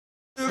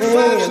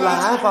你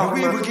来，宝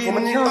贝们，我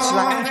们跳起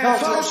来，跳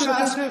起来，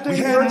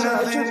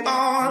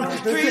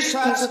对，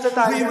再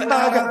大一点，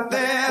大一点，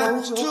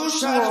王九，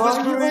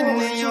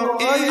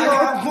哎呦，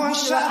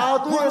好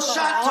对了，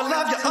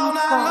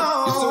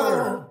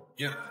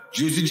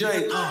 Juicy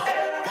J。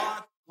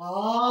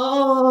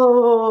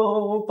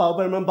哦，宝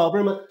贝们，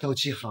都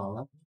记好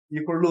了，一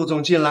会儿陆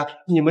总进来，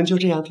你们就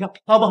这样跳，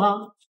好不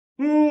好？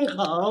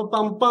好，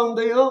棒棒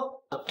的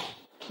哟。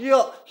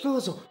哟，陆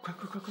总，快！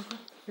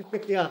哎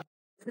呀，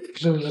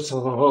陆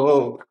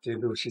总，这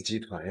陆氏集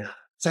团呀，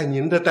在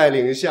您的带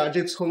领下，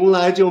这从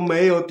来就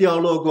没有掉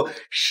落过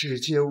世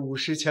界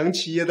50强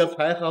企业的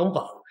排行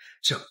榜，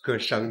整个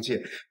商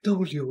界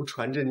都流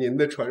传着您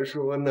的传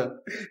说呢。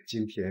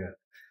今天啊，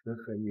能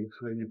和您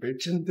喝一杯，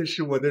真的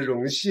是我的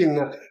荣幸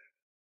啊！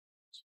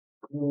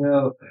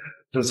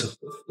陆总，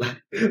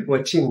来，我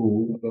敬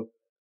您一个。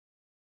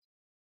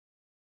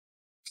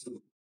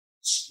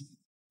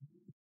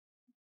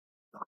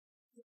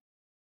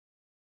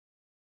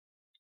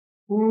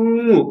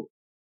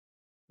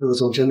陆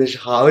总真的是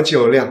好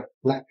酒量，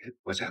来，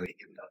我再为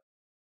您倒。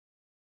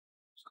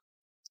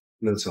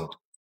陆总，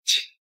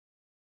请。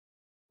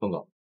凤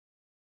总，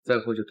再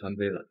喝就团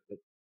杯了，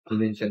今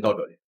天先到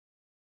这里。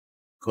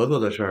合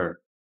作的事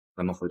儿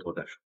咱们回头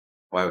再说，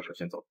我还有事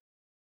先走，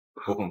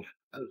不碰你。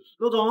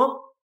陆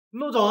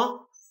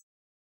总，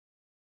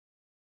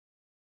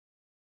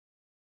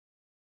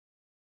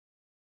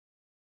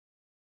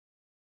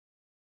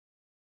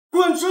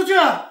滚出去！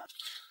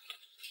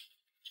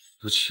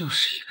不就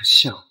是一个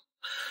项目，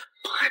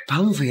百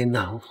般为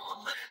难我，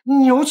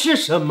牛气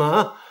什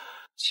么？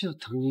就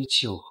等你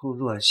酒后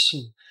乱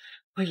性，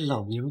被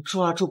老娘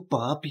抓住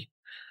把柄，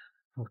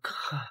我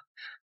看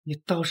你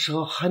到时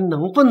候还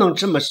能不能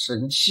这么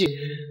神气？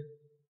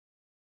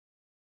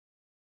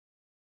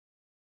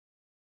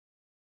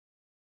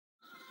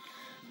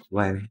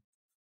喂，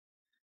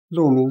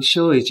陆明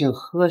修已经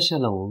喝下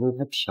了我为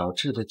他调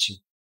制的酒，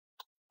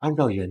按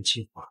照原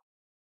计划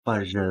把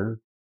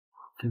人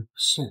给我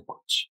送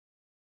过去。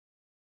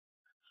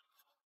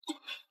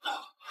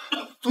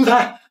总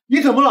裁，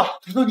你怎么了？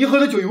难道你喝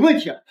的酒有问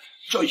题？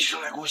叫医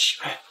生来给我洗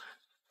胃。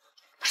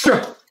是。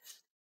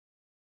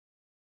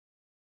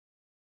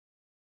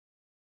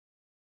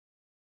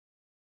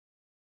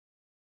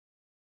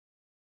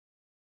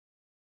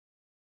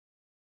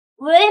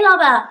喂，老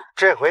板。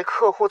这回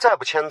客户再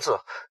不签字，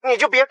你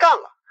就别干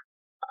了。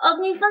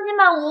你放心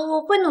吧，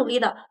我会努力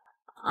的。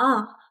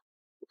啊，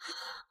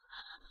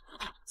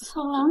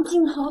走廊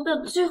尽头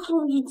的最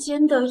后一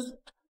间的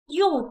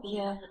右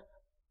边。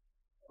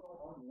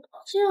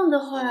这样的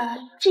话，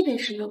这边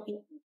是右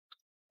边。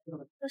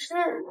可是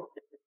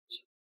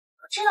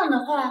这样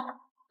的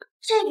话，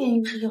这边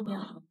又是右边。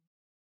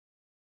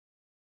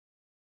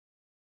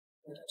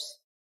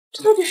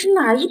这到底是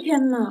哪一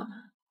边呢？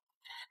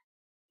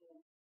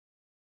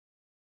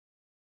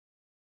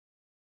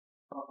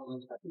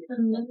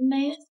怎么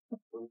没？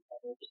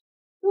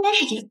应该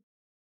是这个。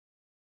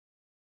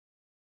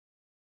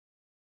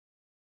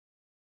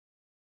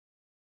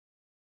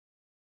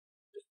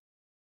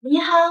你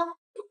好，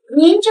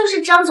您就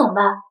是张总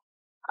吧？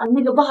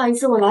那个不好意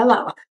思，我来晚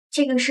了。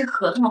这个是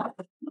合同，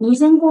您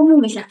先过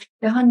目一下，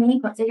然后您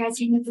一会儿在这儿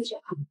签个字就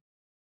好。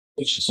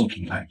一起送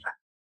平来。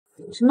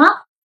什么？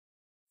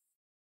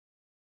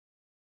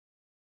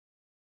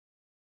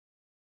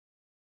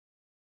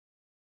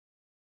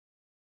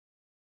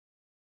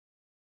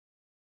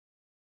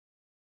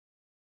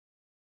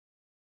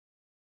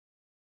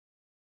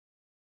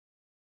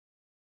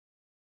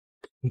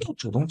你不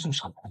主动送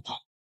上门的，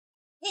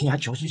你还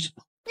着急什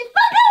么？你放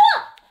开我！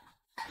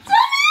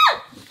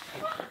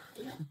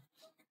救命！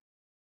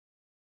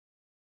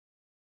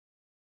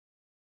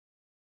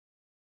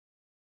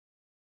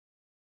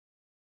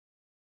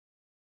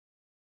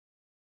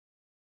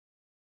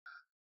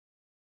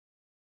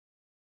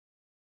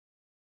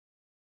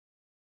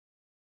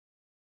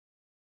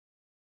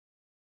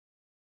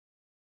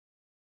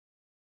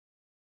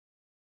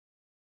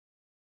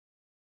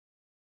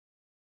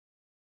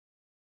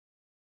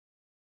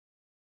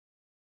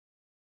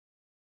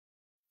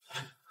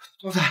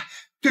总裁，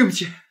对不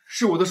起，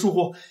是我的疏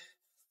忽，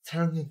才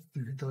让那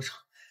女人得逞，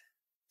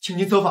请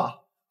您责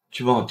罚。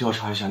去帮我调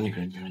查一下那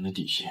个女人的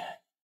底细。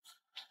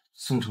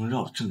宋城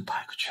绕了这么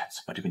大一个圈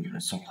子，把这个女人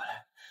送回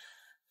来，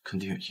肯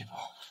定有阴谋。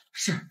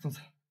是，总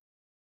裁。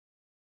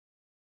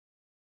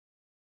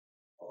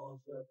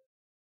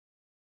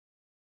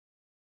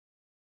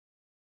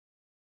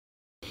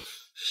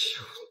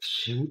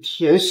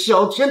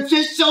小甜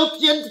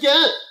甜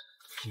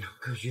，2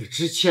个月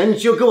之前你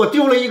就给我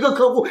丢了一个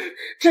客户，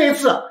这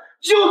次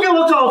就给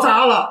我搞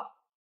砸了。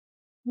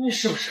你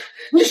是不是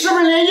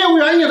连业务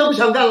员你都不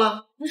想干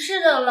了？是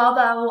的，老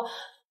板，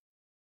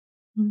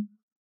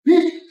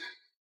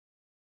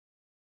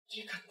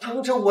你敢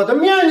当着我的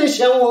面你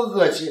嫌我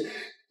恶心，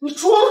你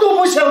装都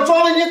不想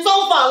装了，你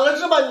造反了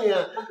是吧你？不是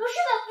的，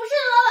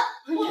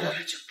老板，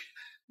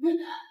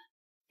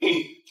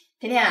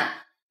甜甜，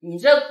你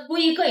这故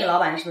意膈应老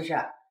板是不是？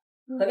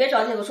可别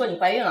找借口说你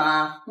怀孕了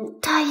啊！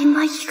大姨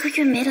妈1个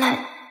月没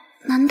来，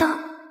难道？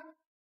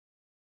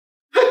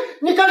嘿，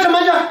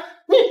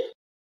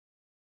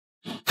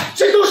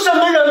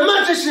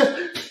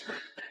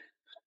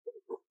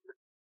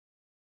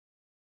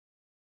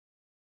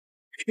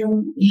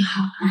你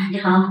好，你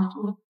好，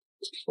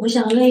我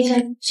想问一下，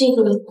这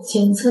个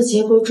检测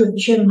结果准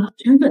确吗？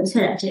很准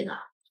确的这个。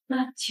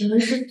那请问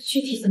是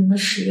具体怎么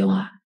使用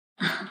啊？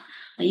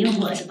我用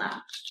过是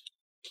吧？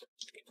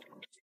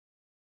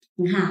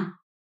你看啊，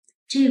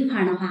这一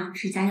块的话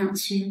是假想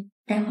区，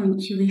待会儿你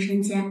去卫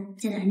生间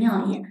接点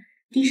尿液，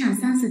滴上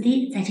3、4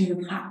滴在这一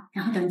块，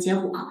然后等结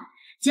果。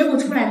结果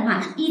出来的话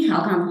是1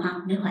条杠的话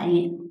没怀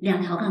孕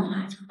，2条杠的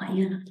话就怀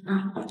孕了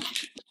啊。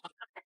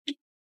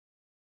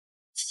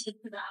谢谢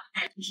啊，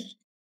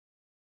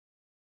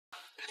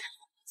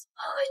怎么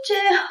会这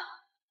样？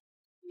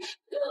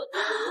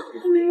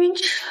我明明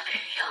吃了避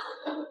孕药，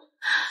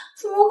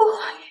怎么会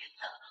怀孕呢？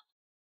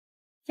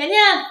甜甜，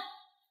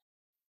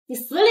你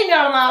死里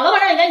面了吗？老板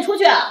让你赶紧出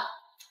去。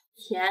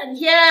甜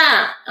甜，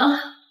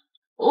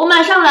我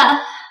马上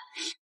来。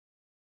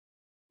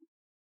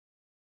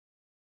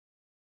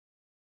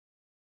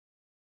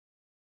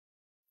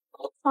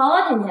好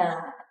啊，甜甜，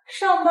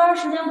上班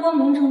时间光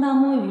明正大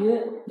摸鱼，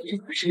你这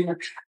可是有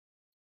事？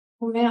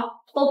我没有，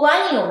我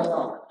管你有没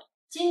有。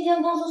今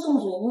天公司送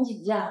主员工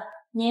请假，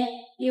你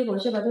一会儿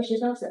去把这10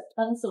箱水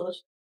搬到4楼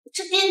去。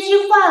这电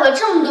梯坏了，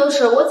这么多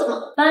水，我怎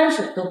么搬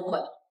水都不会？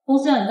公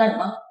司让你干什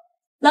么？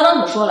老板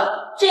可说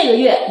了，这个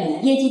月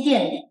你业绩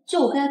垫底，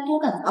就该多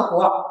干杂活，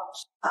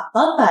把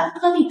老板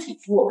特地嘱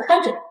咐我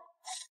看着。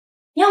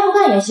你要不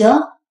干也行，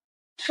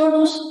收拾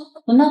东西，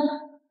滚蛋。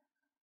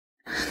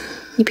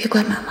你别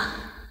怪妈妈，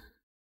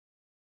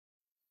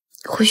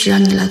或许让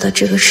你来到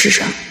这个世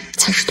上，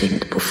才是对你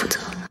的不负责。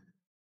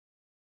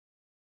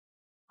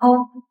好，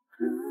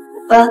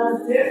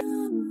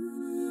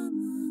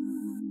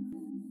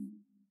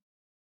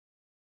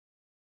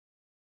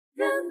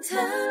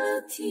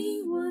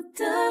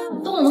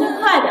动作能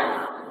快点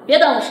啊！别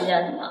耽误时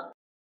间行吗？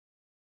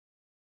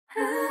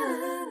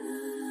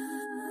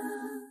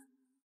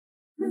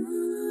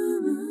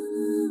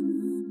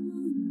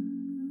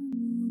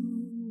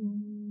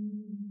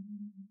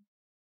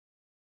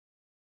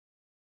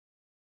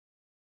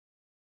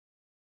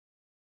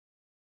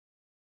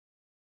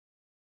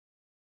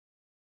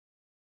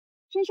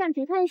先生，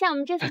请看一下我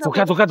们这次的走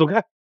开，走开，走开！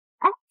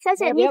哎，小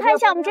姐，您看一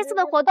下我们这次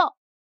的活动。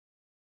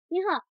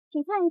您好，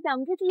请看一下我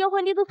们这次优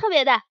惠力度特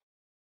别大。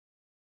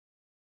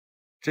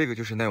这个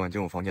就是那晚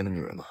进我房间的女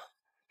人吗？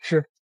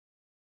是，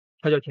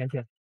她叫甜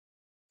甜。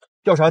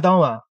调查当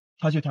晚，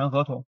她去谈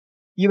合同，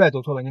意外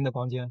走错了您的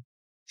房间，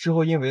之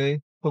后因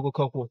为错过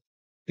客户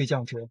被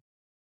降职，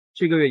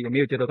这个月也没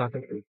有接到大客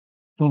户，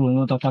都沦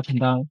落到她承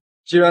担。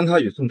既然她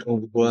与宋城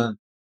无关，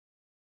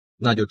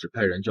那就只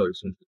派人教育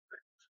宋城。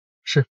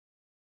是。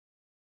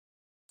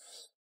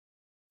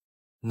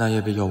那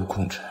夜被药物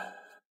控制，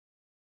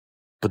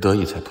不得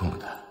已才碰了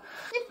他。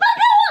你放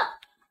开我！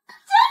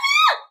救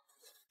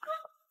命！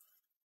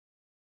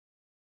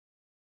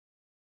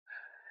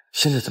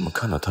现在怎么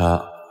看到他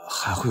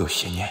还会有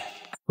邪念？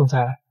总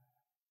裁，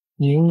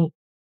您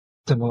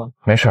怎么了？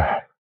没事，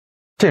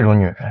这种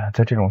女人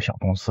在这种小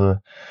公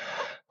司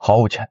毫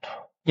无前途。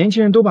年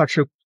轻人都怕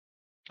吃苦，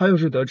他要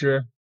是得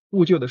知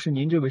误救的是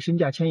您这位身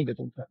价千亿的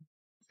总裁，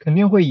肯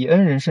定会以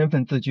恩人身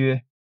份自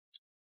居，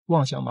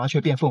妄想麻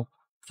雀变凤凰。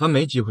他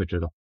没机会知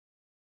道，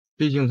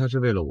毕竟他是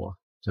为了我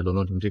才沦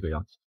落成这个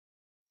样子。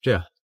这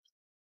样，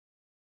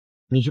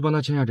你去帮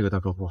他签下这个大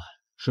客户，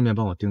顺便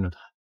帮我盯着他，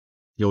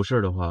有事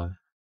的话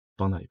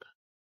帮他一把。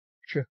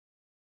是。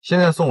现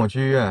在送我去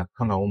医院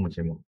看看我母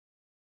亲吗？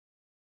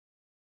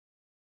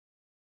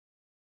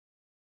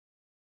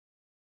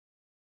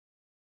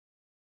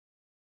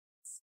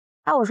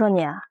哎，我说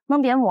你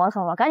能别磨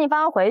蹭了，赶紧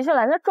帮我回去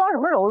了，你这装什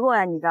么柔弱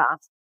呀你这？哎，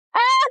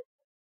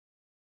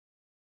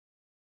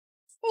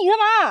你干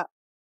嘛？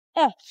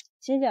哎，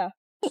醒醒！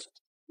你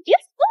别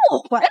撕我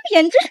怀里，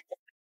你这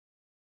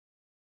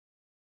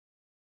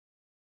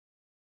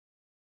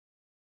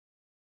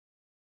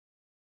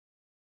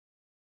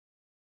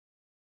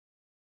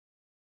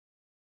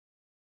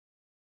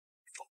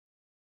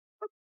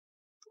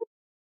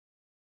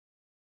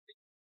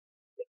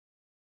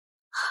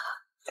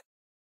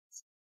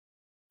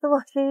给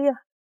我去医院。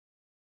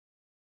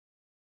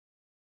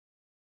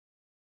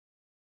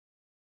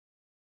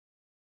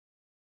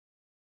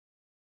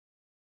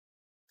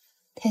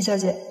田小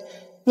姐，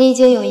你已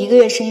经有1个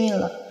月身孕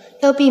了，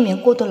要避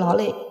免过度劳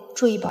累，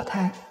注意保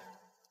胎。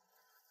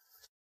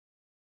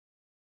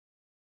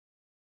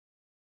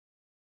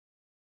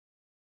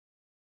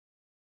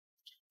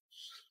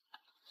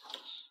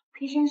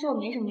裴先生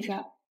没什么事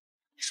儿，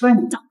说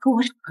你早跟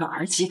我找个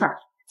儿媳妇儿，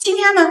今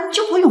天呢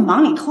就不用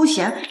忙里偷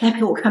闲来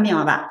陪我看病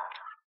了吧？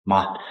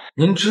妈，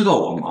您知道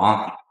我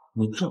忙，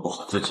你照顾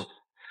好自己，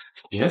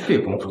别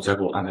费功夫再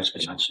给我安排什么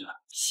相亲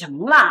了。行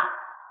了，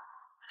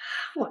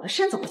我的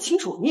身子我清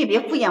楚，你也别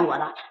敷衍我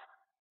了。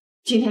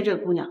今天这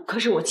个姑娘可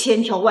是我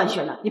千挑万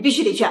选的，你必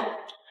须得去。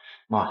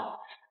妈，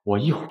我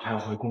一会儿还要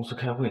回公司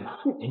开会呢，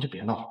您就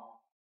别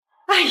闹。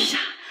哎呀，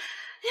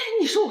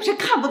你说我这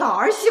看不到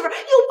儿媳妇又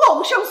抱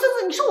不上孙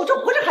子，你说我这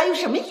活着还有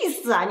什么意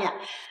思啊你？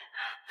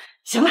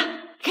行了，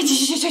赶紧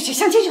去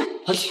相亲去吧。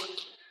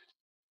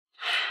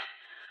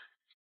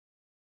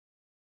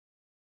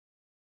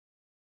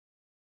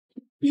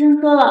医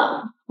生说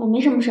了，我没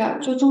什么事儿，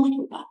就中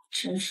暑吧。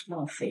真是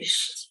浪费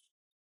时间，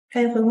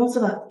赶紧回公司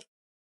吧。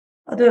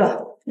啊，对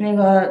了，那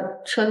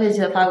个车费记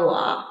得发给我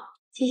啊。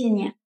谢谢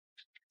你。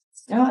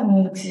行了，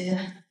你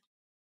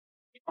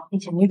并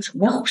且你准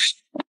备好事。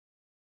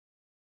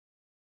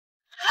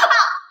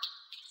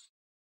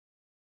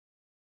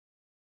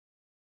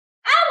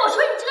哎，我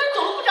说你这个人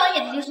肿不长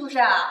眼睛是不是？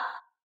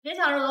别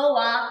想着讹我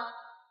啊！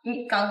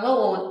你敢讹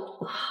我，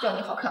我叫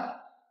你好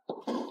看。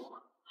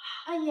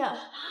阿姨，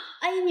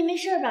阿姨你没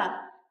事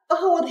吧？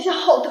我的腰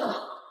好疼，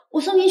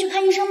我送您去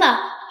看医生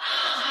吧。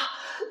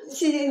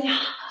谢谢你啊。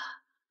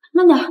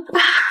慢点。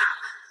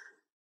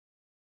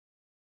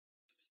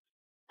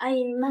阿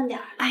姨你慢点。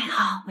哎，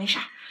好，没事。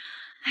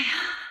哎呀，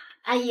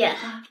阿姨，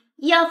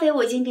医药费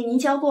我已经给您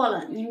交过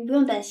了，您不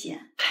用担心。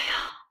哎呀，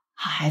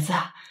好孩子，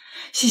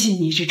谢谢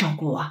你一直照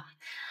顾我。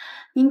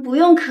您不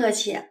用客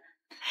气。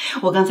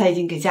我刚才已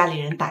经给家里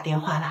人打电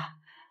话了，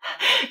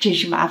真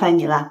是麻烦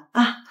你了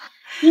啊。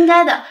应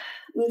该的，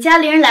你家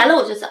里人来了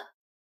我就走。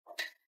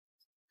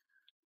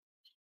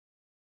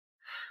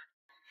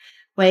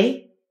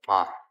喂，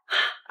妈，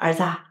儿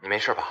子，你没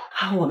事吧？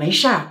我没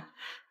事儿。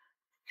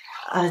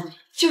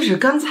就是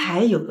刚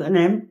才有个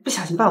人不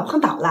小心把我碰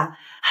倒了，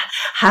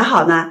还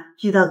好呢，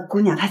遇到姑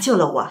娘她救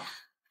了我。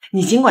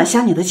你尽管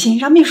相你的亲，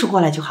让秘书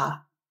过来就好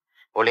了。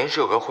我临时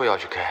有个会要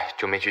去开，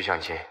就没去相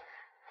亲。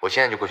我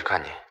现在就过去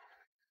看你。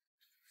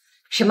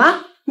什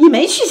么？你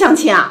没去相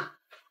亲啊？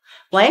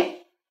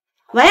喂，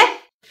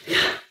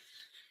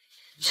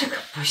这个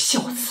不孝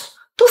子，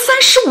都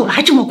35了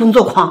还这么工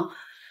作狂。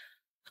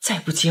再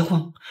不结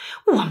婚，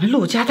我们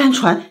陆家单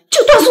传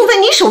就断送在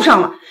你手上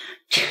了。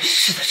真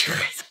是的，这个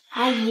孩子。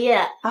阿姨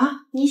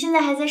您现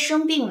在还在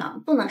生病呢，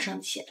不能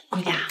生气。姑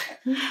娘，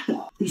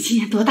你今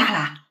年多大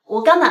了？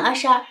我刚满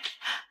22。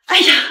哎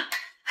呀，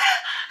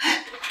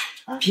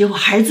比我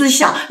儿子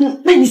小。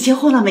那你结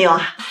婚了没有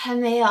啊？还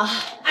没有。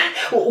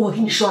我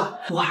跟你说，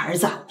我儿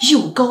子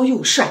又高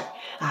又帅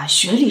啊，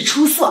学历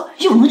出色，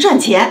又能赚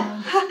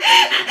钱，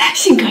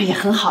性格也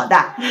很好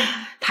的。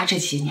他这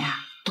几年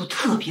都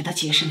特别的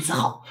洁身自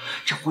好，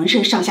这浑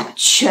身上下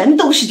全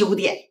都是优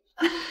点。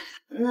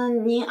那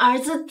您儿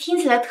子听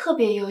起来特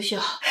别优秀。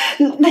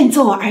那你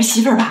做我儿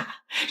媳妇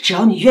吧，只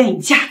要你愿意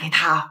嫁给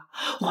他，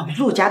我们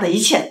陆家的一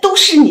切都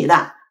是你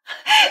的。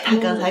他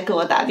刚才给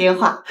我打电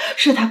话，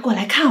说他过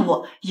来看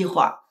我，一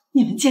会儿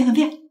你们见个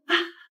面啊。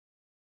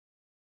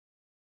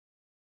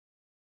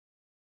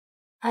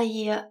阿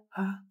姨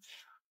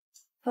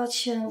抱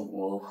歉，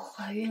我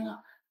怀孕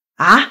了。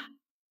啊？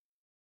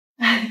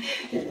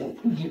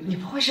你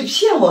不会是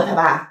骗我的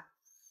吧？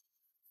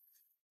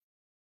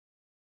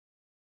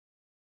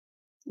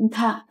你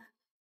看，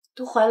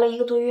都怀了1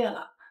个多月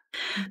了。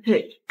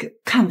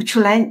看不出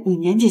来你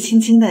年纪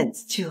轻轻的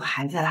就有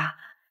孩子啦。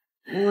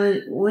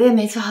我也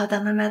没做好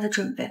当妈妈的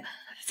准备。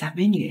咱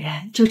们女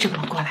人就这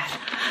么过来了，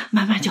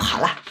慢慢就好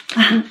了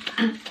啊。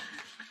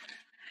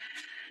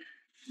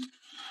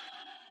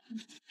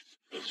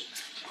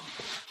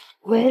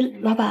喂，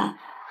老板。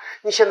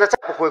你现在再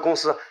不回公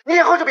司，你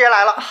以后就别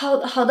来了。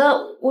好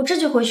的，我这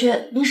就回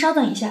去，您稍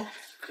等一下。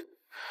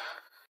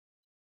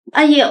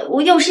阿姨，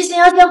我有事情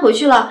要先回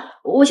去了，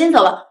我先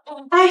走了。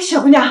哎，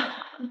小姑娘，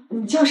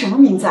你叫什么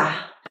名字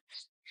啊？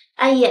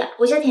阿姨，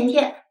我叫甜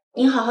甜，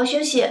您好好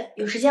休息，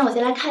有时间我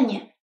再来看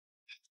您。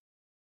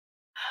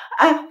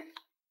哎，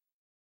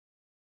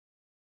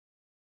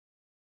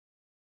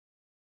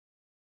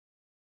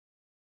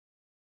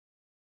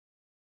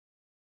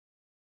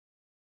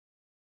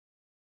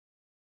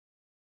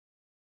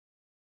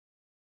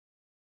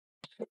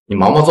你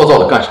毛毛躁躁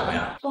的干什么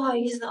呀？不好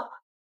意思啊，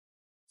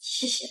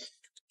谢谢。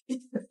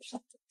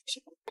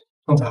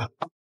刚才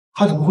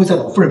他怎么会在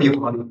老夫人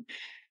病房里？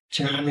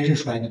竟然还没认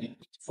出来你！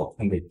放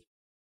空呗，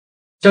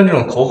像这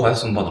种投怀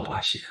送抱的把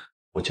戏，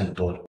我见得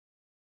多了。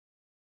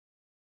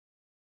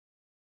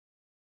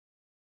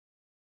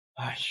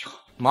哎呦，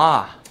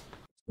妈，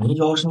您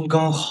腰身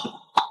刚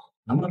好，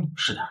能不能老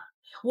实点？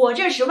我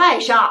这是外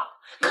伤，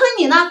可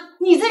你呢？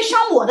你在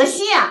伤我的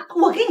心啊！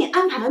我给你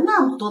安排了那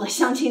么多的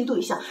相亲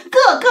对象，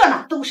个个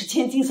呢都是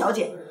千金小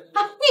姐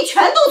啊，你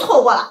全都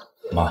错过了。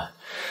妈，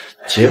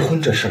结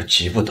婚这事儿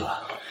急不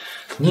得，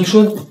您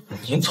说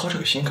您操这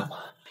个心干嘛？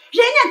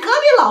人家隔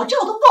壁老赵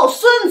都抱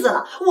孙子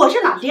了，我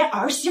这哪连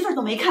儿媳妇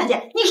都没看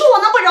见，你说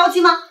我能不着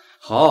急吗？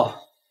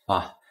好，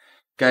妈，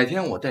改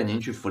天我带您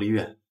去福利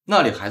院，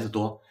那里孩子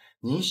多，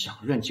您想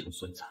认几个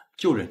孙子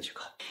就认几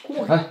个。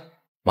哎，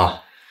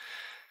妈，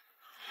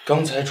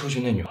刚才出去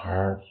那女孩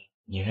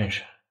您认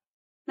识？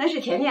那是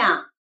甜甜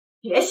啊，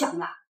别想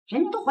了，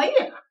人家都怀孕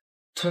了。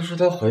她说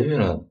她怀孕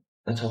了，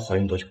那她怀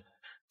孕多久？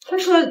她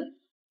说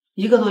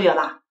1个多月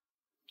了。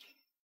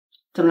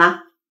怎么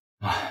了？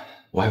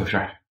我还有事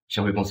儿，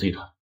先回公司一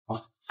趟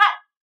啊。嗨，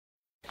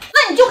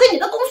那你就跟你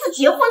的公司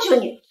结婚去了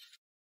你。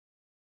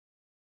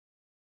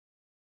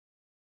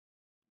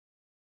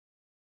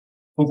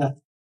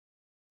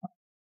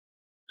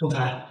仲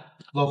裁，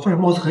老夫人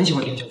貌似很喜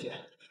欢田小姐，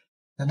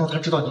难道她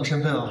知道您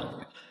身份啊？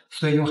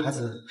所以用孩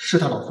子试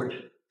探老夫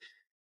人，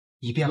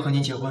以便和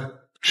您结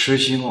婚？痴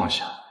心妄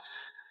想，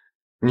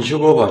你去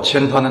给我把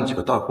签他那几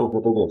个大客户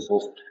都给我说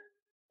回来。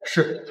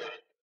是。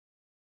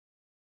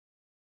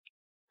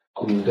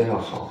你都要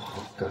好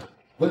好干。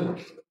问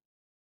题。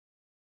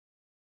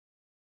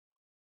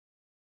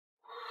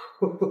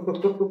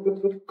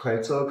快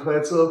坐，快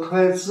坐，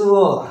快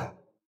坐，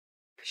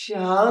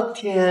小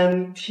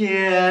甜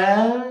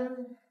甜，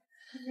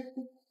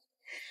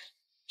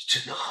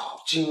真的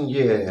好敬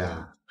业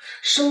呀！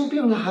生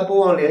病了还不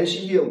忘联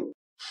系业务，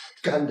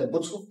干得不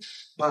错，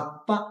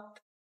棒棒。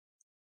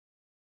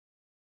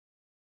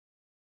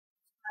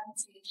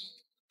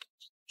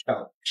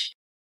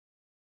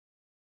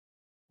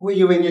我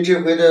以为你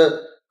这回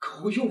的客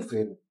户又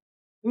飞了，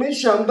没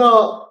想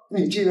到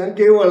你竟然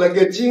给我了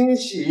个惊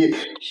喜，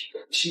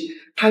一起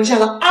谈下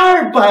了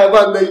200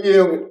万的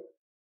业务，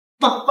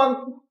棒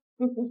棒！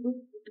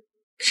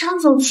张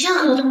总签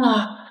合同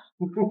了，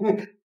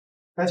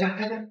大家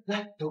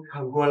来，都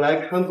看过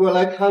来，看过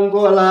来，看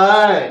过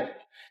来！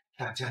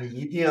大家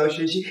一定要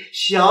学习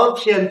小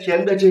甜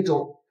甜的这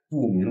种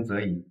不鸣则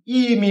已，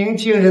一鸣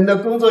惊人的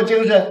工作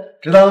精神，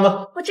知道了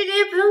吗？我这个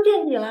月不用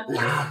垫底了。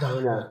那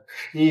当然，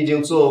你已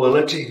经坐稳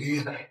了这个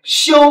月的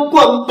销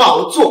冠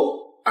宝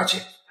座，而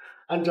且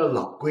按照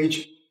老规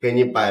矩，给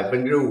你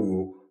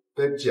5%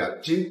的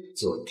奖金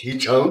做提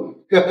成。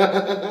谢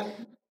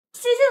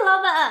谢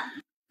老板。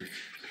没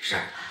事，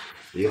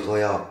以后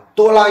要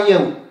多拉业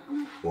务，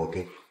我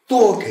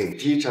多给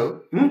提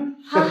成。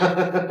好。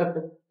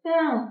对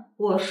啊，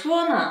我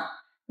说呢，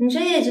你这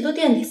业绩都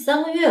垫底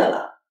3个月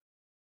了，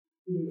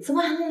怎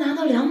么还能拿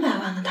到200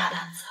万的大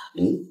单子？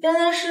原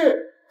来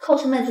是靠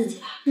出卖自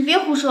己啊！你别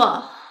胡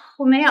说，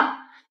我没有。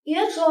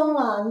别装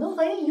了，你都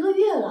怀孕1个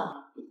月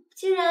了，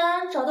既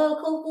然找到了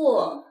客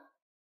户，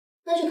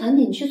那就赶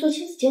紧去做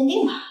亲子鉴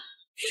定吧。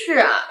是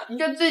啊，你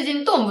这最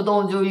近动不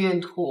动就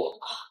孕吐，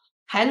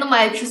还那么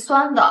爱吃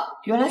酸的，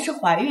原来是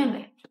怀孕了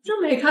呀！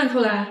真没看出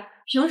来，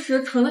平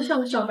时纯的像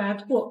个小白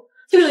兔，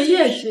这个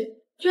业绩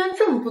居然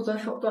这么不择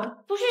手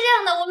段。不是这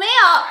样的，我没有。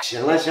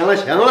行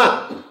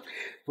了，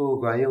不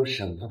管用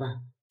什么办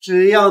法，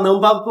只要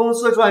能帮公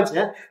司赚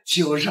钱，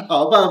就是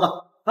好办法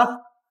啊！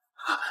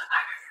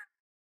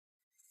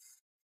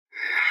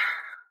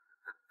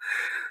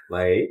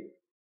喂，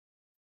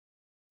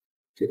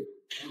这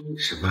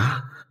什么？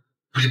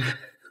不是，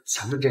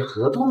咱们这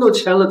合同都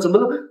签了，怎么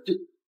能就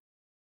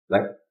来？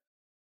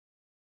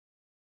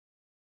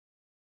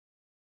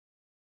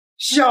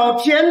小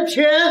甜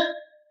甜，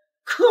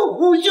客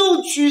户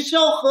又取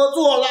消合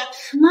作了。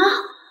什么？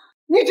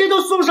你这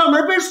都送上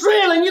门被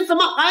睡了，你怎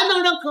么还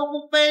能让客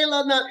户飞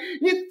了呢？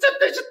你真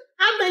的是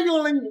太没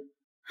用了你！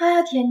哎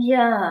呀，甜甜，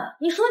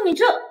你说你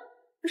这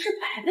不是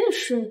白被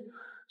睡？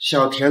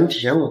小甜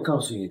甜，我告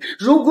诉你，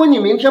如果你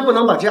明天不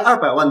能把这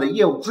200万的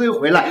业务追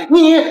回来，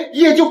你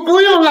也就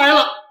不用来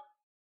了。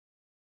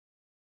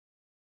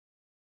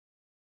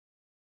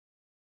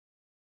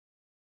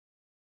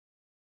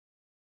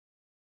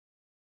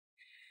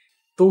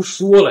都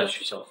说了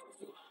取消合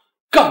作，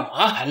干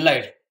嘛还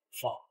赖着不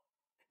放？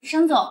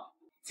商总，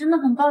真的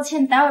很抱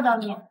歉打扰到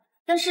你，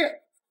但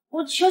是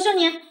我求求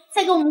您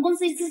再给我们公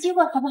司一次机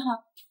会，好不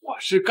好？我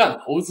是干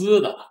投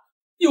资的，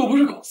又不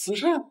是搞慈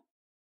善。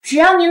只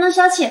要您能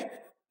消气，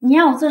你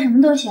让我做什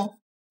么都行。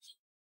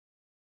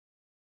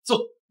做。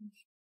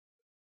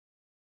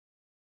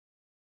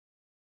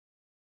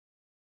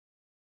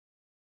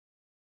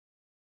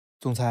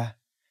总裁，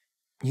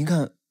您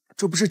看，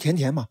这不是甜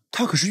甜吗？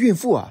她可是孕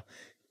妇啊，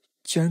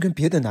竟然跟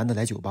别的男的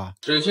来酒吧。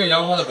只姓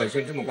杨花的本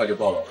性这么快就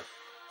暴露了，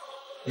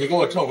你给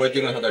我撤回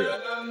盯着他的人，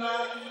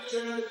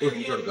有什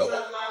么事都不要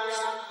管。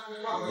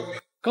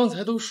刚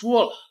才都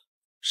说了，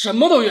什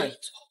么都愿意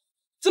做，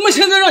怎么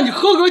现在让你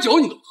喝个酒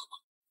你都不喝？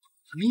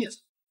什么意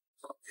思？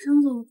商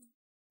总，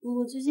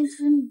我最近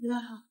身体不太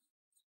好，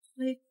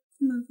所以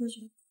不能喝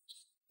酒。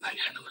那你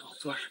还能让我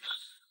做什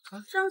么？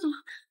啊，张总，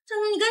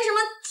你干什么？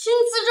请你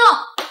自重。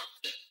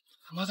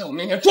他妈在我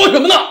面前装什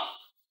么呢？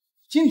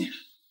今天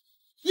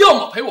要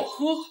么陪我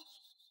喝好，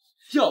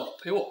要么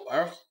陪我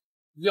玩好，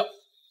要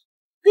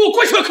给我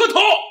跪下磕头。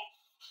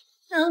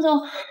张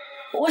总，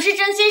我是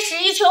真心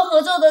实意求合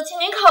作的，请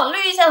您考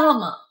虑一下好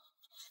吗？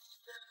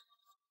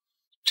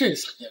这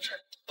3件事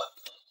你办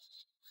不到，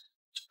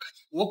就赶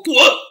紧给我滚！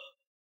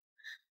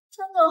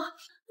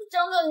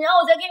张总，你让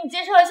我再给你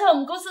介绍一下我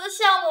们公司的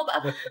项目吧。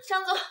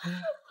张总，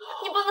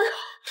你不能……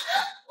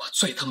我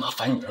最他妈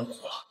烦女人哭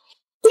了，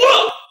滚！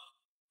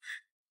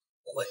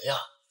滚呀！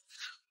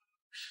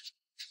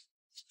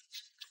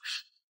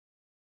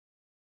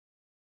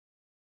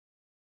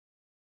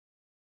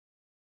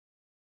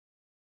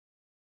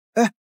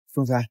哎，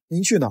总裁，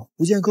您去哪？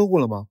不见客户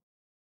了吗？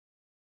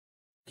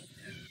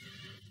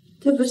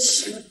对不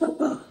起，爸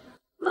爸，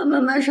妈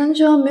妈马上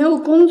就要没有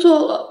工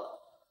作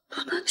了，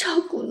不能照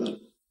顾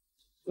你，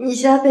你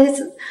下辈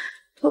子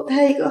投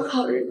胎一个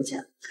好人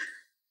家。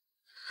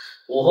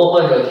午后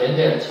患者甜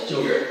甜请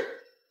就诊。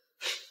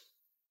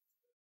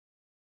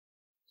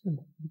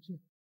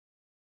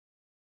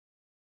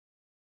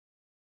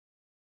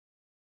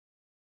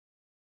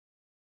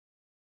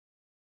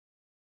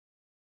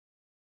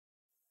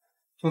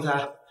总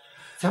裁，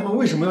咱们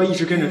为什么要一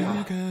直跟着他？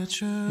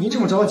您这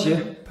么着急，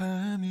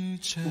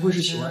不会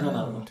是喜欢上他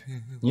了吧？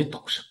你懂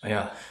什么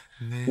呀？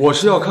我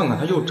是要看看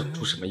他又整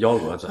出什么幺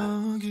蛾子。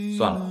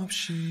算了，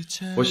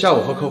我下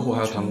午和客户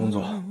还要谈工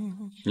作，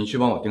你去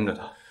帮我盯着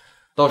他，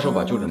到时候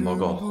把就诊报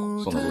告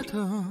送到路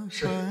上。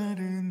是。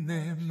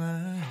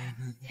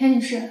田女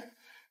士，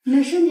你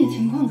的身体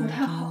情况不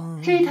太好，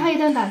这一胎一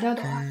旦打掉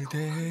的话，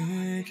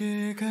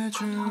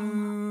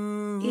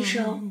医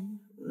生，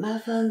麻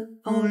烦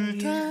帮我预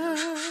约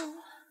手术。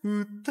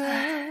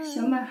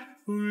行吧，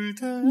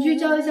你去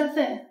交一下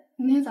费，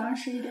明天早上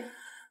11点。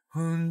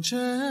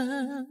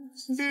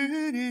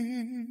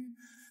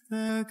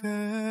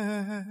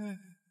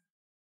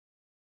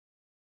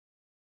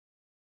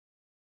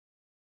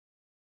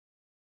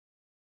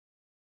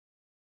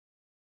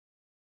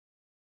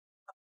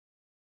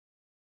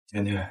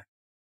甜甜，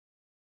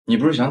你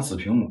不是想子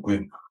凭母贵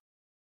吗？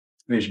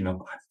为什么要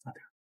把孩子打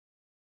掉？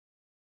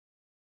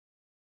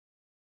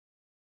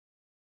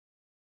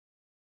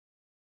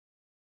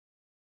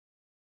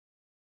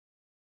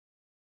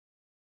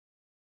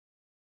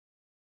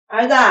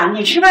儿子，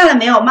你吃饭了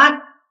没有？妈，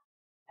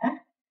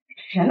哎，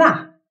人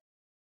呢？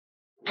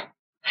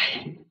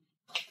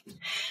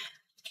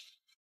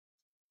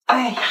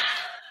哎呀，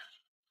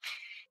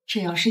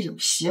这要是有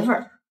媳妇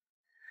儿，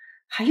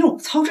还用我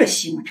操这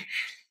心吗？这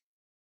是。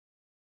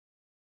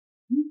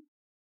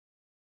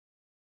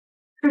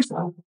这是什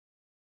么？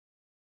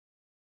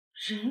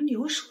人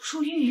流手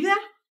术预约？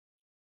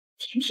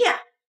甜甜，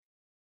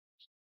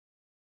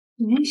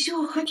明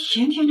秀和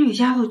甜甜这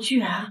家伙居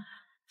然，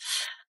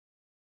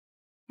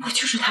我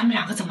就是他们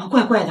两个怎么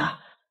怪怪的？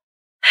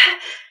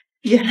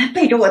原来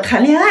背着我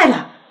谈恋爱了！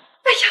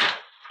哎呀，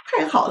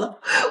太好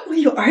了，我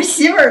有儿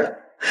媳妇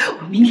了，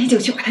我明天就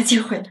去把她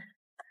接回来。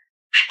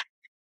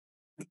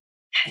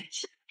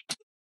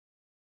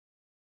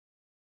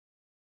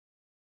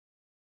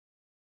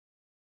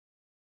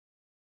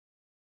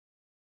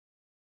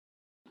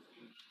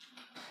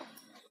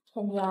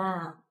甜甜，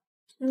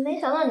没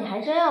想到你还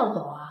真要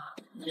走啊！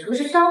你说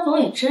这张总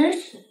也真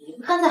是，也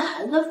不看在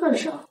孩子的份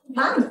上，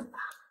慢点吧。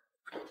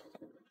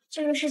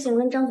这个事情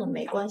跟张总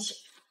没关系，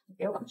你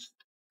别管。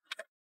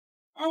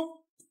哎，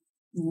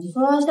你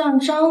说像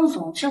张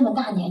总这么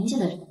大年纪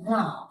的人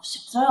啊，小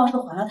三要是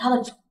怀了他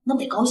的种，那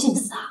得高兴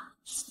死啊！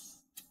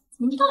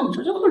难道你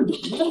这就会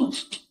离的吗？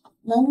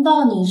难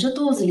道你这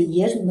肚子里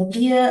野种的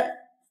爹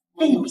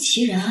另有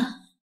其人？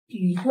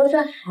你说这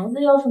孩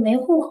子要是没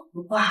户口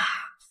的话，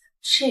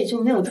这也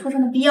就没有出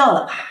生的必要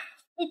了吧？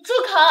你住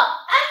口！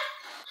哎，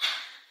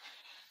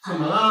怎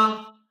么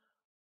了？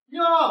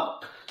哟，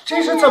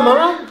这是怎么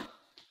了？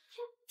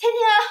甜甜，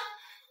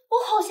我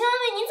好心安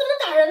慰你，你怎么能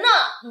打人呢？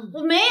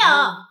我没有。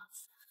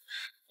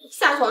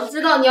夏爽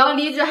知道你要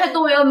离职，还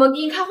动员我们给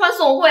你开欢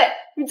送会，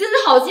你真是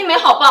好心没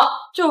好报。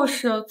就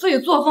是自己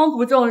作风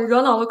不正，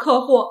惹恼了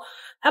客户，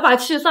还把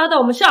气撒到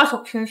我们下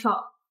属身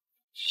上。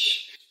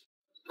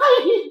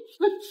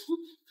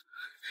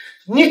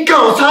你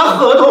搞砸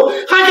合同，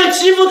还敢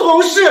欺负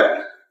同事，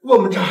我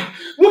们这儿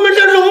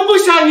容不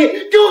下你，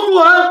给我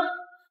滚！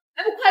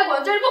还不快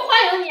滚，这里不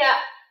欢迎你！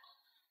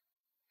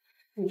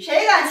你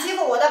谁敢欺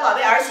负我的宝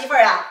贝儿媳妇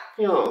儿啊？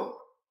哟，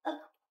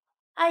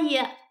阿姨，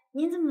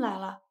您怎么来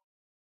了？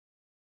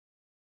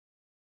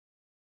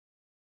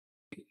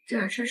这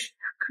真是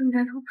跟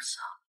人都不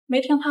小，没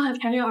听他还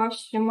便宜儿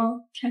媳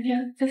吗？甜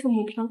甜真是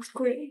母凭子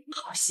贵。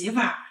好媳妇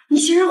儿，你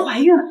既然怀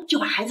孕了，就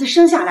把孩子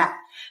生下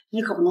来，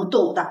你可不能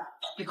动我的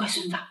宝贝乖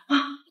孙子啊！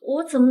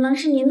我怎么能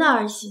是您的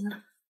儿媳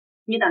呢？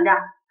你等着，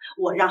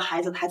我让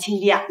孩子他亲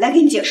爹来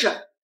给你解释。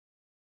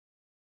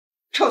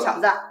臭小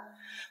子，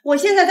我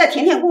现在在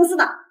甜甜公司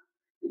呢，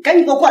你赶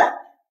紧给我过来！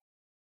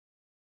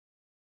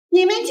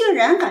你们竟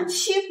然敢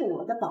欺负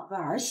我的宝贝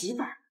儿媳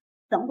妇儿，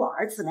等我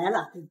儿子来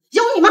了，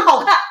有你们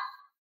好看！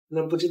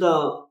那不知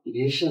道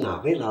您是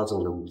哪位老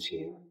总的母亲？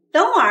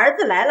等我儿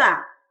子来了，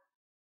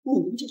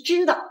你们就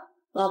知道。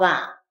老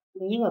板，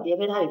你可别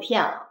被他给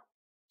骗了。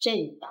这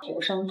女的，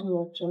我上次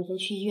甜甜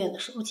去医院的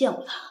时候见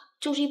过她，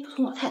就是一普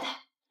通老太太。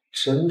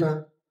真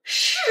的？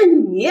是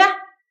你？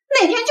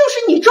那天就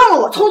是你撞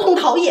了我，匆匆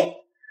逃逸，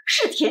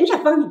是甜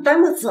甜帮你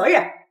担的责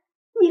任，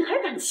你还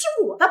敢欺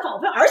负我的宝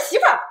贝儿媳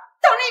妇儿？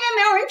到那边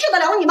没有人治得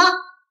了你吗？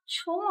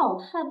穷老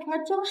太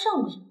太将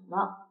上瘾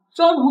了，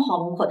装什么好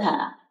龙阔太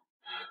啊？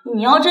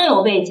你要真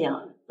有背景，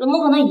怎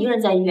么可能一个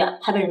人在医院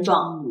还被人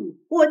撞？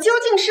我究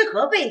竟是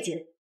何背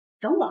景？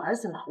等我儿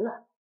子来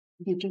了，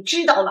你就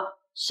知道了。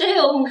谁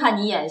有空看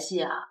你演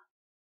戏啊？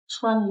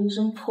穿着一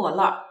身破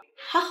烂，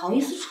还好意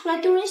思出来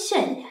丢人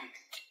现眼？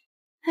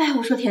哎，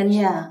我说甜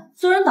甜，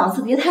做人档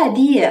次别太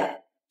低，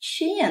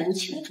群演都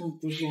请得这么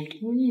不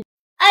入流。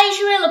阿姨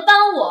是为了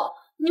帮我，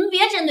你们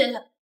别针对她。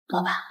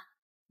老板，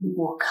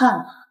我看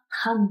啊，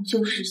他们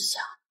就是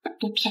想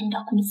多骗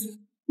点工资。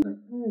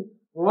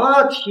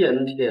哇，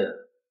甜甜，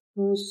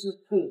公司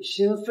费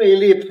心费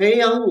力培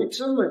养你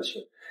这么久，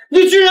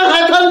你居然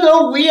还贪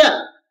得无厌，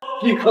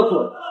立刻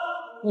滚！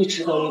你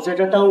知道你在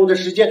这耽误的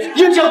时间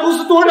影响公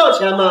司多少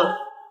钱吗？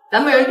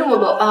咱们人这么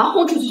多，把他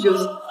轰出去就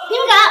行。你们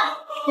敢？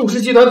陆氏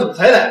集团总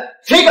裁来，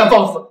谁敢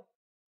放肆？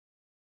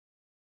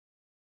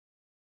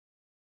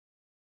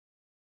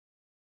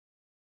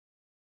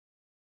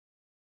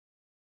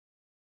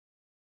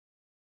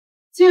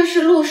竟然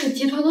是陆氏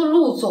集团的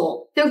陆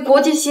总，连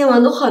国际新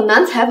闻都很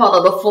难采访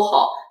到的富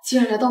豪，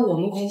竟然来到我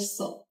们公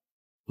司。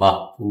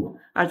妈，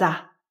儿子，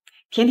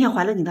甜甜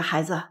怀了你的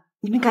孩子，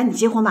你们赶紧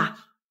结婚吧。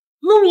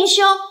陆明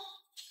修，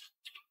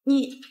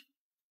你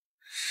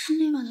是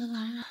那晚的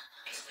男人？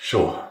是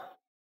我。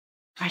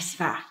儿媳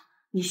妇儿，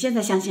你现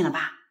在相信了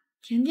吧？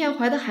甜甜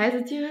怀的孩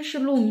子竟然是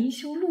陆明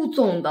修陆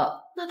总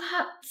的，那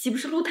他岂不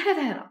是陆太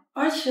太了？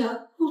而且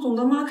陆总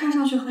的妈看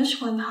上去很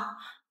喜欢他。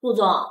陆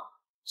总，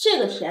这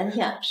个甜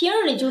甜平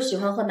日里就喜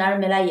欢和男人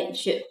眉来眼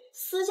去，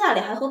私下里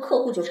还和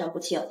客户纠缠不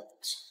清，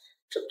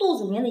这肚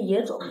子里面的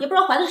野种也不知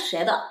道怀的是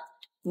谁的，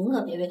您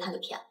可别被他给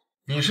骗了。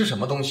你是什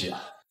么东西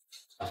啊？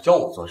教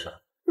我做事？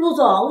陆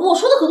总，我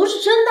说的可都是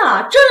真的，这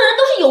样的人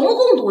都是有目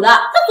共睹的。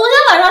他昨天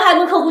晚上还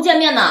跟客户见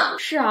面呢。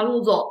是啊，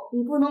陆总，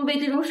你不能被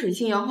这种水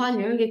性杨花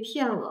女人给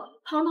骗了。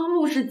堂堂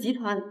陆氏集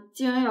团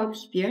竟然要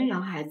替别人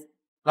养孩子。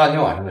那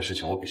天晚上的事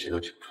情我比谁都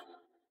清楚，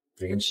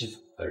一个欺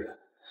负我的人，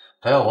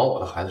还要往我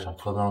的孩子上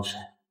泼脏水，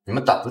你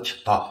们胆子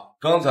挺大。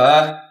刚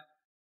才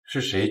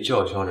是谁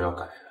叫嚣着要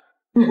改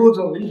的？陆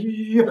总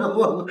冤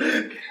枉了，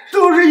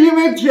都是因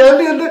为甜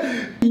甜的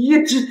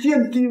一指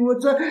点滴，我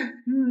才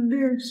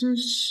练成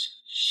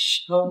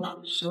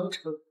小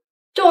成。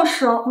就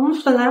是我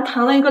们本来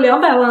谈了一个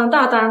200万的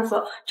大单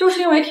子，就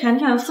是因为甜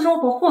甜私生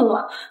活混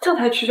乱，这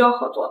才取消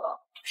合作的。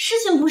事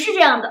情不是这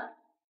样的，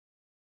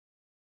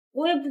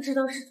我也不知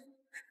道是怎么。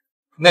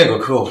那个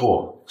客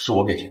户是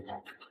我给甜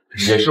甜，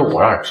也是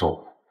我让人收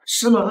的。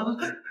是吗？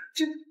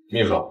这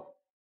秘书，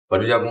把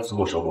这家公司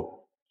给我收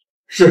购。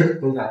是，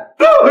总裁。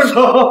陆总，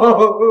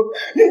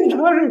您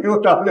当然有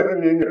大量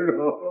您就收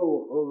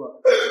我吧。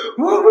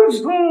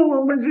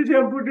我们之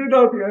前不知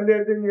道甜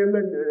甜是您的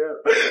女人。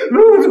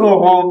陆总，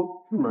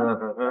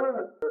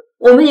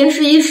我们也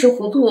是一时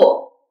糊涂，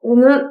我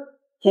们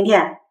甜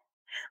甜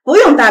不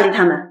用搭理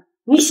他们，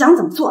你想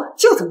怎么做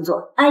就怎么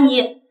做。阿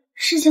姨，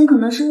事情可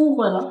能是误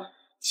会了，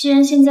既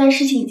然现在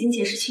事情已经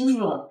解释清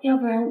楚了，要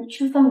不然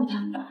去放过他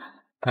们吧。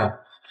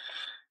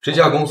这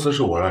家公司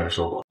是我让人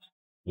收购的，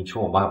你求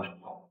我妈有什么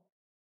用？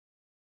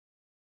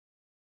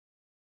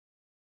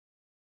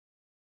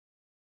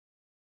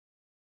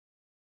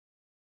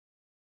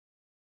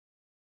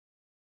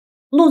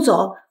陆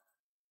总，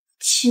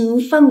请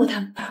放过他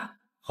们吧。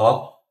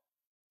好，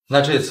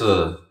那这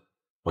次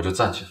我就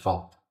暂且放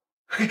了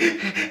他。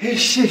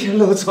谢谢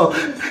陆总，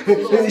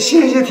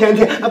谢谢甜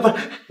甜啊，不，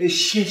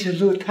谢谢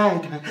陆太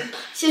太，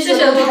谢谢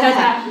陆太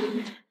太。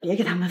别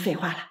跟他们废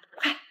话了，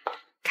快，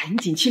赶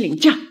紧去领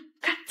证，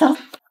快走。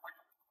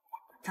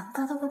走。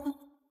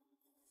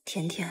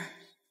甜甜，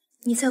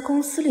你在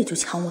公司里就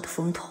抢我的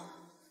风头，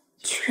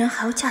居然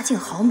还要嫁进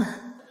豪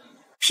门，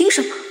凭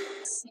什么？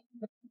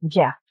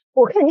姐，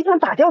我看你想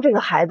打掉这个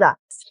孩子，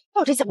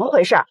到底怎么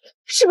回事？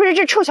是不是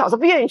这臭小子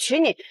不愿意娶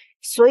你，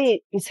所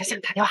以你才想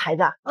打掉孩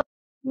子？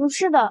不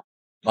是的。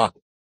妈，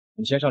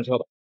你先上车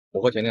吧，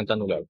我和甜甜单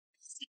独聊聊。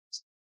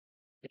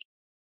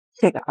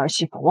这个儿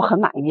媳妇我很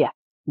满意，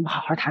你们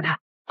好好谈谈，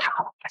谈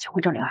好了把结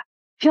婚证领来，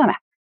听到没？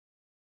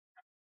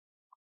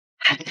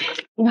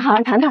你们好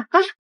好谈谈啊！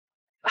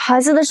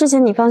孩子的事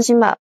情你放心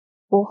吧，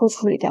我会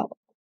处理掉的。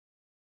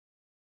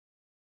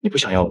你不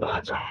想要我的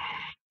孩子？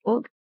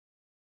我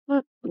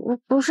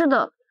不是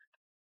的，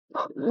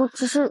我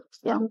只是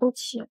养不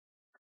起。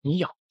你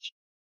养不起，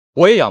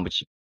我也养不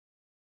起。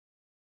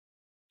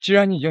既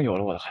然你已经有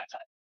了我的孩子，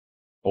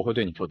我会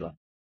对你负责。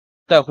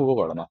带户口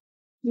本了吗？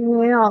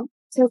没有，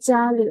在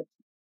家里。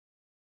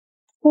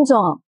陆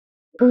总，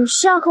你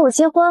是要和我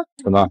结婚？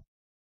怎么？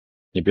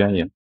你不愿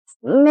意？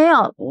没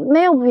有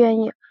不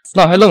愿意。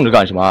那还愣着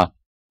干什么啊？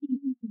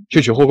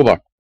去取户口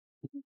本。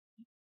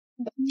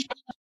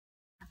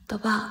宝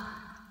宝，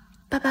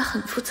爸爸很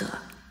负责，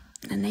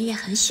奶奶也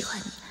很喜欢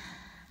你，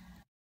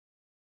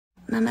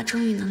妈妈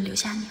终于能留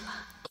下你了。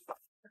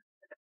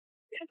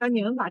看到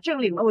你们把证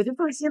领了，我就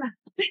放心了。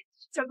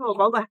交给我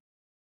保管。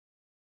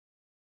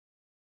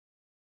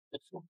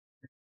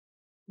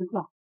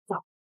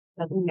走，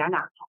要跟你俩好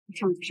好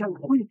商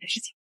量婚礼的事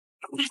情。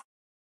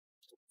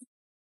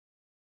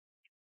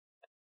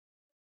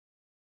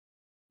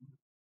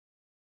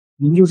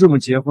您就这么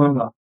结婚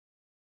了，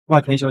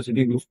华田小姐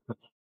令您服了。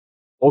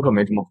我可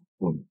没这么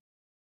服务你。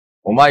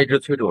我妈一直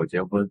催着我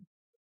结婚，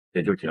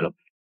也就结了。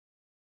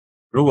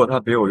如果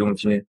她别有用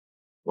心，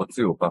我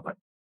自有办法。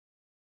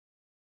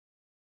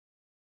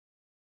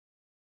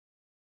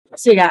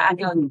虽然按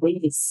照你的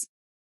意思，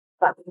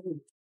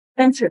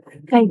但是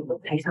该有的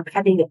台上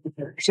还得有，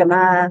什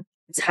么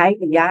彩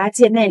礼啊、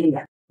见面礼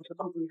啊，我都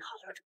帮你好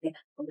好准备。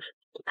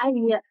阿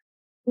姨，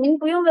您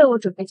不用为我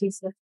准备这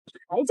些。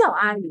还叫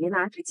阿姨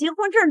呢？这结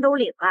婚证都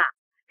领了，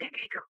该开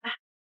口了。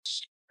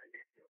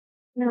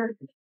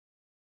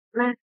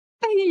来，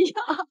哎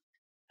呀，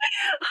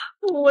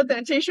我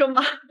等这声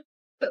妈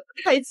等了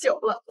太久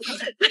了，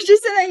但是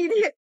现在一听，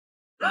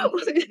我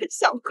有点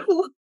想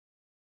哭。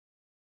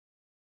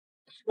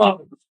妈，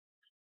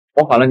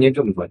我喊了您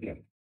这么多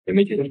年，也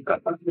没见您感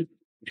动。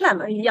那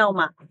能一样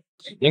吗？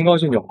您高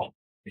兴就好。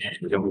我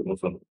先回公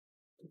司了。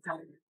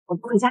我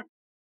不回家。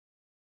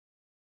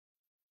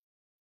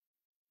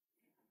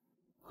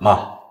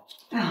妈，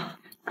啊，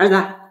儿子，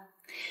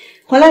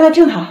回来了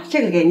正好，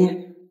这个给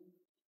你。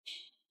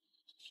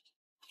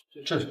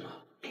这是什么？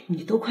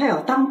你都快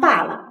要当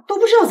爸了，都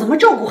不知道怎么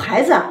照顾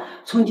孩子。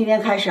从今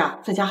天开始啊，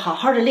在家好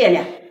好的练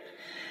练。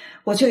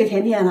我去给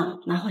甜甜呢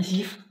拿换洗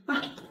衣服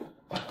啊。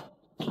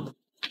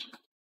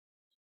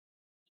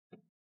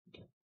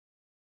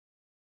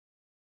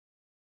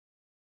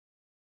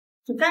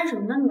你干什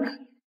么呢你？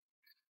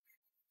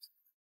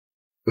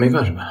没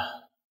干什么。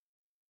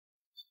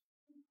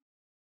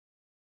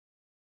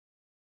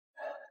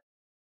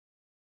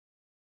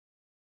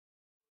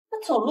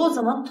那走路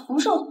怎么同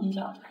手同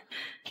脚的？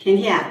甜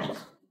甜，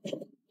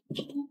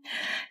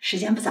时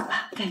间不早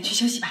了，赶紧去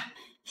休息吧。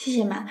谢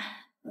谢妈。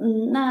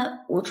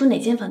那我住哪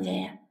间房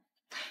间呀？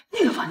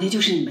那个房间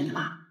就是你们的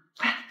嘛。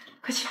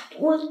快去吧。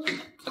我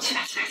起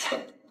来。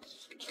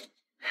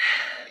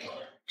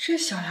这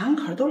小两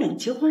口都领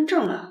结婚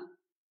证了，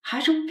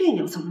还这么别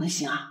扭，怎么能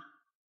行啊？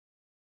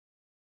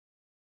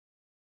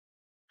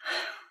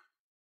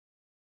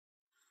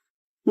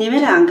你们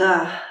两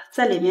个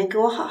在里面给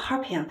我好好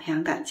培养培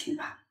养感情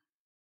吧。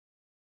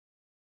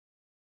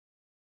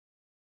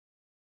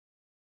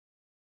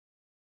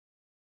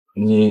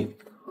你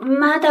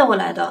妈带我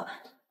来的，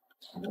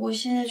我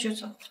现在就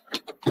走。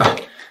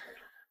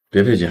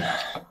别费劲，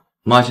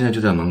妈现在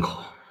就在门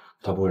口，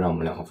她不会让我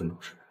们两个分主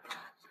事。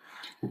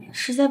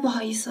实在不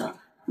好意思，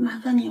麻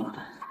烦你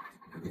了。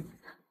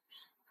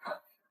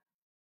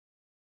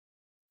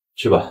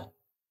去吧，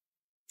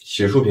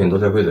洗漱品都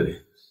在柜子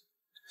里。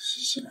谢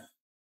谢。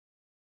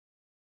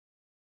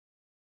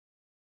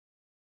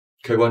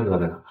开关知道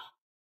在哪？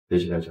别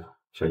起太久，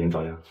小心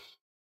着凉。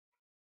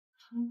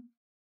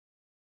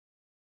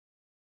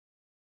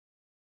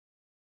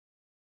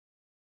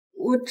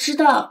我知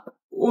道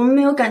我们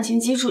没有感情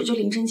基础就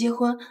领证结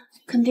婚，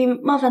肯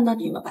定冒犯到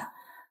你了吧？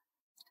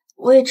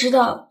我也知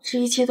道这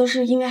一切都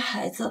是因为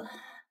孩子，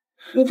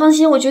你放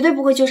心，我绝对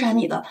不会纠缠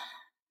你的。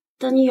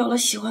等你有了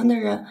喜欢的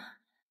人，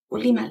我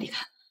立马离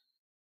开。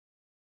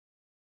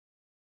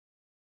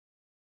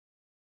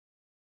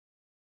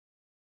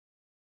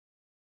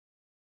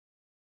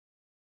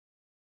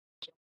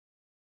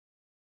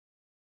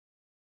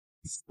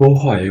说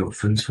话也有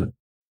分寸，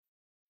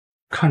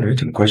看着也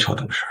挺乖巧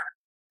懂事，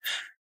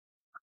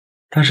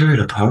但是为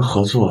了谈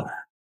合作，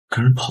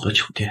跟人跑到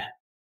酒店，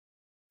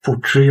不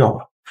吃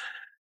药，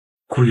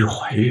故意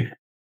怀孕。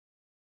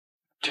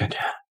甜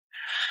甜，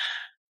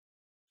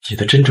你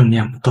的真正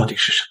面目到底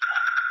是什么？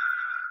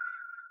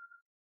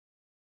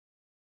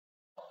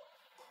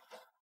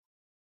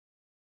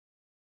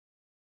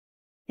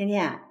甜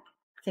甜，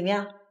怎么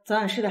样？昨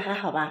晚睡得还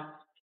好吧？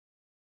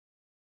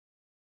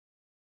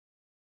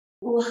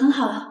我很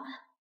好，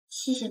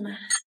谢谢妈。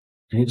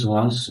你昨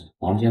晚锁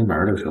房间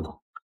门的时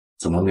候，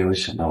怎么没有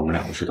想到我们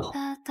两个睡得好？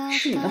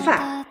是你的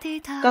饭。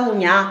告诉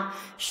你啊，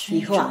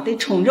以后啊得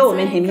宠着我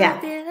们甜甜。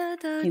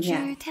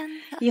甜甜，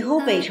以后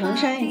北城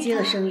商业街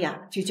的生意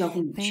啊，就交给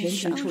你全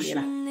权处理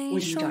了，我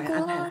已经找人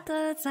安排了。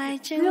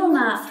不用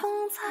嘛，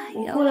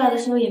我过来的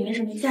时候也没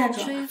什么嫁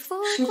妆，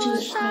失职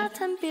也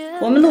亏。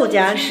我们陆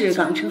家是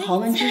港城豪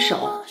门之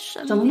首，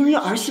怎么能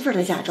要儿媳妇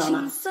的嫁妆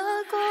呢？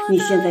你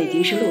现在已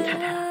经是陆太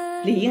太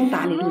了，理应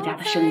打理陆家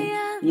的生意。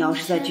你要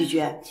是再拒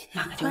绝，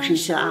妈可就要生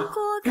气了啊！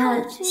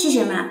那谢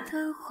谢妈。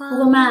不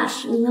过妈，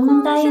你能不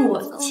能答应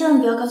我，千万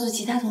不要告诉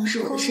其他同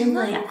事我的身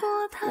份呀？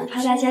我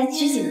怕大家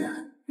拘谨的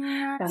很。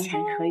当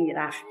然可以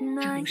啦，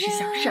这都是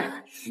小事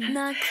儿。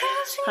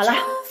好了，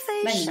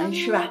那你们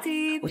吃吧，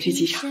我去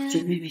机场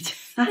接妹妹去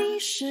啊。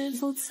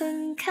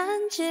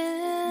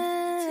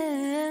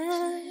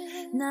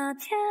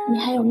你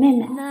还有妹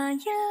妹？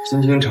晶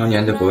晶常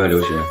年在国外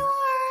留学，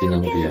今年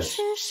就毕业了。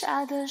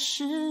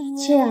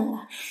这样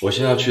啊。我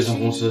现在要去趟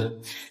公司，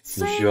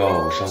你需要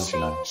我上去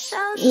哪里？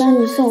那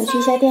你送我去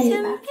一下店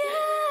里吧。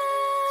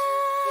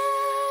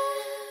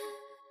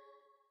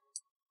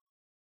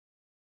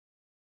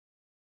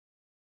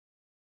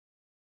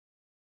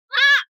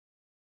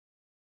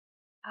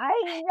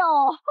哎呦，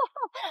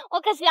我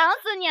可想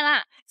死你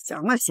了！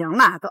行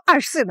了，都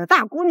20岁的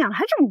大姑娘了，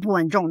还这么不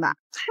稳重的。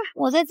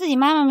我在自己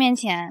妈妈面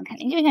前肯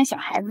定就像小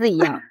孩子一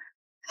样。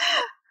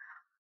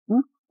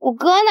我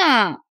哥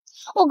呢？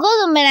我哥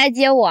怎么没来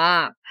接我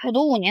啊？我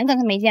都5年跟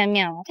他没见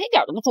面了，他一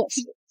点都不重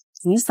视。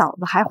你嫂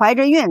子还怀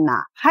着孕呢，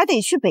还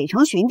得去北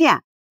城巡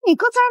店，你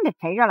哥自然得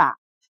陪着了。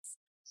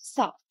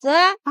嫂子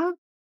啊，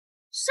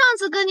上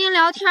次跟您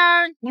聊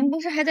天，您不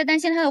是还在担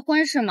心他的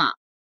婚事吗？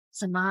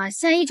怎么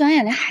现在一转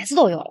眼连孩子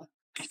都有了？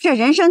这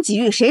人生际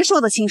遇谁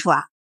说得清楚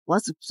啊？我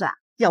总算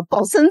要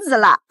抱孙子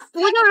了，不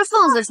就是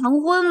奉子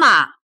成婚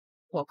吗？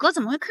我哥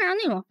怎么会看上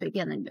那种随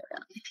便的女人？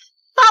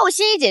把我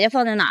心怡姐姐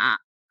放在哪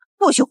儿？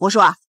不许胡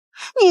说！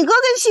你哥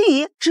跟心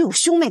怡只有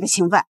兄妹的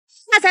情分。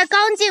那才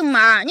刚进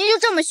门，您就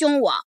这么凶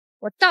我，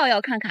我倒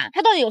要看看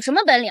他到底有什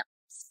么本领。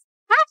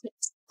哎，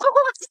快，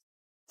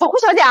保护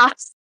小姐啊！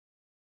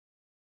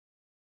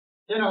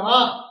店长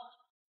啊！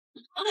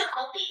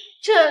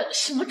这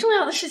什么重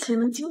要的事情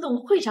能惊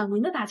动会长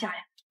您的大驾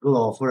呀？陆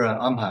总夫人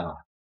安排了，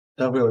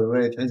待会有一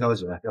位田小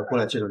姐要过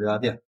来介绍这家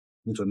店，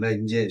你准备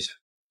迎接一下。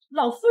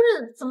老夫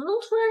人怎么能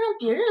突然让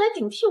别人来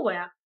顶替我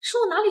呀？是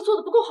我哪里做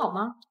的不够好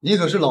吗？你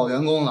可是老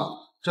员工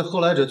了，这后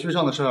来者居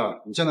上的事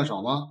儿你见得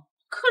少吗？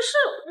可是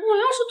我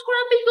要是突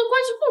然被一个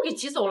关系户给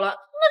挤走了，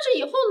那这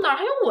以后哪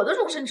还有我的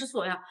容身之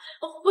所呀？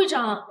会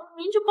长，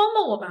您就帮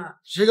帮我吧。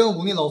谁敢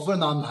忤逆老夫人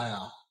的安排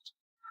啊？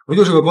不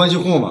就是个关系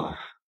户嘛，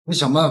你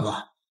想办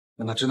法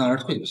让他知难而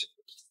退就行。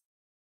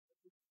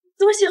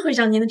多谢会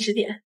长您的指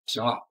点。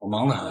行了，我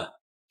忙得很。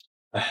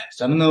哎，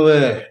咱们那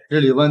位日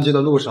理万机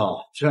的陆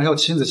少居然要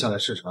亲自下来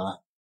视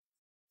察，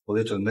我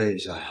得准备一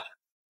下呀，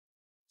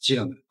机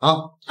灵点啊！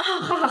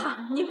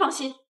好，您放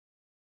心。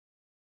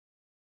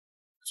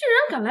居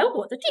然敢来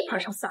我的地盘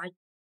上撒野，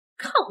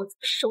看我怎么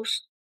收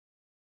拾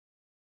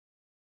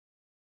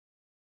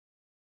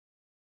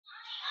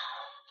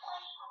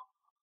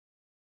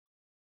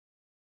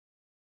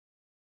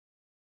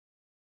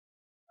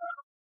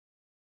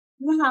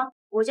你好，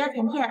我叫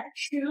甜甜，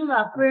是陆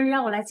老夫人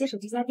让我来接手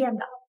这家店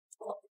的。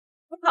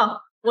你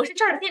好，我是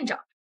这儿的店长，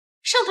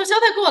上头交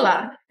代过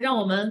了，让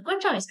我们关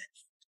照一下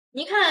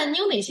你。您看你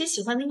有哪些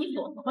喜欢的衣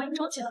服，欢迎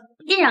收起来。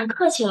店长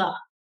客气了，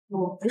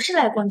我不是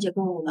来逛街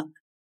购物的，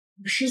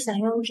我是想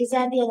用这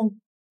家店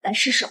来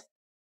试手。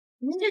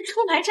您这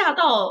初来乍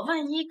到，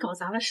万一搞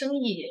砸了生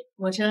意，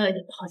我这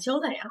也不好交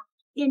代呀。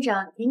店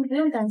长，您不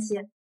用担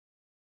心，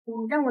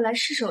让我来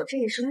试手，这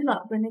也是陆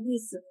老夫人的意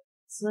思，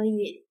所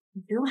以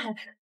你不用害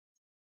怕。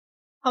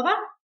好吧，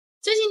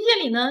最近店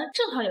里呢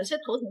正好有些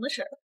头疼的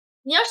事儿，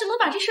你要是能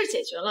把这事儿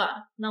解决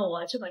了，那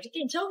我就把这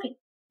店交给你，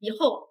以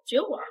后绝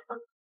我而放。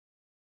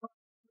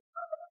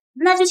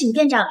那就请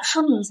店长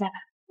说明一下吧。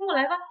跟我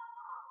来吧。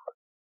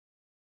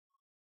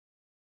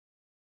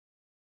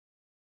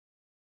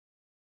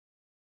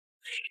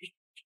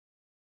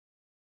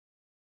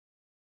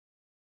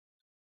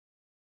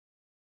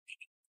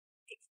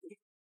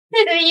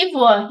这堆衣服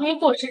因为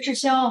过时滞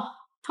销，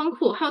仓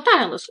库还有大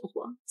量的存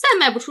货，再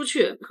卖不出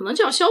去，可能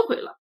就要销毁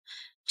了。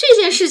这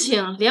件事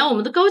情连我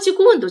们的高级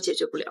顾问都解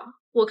决不了，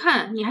我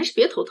看你还是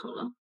别头疼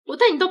了，我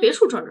带你到别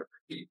处转转。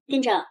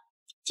店长，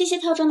这些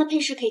套装的配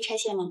饰可以拆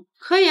卸吗？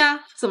可以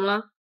啊，怎么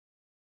了？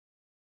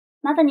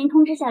麻烦您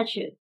通知下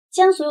去，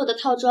将所有的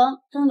套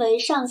装分为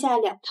上下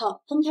2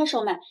套分开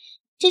售卖，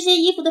这些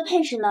衣服的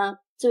配饰呢，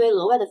作为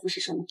额外的服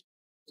饰售卖。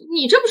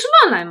你这不是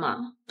乱来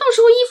吗？到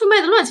时候衣服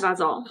卖的乱七八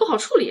糟，不好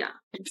处理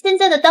啊。现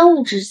在的当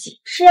务之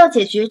急是要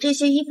解决这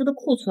些衣服的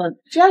库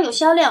存，只要有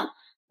销量，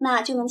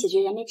那就能解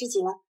决燃眉之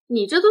急了。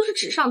你这都是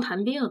纸上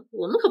谈兵，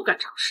我们可不敢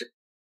尝试。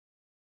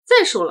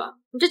再说了，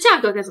你这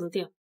价格该怎么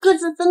定？各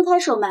自分开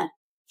售卖，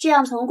这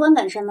样从观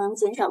感上能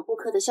减少顾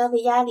客的消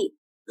费压力。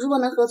如果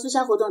能和促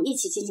销活动一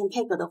起进行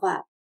配合的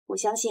话，我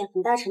相信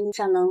很大程度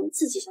上能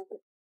刺激消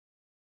费。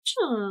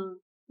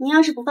您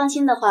要是不放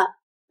心的话，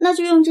那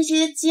就用这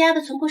些积压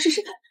的存货试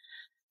试看。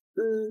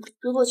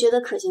如果觉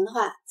得可行的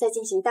话，再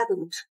进行大规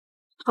模售。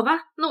好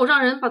吧，那我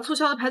让人把促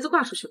销的牌子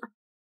挂出去吧。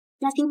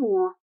那辛苦您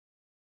了。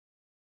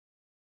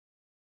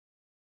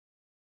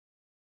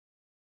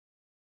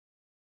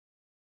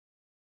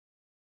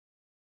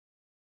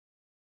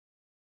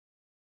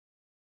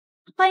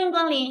欢迎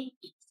光临。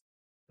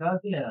家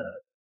店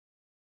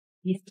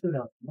第4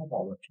辆怎么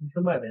好了？听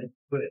说卖的也挺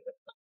贵的，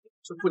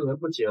这不年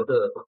不节的，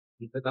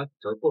你还打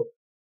折扣？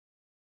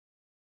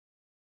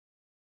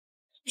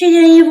这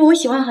件衣服我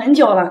喜欢很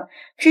久了，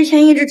之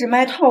前一直只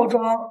卖套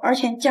装，而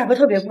且价格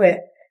特别贵，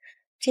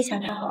这下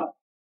太好了。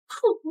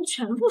库存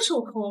全部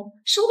售空，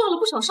收到了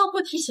不少上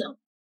货提醒，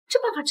这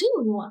办法真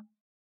有用啊！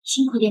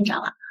辛苦店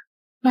长了。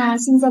那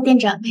现在店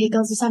长可以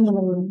告诉下面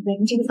的人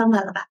用这个方法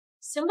了吧？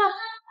行吧，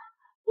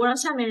我让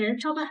下面人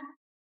照办。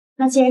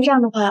那既然这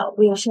样的话，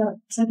我有事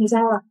先回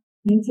家了，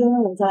明天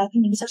我再来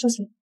看你的销售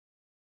情况。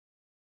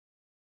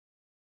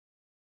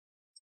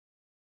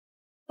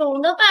懂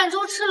得扮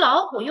猪吃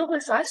老虎，又会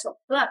耍手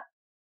段，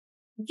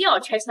一定要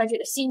拆穿这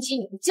个心机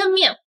女的真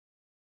面目。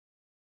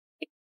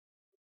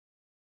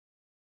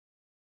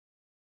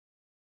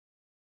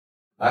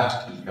来，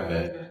干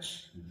杯！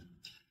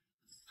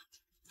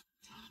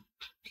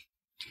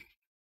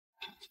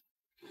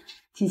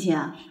亲亲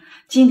啊，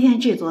今天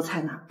这桌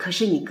菜呢，可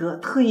是你哥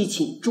特意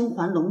请中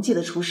环龙记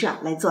的厨师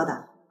来做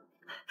的，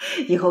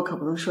以后可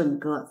不能说你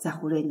哥再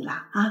忽略你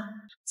啦啊！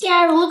既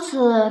然如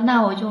此，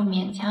那我就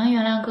勉强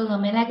原谅哥哥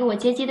没来给我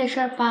接机的事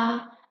儿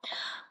吧。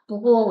不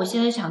过我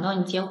现在想到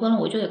你结婚了，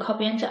我就得靠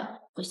边站，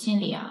我心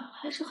里啊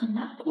还是很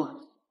难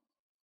过。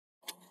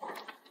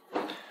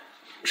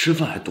吃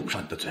饭还堵不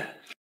上你的嘴。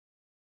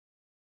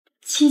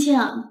亲亲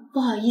啊，不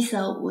好意思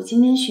啊，我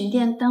今天巡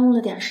店耽误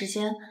了点时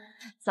间。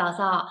嫂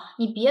嫂，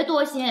你别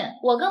多心，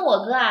我跟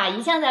我哥啊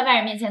一向在外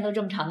人面前都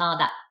这么吵闹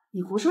的。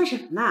你胡说什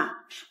么呢？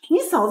你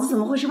嫂子怎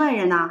么会是外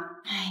人呢？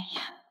哎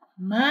呀，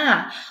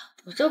妈，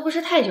我这不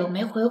是太久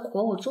没回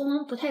国，我中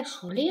文不太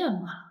熟练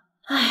嘛。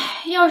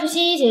哎，要是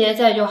欣怡姐姐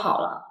在就好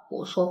了，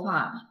我说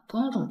话不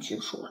用这么拘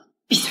束了。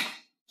闭嘴！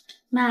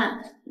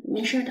妈，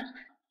没事的。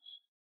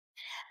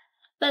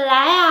本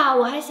来啊，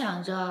我还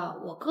想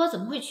着我哥怎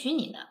么会娶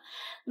你呢，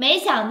没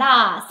想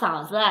到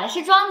嫂子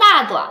是装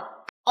大朵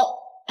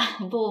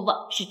哦，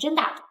不，是真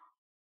大朵。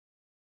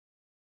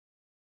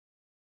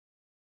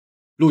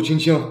陆青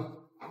青，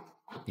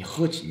你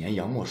喝几年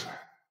洋墨水，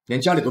连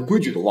家里的规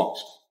矩都忘了。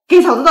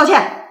给嫂子道歉。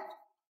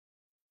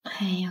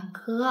哎呀，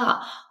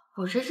哥，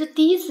我这是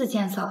第一次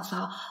见嫂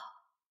嫂。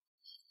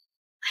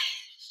哎，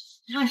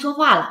让你说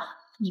话了，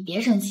你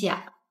别生气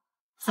啊。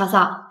嫂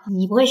嫂，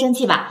你不会生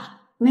气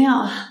吧？没有，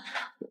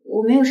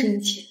我没有生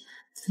气。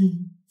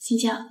欣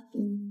香，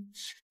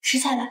吃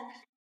菜来。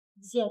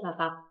谢谢嫂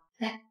嫂。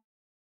来，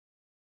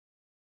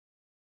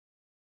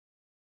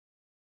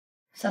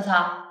嫂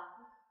嫂，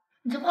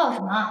你这泡什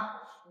么？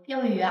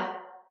钓鱼啊？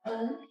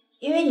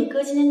因为你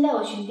哥今天带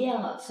我巡店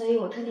了，所以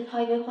我特地泡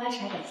一杯花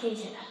茶感谢一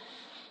下他。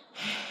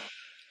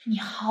你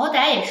好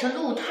歹也是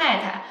陆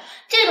太太，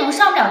这种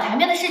上不了台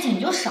面的事情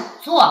你就少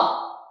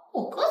做。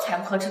我哥才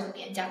不喝这种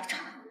廉价的茶。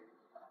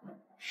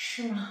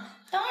是吗？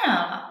当然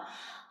了，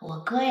我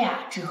哥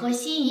呀只喝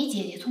心怡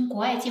姐姐从国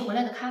外寄回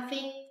来的咖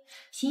啡。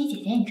心怡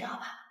姐姐你知道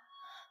吧？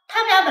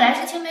他们俩本来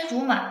是青梅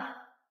竹马，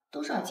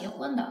都是要结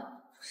婚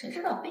的，谁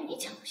知道被你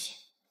抢先。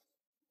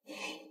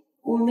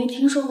我没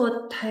听说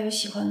过他有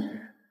喜欢的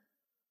人。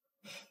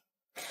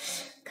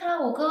看来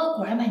我哥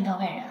果然把你当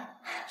外人，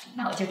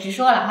那我就直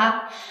说了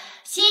哈。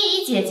心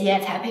怡姐姐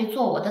才配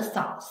做我的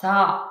嫂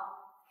嫂，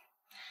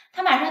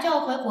她马上就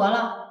要回国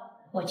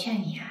了，我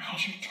劝你啊，还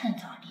是趁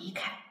早离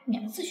开，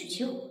免得自取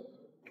其辱。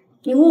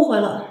你误会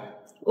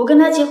了，我跟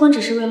他结婚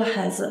只是为了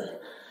孩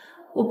子，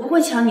我不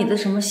会抢你的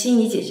什么心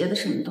怡姐姐的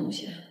什么东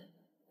西。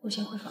我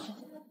先回房间。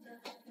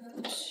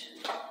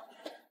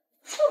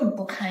这么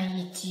不堪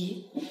一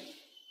击，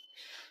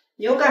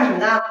你又干什么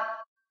呢？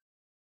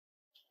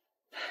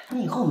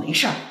你以后没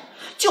事儿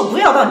就不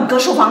要到你哥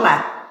书房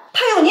来，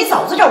他有你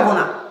嫂子照顾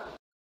呢。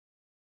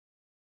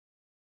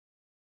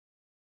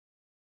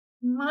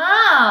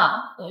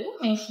妈，我又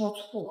没说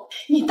错。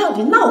你到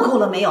底闹够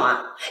了没有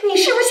啊？你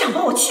是不是想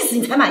把我气死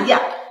你才满意啊？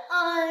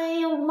哎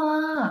呦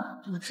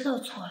妈，我知道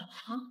错了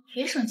啊，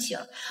别生气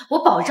了，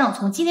我保证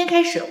从今天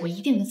开始，我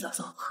一定跟嫂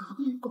嫂和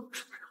睦共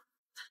处。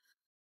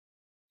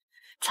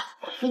走，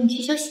我扶你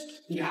去休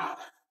息。你知道，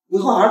以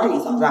后好好对你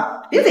嫂子，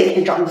别每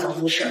天找你嫂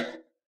子的事。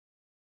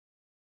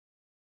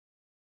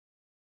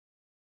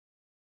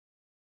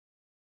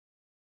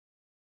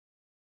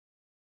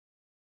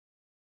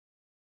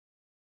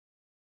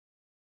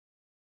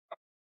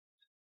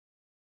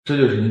这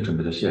就是你准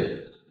备的谢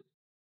礼。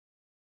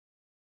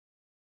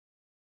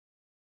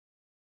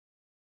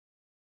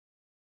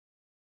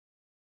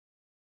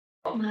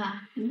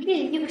妈，你这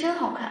件衣服真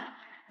好看。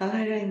老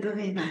太让你哥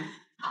给你买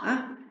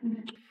啊。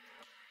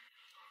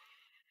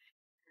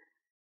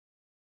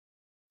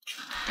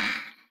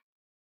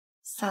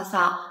嫂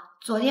嫂，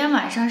昨天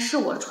晚上是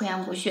我出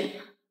言不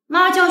逊，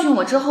妈妈教训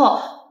我之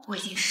后，我已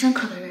经深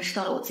刻的认识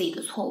到了我自己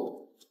的错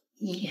误，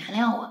你原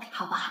谅我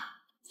好不好？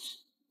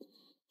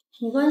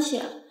没关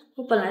系，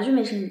我本来就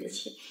没生你的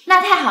气。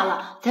那太好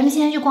了，咱们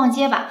现在去逛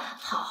街吧，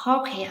好好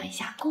培养一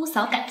下姑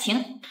嫂感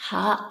情。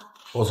好。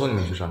我送你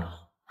们去商场。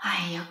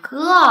哎呀，哥，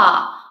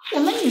我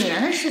们女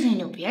人的事情你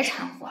就别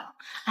掺和了，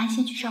安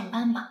心去上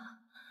班吧。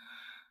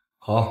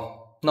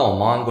好，那我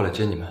忙完过来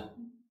接你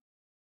们。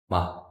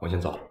妈，我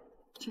先走了。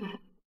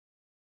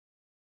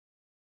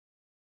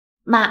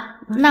妈，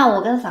那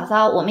我跟嫂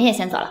嫂我们也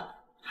先走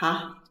了。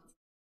好。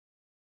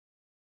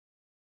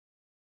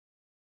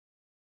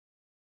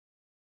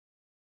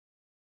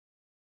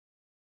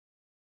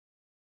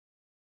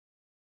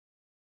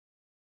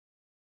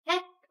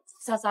哎，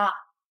嫂嫂，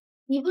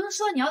你不是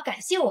说你要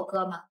感谢我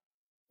哥吗？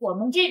我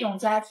们这种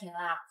家庭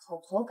啊，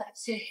口头感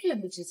谢最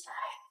不值钱，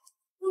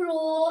不如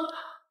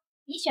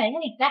你选一个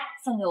领带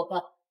送给我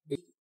哥。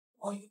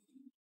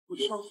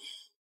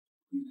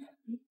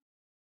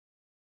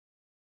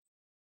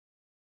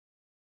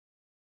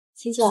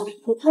琪姐，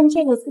你看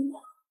这个怎么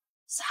样？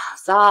嫂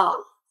嫂，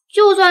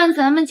就算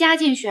咱们家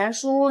境悬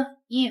殊，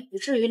你也不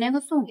至于连个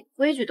送礼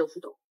规矩都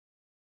不懂。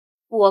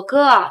我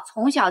哥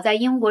从小在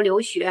英国留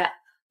学，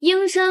英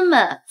绅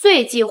们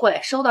最忌讳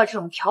收到这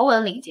种条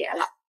纹领结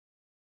了，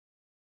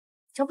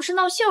这不是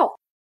闹笑话。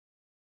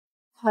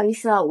不好意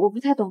思啊，我不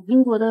太懂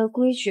英国的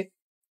规矩，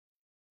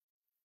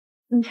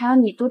还要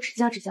你多指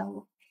教指教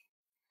我。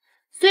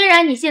虽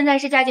然你现在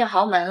是家境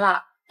豪门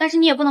了，但是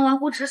你也不能玩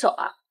忽职守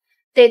啊，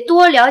得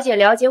多了解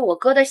了解我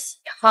哥的喜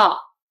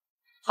好，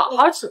好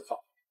好伺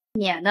候，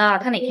免得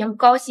他哪天不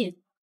高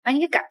兴把你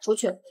给赶出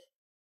去了，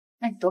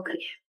那你多可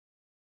怜。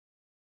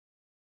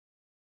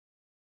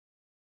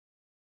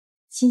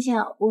欣欣，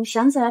我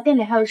想起来店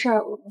里还有事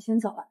儿，我们先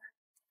走了。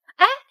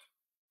哎，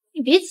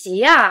你别急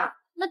呀，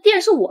那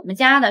店是我们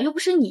家的，又不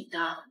是你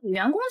的，有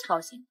员工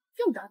操心，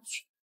用不着你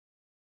去。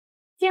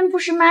店不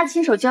是妈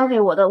亲手交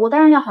给我的，我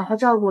当然要好好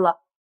照顾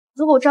了。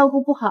如果我照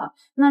顾不好，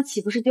那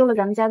岂不是丢了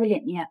咱们家的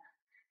脸面？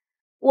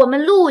我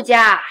们陆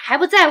家还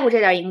不在乎这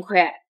点盈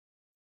亏，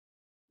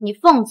你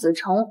奉子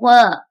成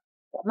婚，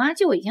我妈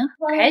就已经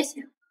很开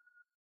心了。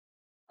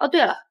哦，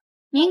对了，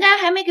你应该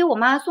还没给我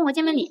妈送过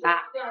见面礼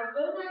吧？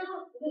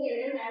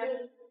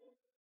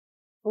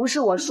不是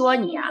我说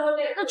你啊，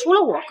那除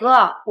了我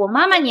哥，我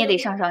妈妈你也得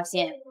上上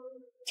心，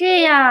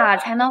这样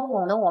才能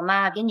哄得我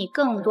妈给你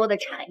更多的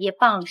产业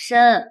傍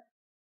身。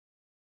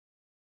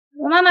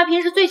我妈妈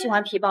平时最喜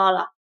欢皮包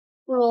了，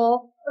不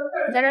如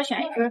你在这儿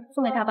选一只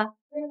送给他吧。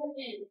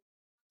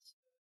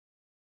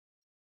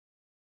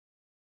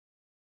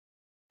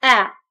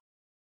哎，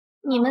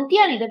你们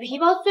店里的皮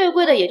包最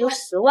贵的也就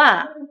10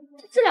万，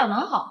这质量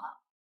能好吗？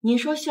您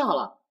说笑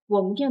了，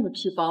我们店的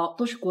皮包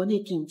都是国内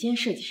顶尖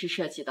设计师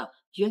设计的，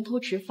源头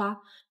直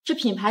发，这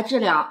品牌质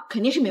量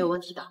肯定是没有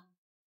问题的。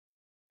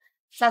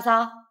嫂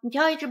嫂，你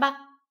挑一只吧。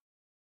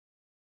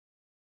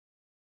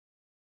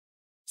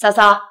嫂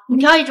嫂，你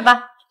挑一只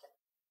吧。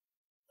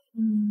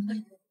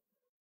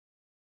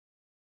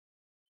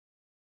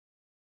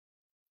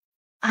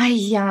哎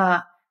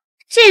呀，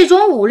这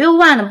种5、6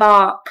万的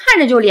包看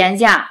着就廉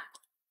价，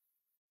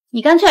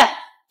你干脆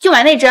就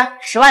买那只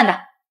10万的。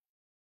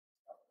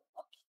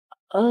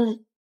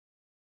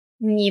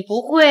你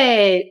不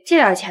会这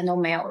点钱都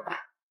没有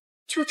吧？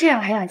就这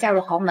样还想嫁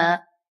入豪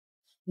门？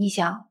你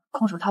想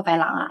空手套白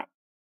狼啊？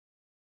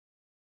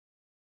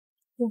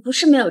我不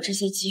是没有这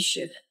些积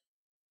蓄，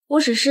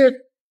我只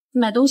是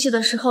买东西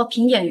的时候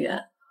凭眼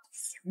缘。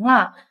行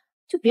了，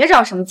就别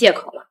找什么借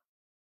口了。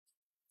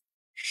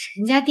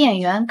人家店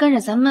员跟着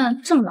咱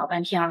们这么老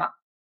半天了，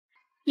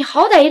你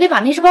好歹也得把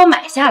那只包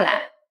买下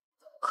来，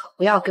可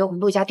不要给我们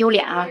陆家丢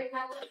脸啊！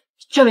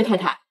这位太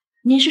太，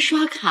您是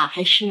刷卡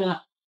还是？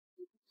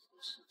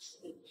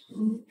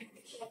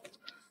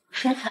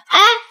刷卡？哎，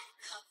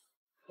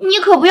你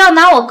可不要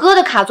拿我哥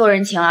的卡做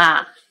人情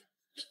啊！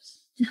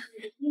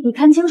你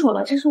看清楚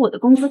了，这是我的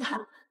工资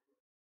卡。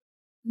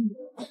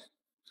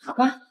好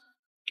吧。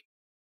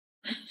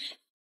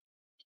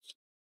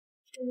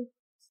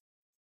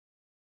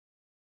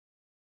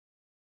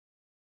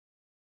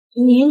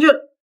您这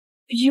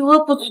余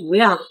额不足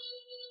呀？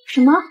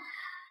什么？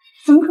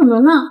怎么可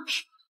能呢？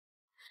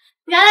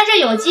原来这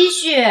有积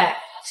蓄，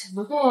只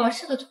不过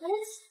是个托词。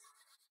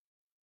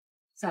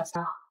嫂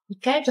嫂，你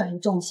该转移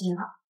重心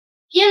了，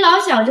别老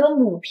想着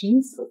母凭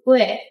子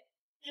贵，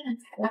该揽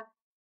财了。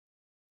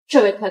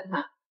这位太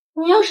太，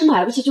你要是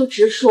买不起就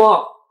直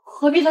说，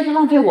何必在这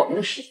浪费我们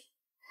的时间？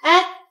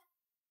哎，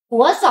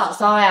我嫂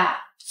嫂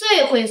呀，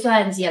最会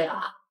算计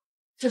了，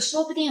这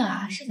说不定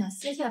啊是想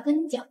私下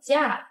跟你讲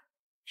价。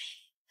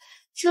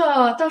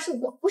这倒是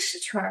我不识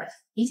趣儿了，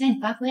影响你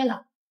发挥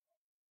了。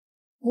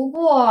不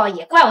过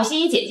也怪我心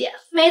怡姐姐，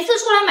每次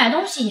出来买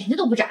东西眼睛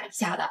都不眨一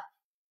下的。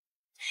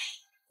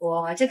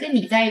我这跟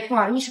你在一块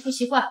儿一时不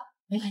习惯，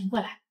没反应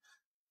过来，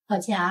抱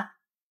歉啊。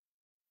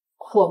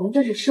我们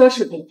这是奢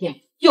侈品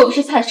店，又不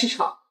是菜市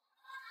场，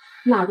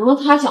哪容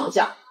得他讲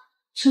价？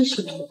真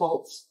是个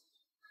包子。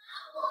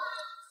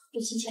陆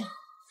琪琪，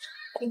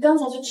你刚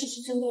才就痴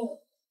痴针对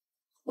我，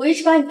我一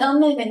直把你当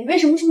妹妹，你为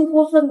什么这么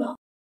过分呢？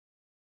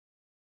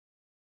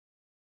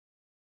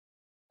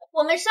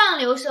我们上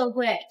流社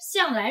会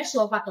向来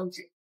说话都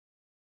直，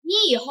你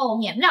以后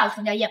免不了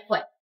参加宴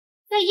会，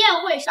在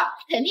宴会上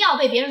肯定要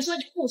被别人说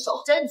你不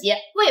守贞洁、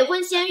未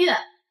婚先孕，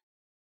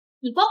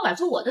你光管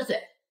住我的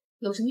嘴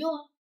有什么用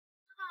啊？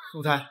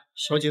陆太，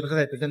小姐的太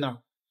太不在那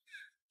儿，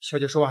小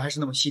姐说话还是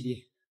那么犀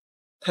利，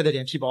太太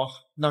脸皮薄，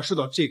哪受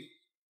到这个？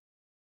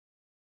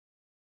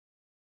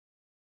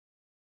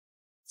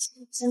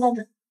先在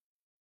这。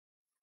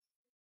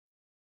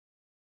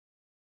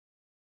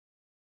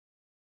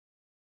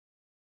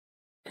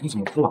你怎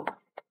么哭了？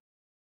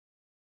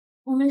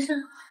我没事。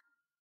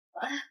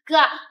哥，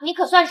你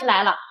可算是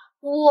来了，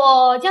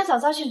我将嫂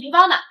嫂选皮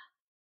包呢。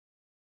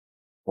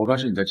我刚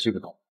是你在欺负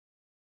她。哥，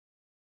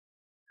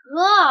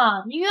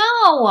你冤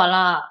枉我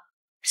了。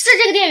是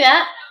这个店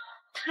员，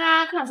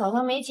他看嫂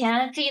嫂没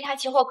钱，质疑他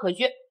奇货可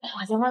居，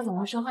我才不知道怎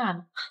么说话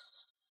呢。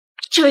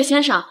这位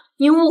先生，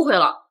您误会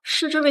了，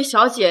是这位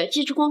小姐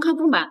一直光看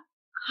不买，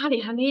卡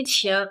里还没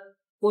钱，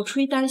我出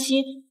于担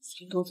心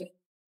才动嘴。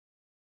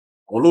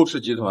我陆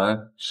氏集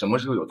团什么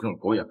时候有这种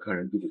狗眼看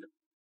人低的人？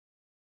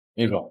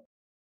秘书，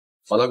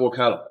把他给我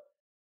开了。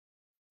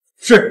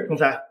是，总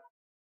裁。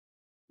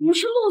你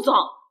是陆总？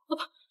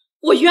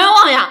我冤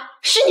枉呀！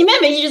是你妹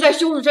妹一直在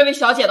羞辱这位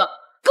小姐的，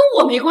跟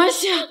我没关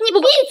系。你不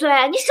闭嘴！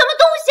你什么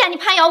东西啊？你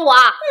攀咬我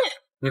啊！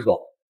秘书，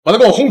把他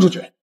给我轰出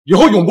去，以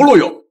后永不录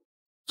用。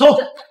走。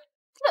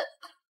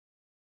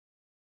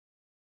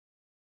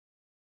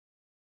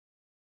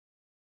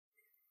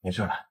没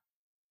事了，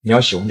你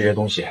要喜欢这些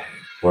东西，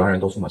我让人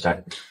都送到家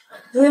里。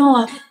不用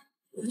了，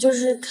我就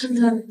是看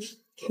看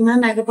给妈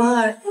买个包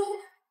而已。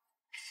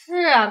是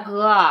啊，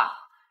哥，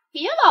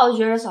别老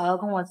觉着嫂嫂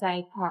跟我在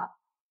一块儿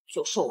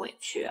就受委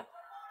屈。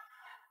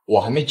我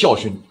还没教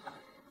训你呢，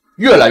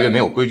越来越没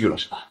有规矩了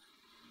是吧？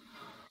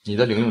你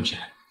的零用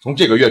钱从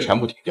这个月全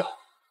部停掉，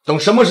等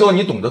什么时候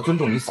你懂得尊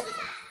重你嫂子，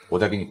我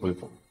再给你恢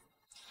复。你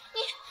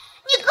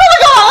胳膊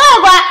肘往外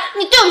拐，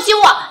你对不起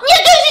我，你也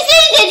对不起心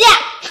怡姐姐。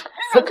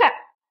走开。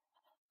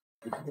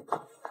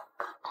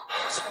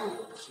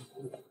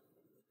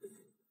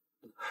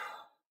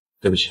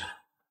对不起，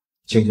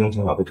青青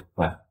从小被宠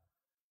坏，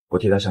我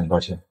替她向你道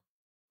歉，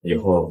以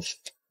后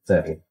再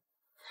也不。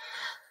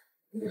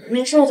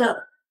没事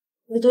的，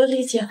我都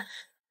理解，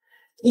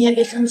你也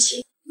别生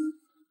气。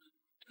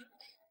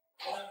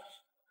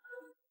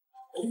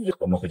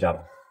我们回家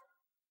吧。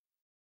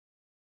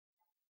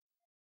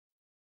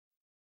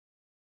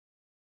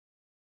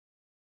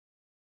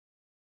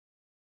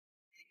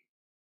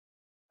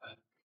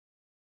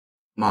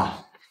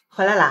妈，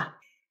回来啦？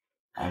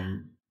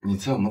你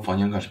在我们房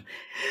间干什么？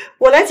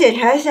我来检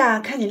查一下，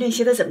看你练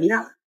习的怎么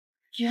样了。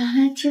原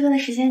来这段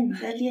时间你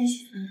在练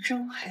习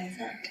生孩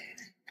子。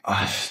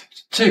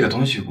这个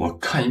东西我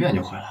看一遍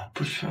就会了，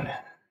不需要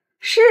练。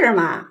是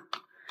吗？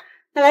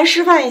那来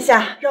示范一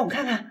下，让我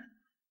看看。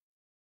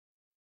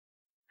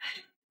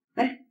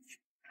来，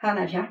喝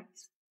奶瓶。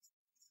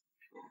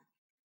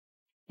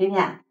甜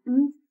甜，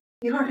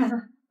一块儿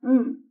看。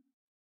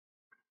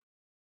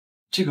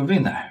这个喂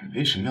奶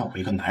为什么要我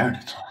一个男人来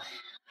做？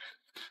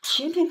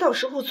甜甜到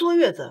时候坐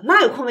月子，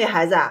哪有空喂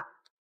孩子啊？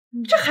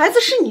这孩子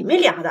是你们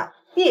俩的，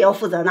你也要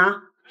负责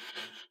呢。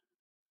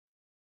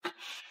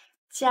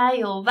加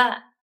油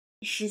吧，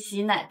实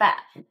习奶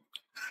爸！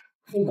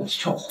我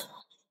笑话。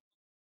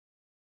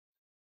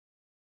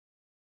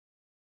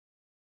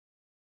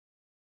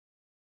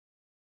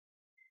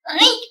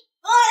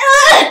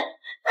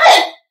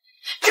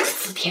这个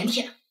死甜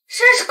甜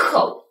真是可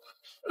恶！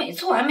每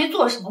次我还没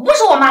做什么，不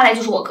是我妈来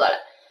就是我哥来。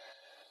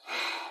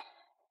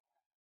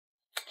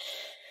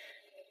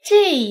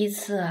这一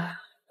次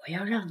我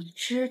要让你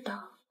知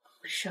道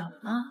什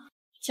么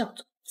叫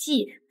做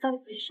既然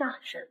遭遇上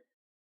身。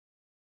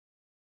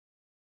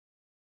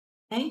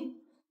哎，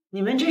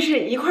你们这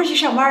是一块儿去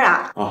上班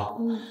啊？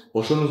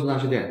我顺路去那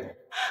家店。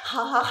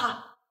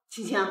好，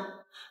青青，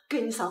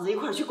跟你嫂子一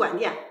块儿去管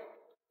店。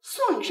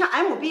送你上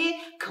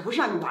MB 可不是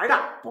让你玩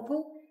的。我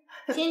不，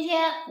今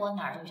天我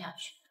哪儿都不想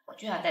去，我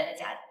就想待在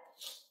家里。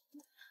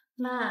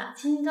妈，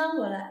青青刚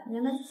回来，你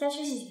让她在家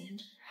休息几天。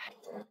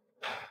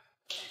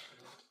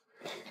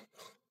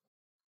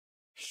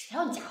谁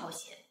让你家好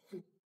心？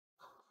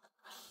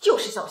就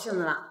是小性子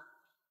呢。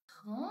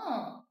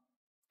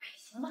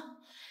行吧，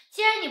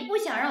既然你不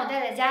想让我待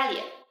在家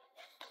里，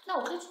那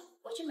我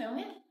去美容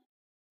院。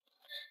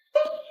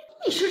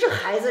你说这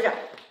孩子这。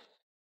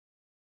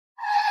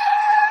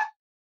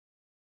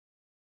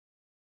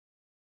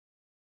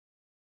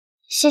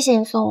谢谢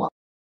你送我，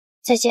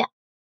再见。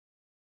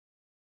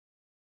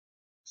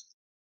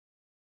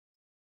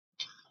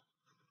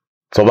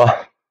走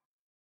吧。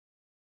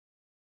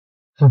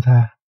总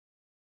裁，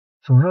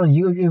总让一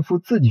个孕妇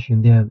自己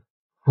巡店，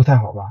不太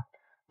好吧？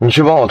你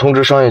去帮我通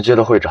知商业街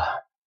的会长，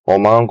我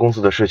忙完公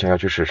司的事情要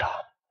去视察，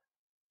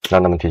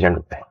让他们提前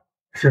准备。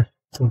是。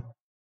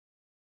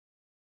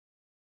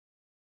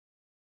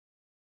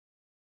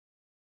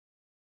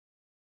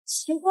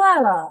奇怪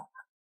了，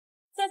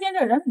这店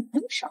的人怎么那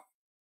么少？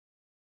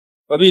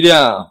隔壁店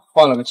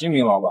换了个精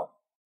明老板，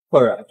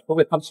客人都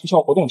被他的促销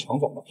活动抢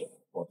走了。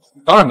我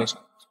当然没想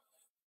到。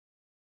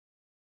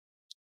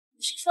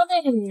你是说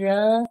那个女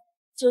人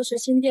就是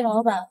新店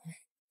老板？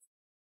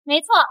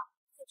没错，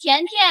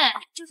甜甜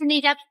就是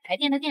那家品牌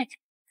店的店长。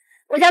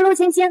我叫陆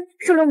青青，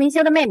是陆明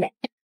修的妹妹。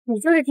你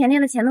就是甜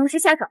甜的前同事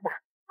夏爽吧？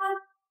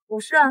我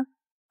是啊。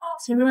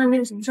请问那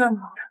个什么事儿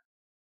吗？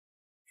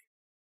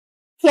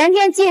甜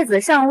甜继子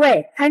上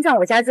位，攀上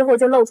我家之后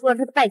就露出了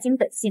她的拜金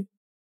本性。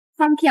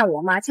诓骗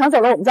我妈，抢走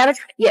了我们家的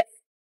产业。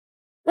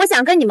我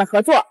想跟你们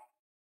合作，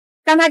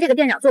让他这个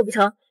店长做不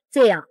成，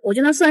这样我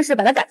就能顺势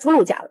把他赶出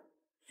陆家了。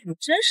你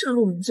真是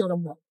陆明秀的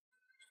母，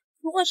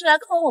不会是来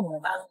坑我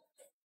们吧？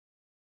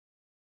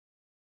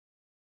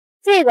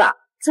这个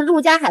是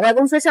陆家海外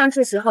公司上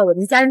市时候我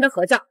们家人的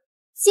合照，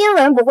新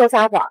闻不会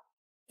撒谎，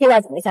这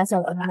要怎么相信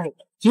我的话？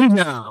今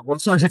天我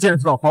算是见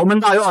识到豪门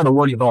大院的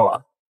窝里斗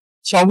了。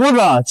小姑子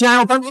竟然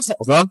要搬走嫂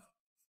子，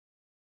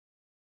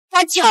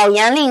他巧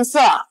言令色，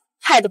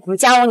害得我们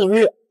家无宁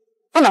日，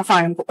不能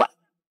放任不管。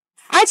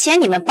而且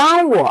你们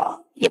帮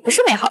我也不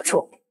是没好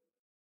处，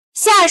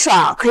夏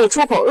爽可以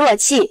出口恶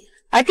气，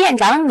而店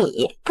长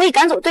你可以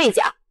赶走对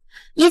家，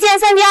一箭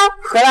三雕，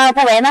何乐而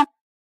不为呢？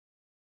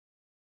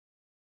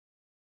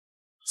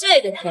这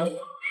个甜甜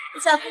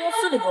在公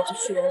司里都是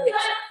虚荣伪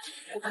善，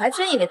我还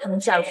真以为她能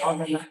嫁入豪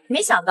门呢，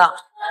没想到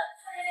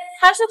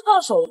还是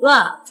靠手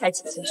段才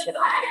挤进去的。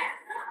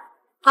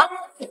好，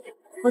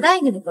我答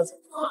应跟你合作。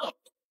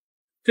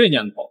这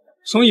年头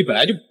生意本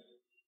来就不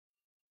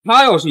好，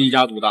他要是一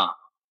家独大，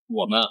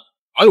我们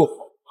哪有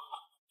好？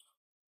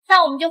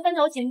那我们就分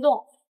头行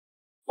动，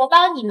我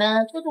帮你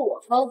们拖住我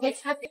和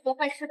其他别做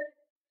坏事，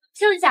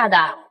剩下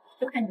的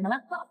就看你们了。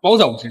包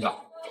在我们身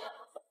上，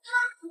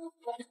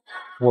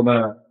我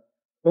们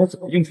要怎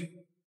么应付？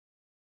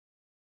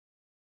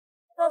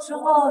到时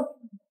候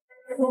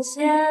我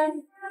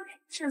先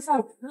制造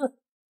舆论，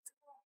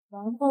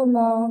然后呢，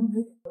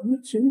我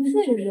们群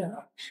罪人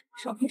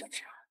上面找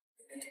茬，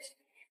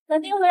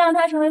肯定会让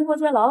他成为破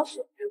追老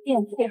鼠，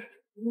变变。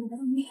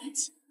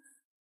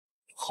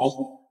好，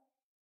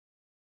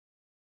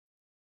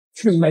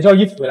去买件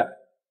衣服回来，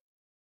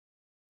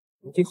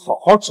你得好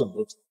好准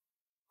备，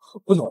可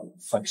不能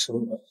翻车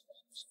了。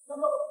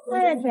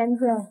哎，甜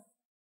甜，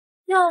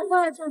要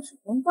怪就只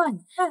能怪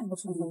你太不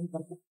出风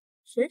头，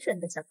谁真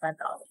的想翻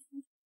倒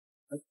你？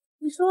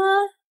你说，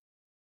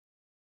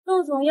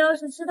陆总要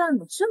是知道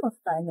你这么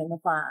烦人的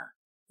话，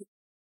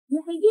你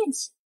会厌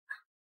弃。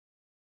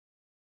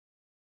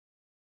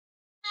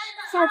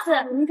下次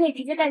您可以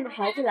直接带着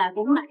孩子来，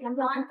我们马上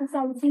就要开始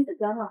下一亲子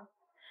专了。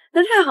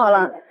那太好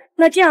了。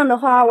那这样的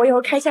话，我以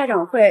后开家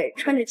长会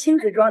穿着亲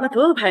子装，那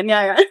多有排面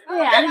啊！对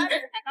呀、你干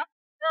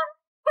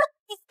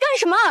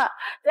什么？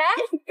来，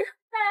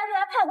再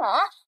来看看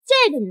啊！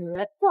这个女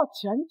人叫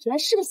甜甜，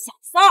是个小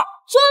三儿，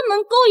专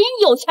门勾引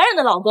有钱人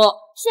的老公。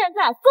现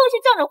在更是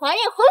仗着怀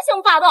孕横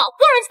行霸道，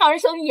更是抢人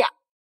生意啊！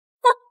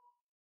哼，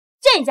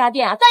这家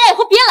店啊，大家以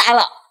后别来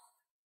了。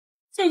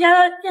这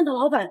家店的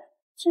老板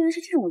竟然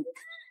是这种人，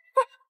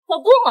老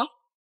公啊，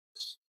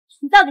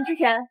你到底是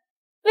谁？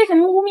为什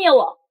么污蔑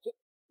我？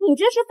你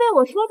这是被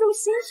我说中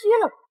心虚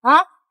了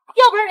啊？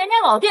要不然人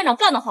家老店长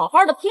干得好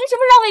好的，凭什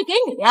么让位给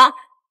你呀？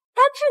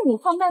他是你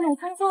靠卖弄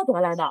参销得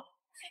来的。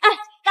哎，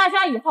大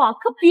家以后啊，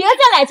可别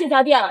再来这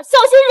家店了，小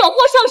心惹祸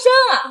上身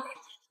啊！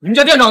你们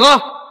家店长呢？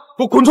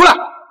给我滚出来！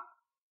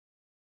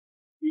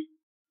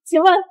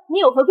请问你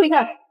有何贵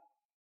干？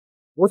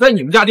我在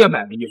你们家店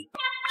买的衣服，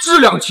质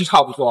量奇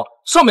差不说，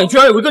上面居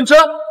然有一根针，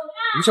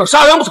你想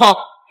杀人不成？您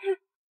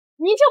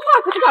这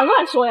话可不敢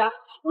乱说呀！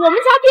我们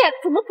家店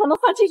怎么可能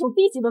犯这种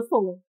低级的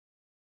错误？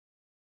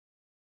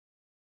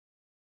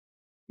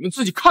你们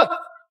自己看看，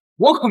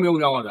我可没有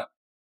冤枉人。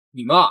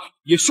你们啊，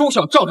也休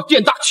想仗着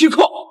店大欺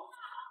客。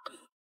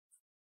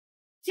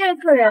这位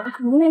客人，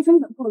您内心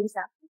等候一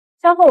下，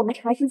稍后我们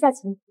查实一下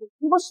情况，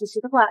如果属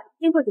实的话，一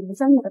定会给您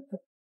相应的赔。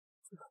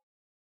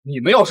你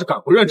们要是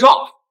敢不认账，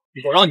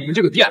我让你们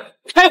这个店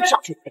开不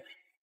下去。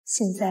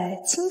现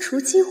在清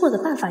除积货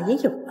的办法也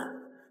有了，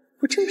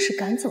不正是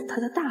赶走他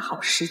的大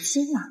好时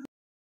机吗？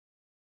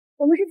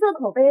我们是做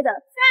口碑的，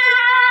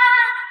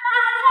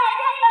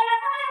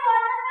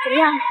怎么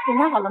样？检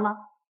查好了吗？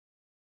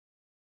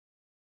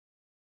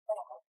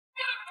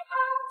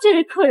这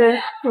位客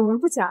人有人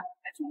不假，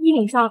这衣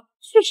领上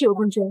确实有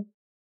根针。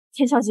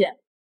田小姐，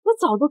我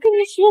早都跟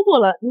您说过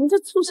了，您这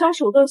促销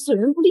手段损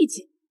人不利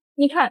己。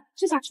你看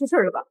这下出事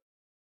了吧？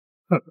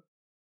哼，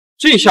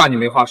这下你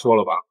没话说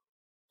了吧？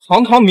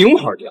堂堂名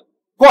牌店，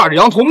挂着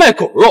羊头卖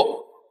狗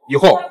肉，以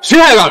后谁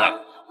还敢来？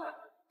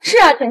是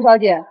啊，田小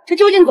姐，这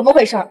究竟怎么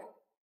回事？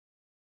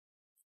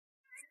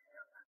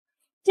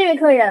这位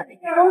客人，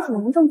恭喜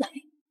您中奖。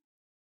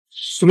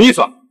什么意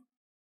思啊？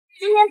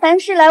今天凡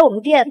是来我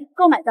们店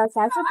购买到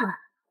瑕疵品，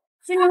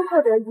均能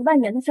获得1万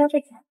元的消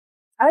费钱，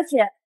而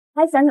且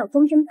还享有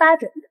终身8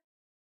折。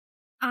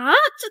啊，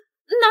这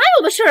哪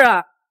有的事儿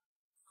啊？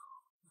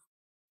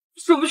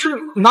这不是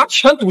拿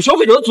钱堵消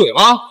费者的嘴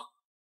吗？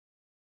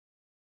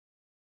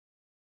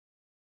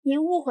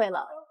您误会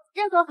了，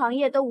任何行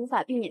业都无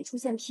法避免出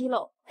现纰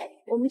漏。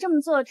我们这么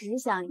做只是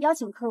想邀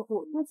请客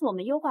户多次我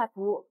们优化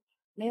服务，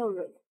没有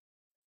惹。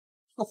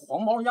这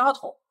黄毛丫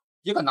头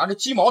也敢拿着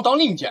鸡毛当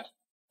令箭，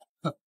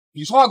哼！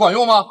你说话管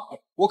用吗？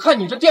我看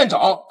你这店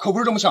长可不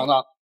是这么想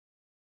的。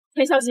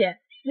田小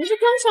姐，您是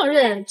刚上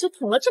任就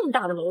捅了这么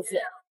大的篓子，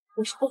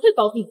我是不会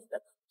包庇你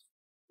的。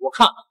我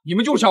看你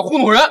们就是想糊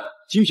弄人，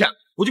今天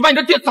我就把你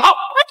这店砸了。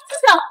市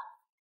长，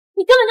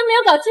你根本就没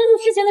有搞清楚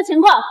事情的情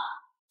况，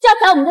就要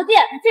砸我们的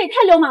店，这也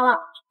太流氓了。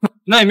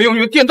那也没有你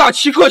们店大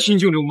欺客心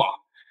情流氓，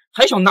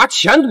还想拿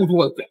钱堵住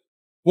我的嘴。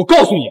我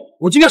告诉你，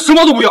我今天什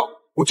么都不要，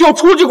我就要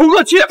出这口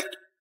恶气。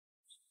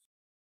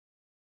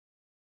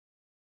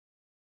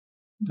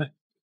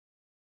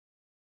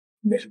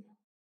没什么，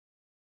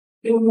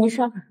没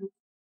事。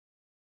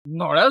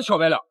哪来的小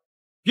白脸？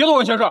别多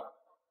管闲事。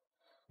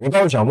我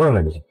倒是想问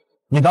问你，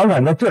你胆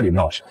敢在这里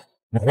闹事？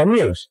你还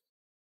灭了谁？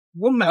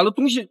我买了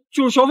东西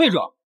就是消费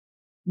者，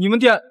你们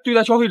店对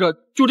待消费者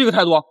就这个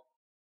态度？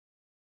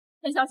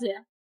田小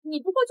姐，你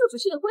不过就只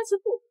是个关系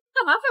户，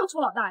干嘛非要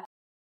充老大呀？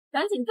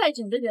赶紧带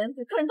着你的人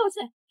给客人道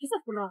歉，别再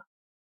胡闹。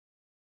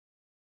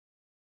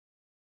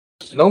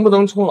能不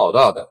能充老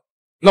大的？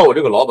那我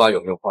这个老板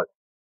有没有话语？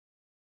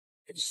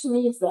什么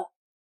意思？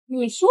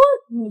你说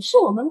你是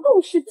我们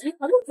陆氏集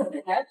团的总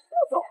裁副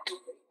总，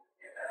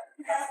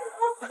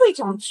会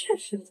长确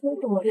实尊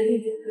重我的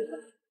意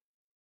思。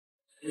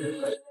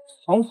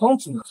堂堂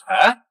总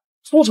裁，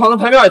出场的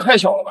牌面也太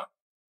小了吧？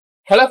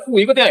还来雇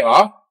一个店员，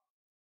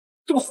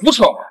这不胡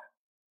扯吗？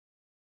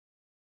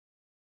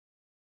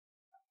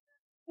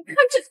你看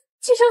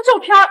这张照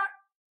片，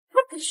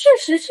他可确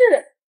实是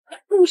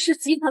陆氏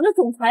集团的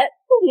总裁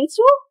陆明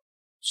修。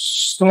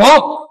什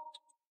么？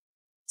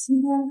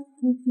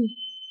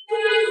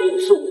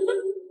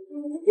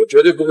我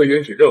绝对不会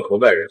允许任何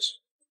外人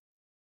进。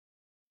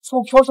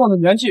照片上的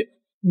年纪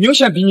明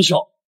显比你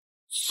小，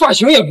发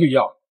型也不一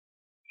样，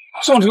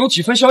仗着有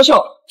几分相像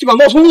就敢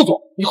冒充陆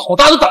总，你好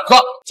大的胆子！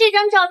这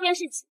张照片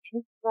是起皮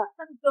的，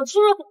有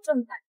出入很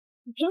正派，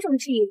你凭什么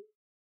质疑？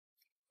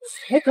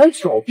还敢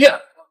狡辩？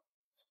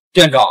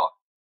店长，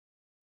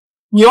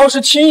你要是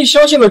轻易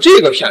相信了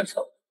这个骗子，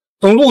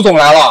等陆总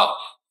来了，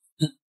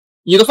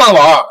你的饭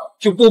碗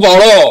就不保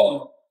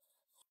喽！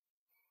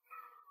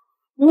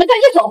你们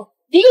赶紧走，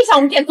别影响我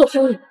们店做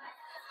生意。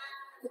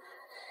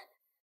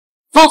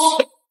走！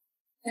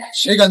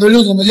谁敢对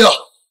陆总的叫？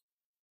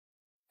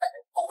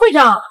会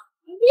长，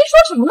您说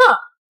什么呢？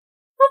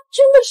他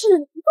真的是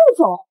陆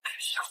总？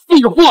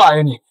废话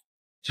呀你！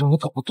让我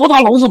搞过多大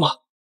娄子吗？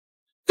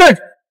站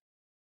着！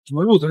怎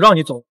么陆总让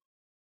你走？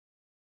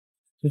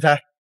总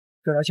裁，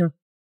这来清，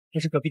他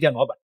是隔壁店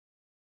老板。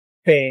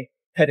被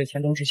太太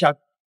前同事下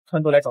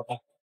团队来找他。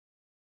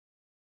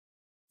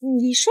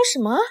你说什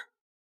么？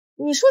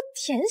你说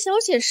田小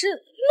姐是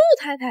陆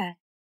太太？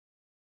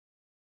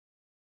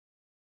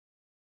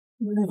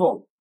陆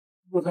总，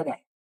陆太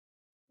太，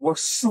我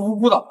是无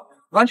辜的，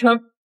完全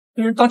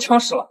被人当枪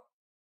使了。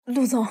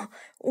陆总，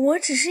我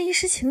只是一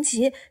时情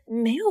急，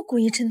没有故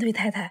意针对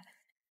太太。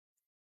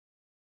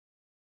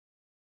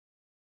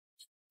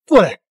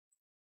过来。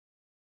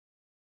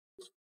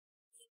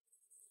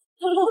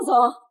陆总，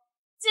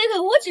这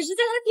个我只是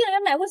在他店里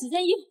面买过几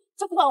件衣服，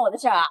这不关我的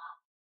事儿啊！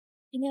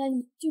甜甜，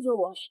你救救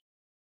我！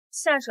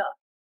夏手，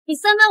你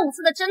3番5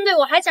次的针对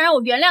我，还想让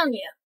我原谅你？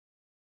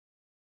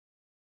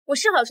我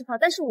是好，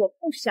但是我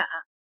不傻。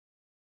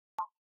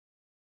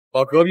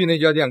把隔壁那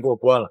家店给我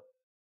关了。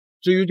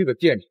至于这个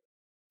店长，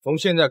从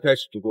现在开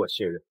始就给我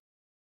卸任。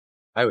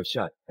还有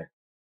下一天，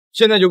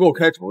现在就给我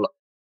开除了。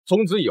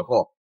从此以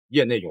后，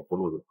业内永不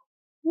录用。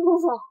陆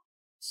总，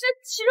这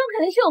其中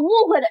肯定是有误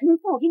会的，你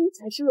放我给你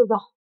解释，陆总。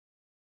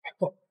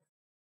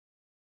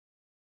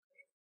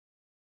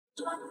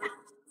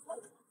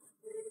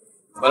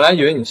本来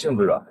以为你性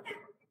子软，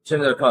现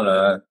在看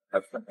来还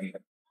不算很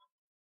软。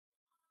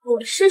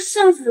我是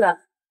性子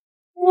软，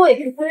我也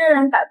可以跟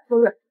人摆不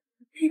软。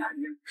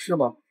是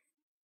吗？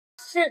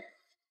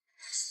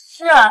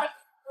是啊。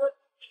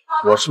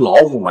我是老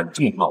虎吗？你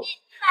这么怕我？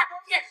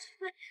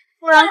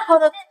不然靠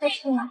得太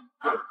近了。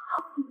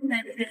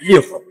一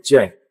会儿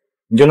见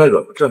你就能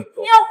惹出这么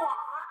多。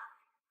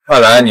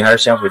看来你还是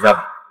先回家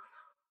吧。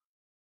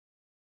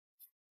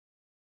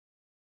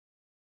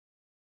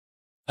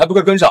还不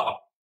快跟上！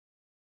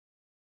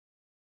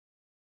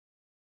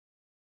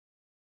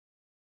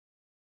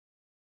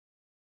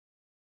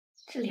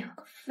这两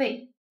个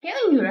废，连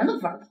个女人都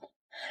玩不懂，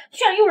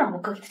居然又让我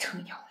哥给他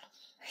撑腰了。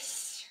哎呀！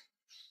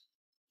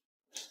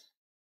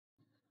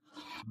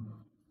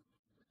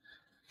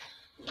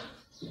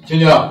青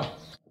青，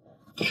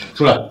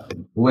出来，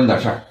我问你点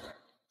事儿。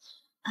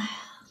哎呀，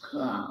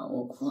哥，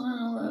我困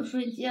了，我要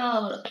睡觉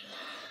了。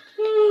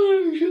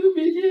说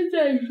明天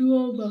再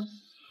说吧。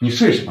你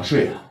睡什么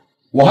睡啊？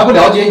我还不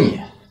了解你，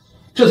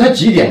这才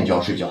几点你就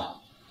要睡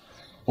觉？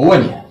我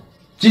问你，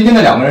今天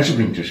那2个人是不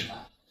是你指使的？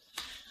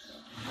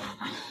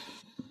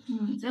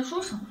你在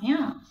说什么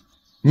呀？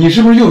你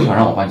是不是又想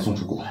让我把你送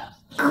出国呀？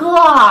哥，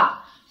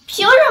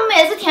凭什么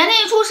每次甜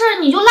甜一出事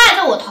你就赖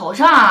在我头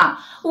上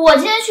啊？我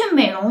今天去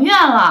美容院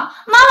了，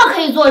妈妈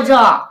可以作证。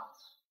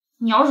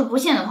你要是不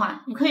信的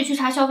话，你可以去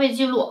查消费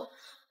记录。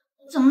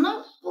怎么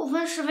能不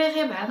分是非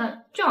黑白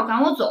的就要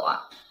赶我走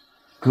啊？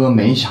哥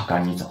没想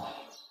赶你走。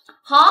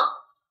好，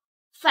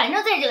反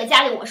正在这个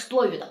家里我是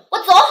多余的，我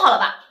走好了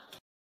吧？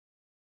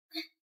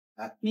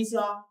哎，明修，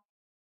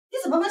你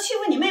怎么能欺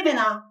负你妹妹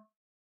呢？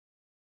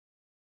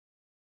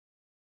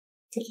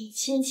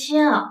亲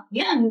亲啊，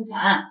别很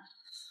烦。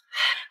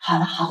好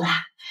了好了，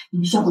你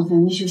们小伙子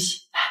们休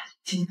息，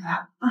亲亲哥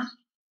啊，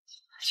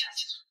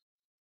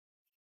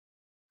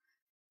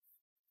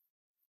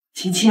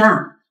亲亲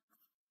啊，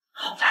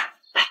好了，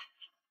来，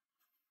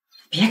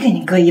别跟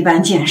你哥一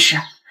般见识，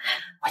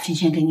我今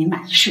天给你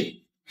买的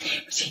水，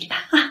我去给他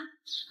啊。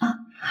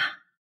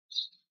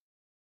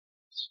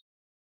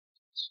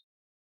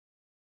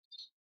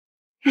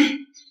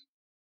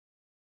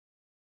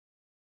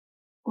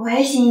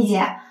喂，欣怡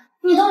姐，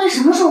你到底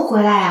什么时候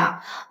回来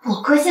呀？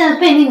我哥现在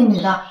被那个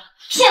女的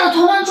骗得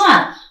团团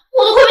转，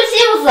我都快被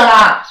欺负死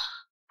了。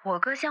我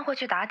哥先回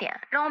去打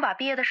点，让我把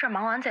毕业的事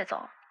忙完再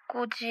走，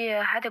估计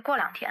还得过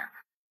2天。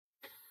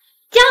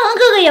嘉恒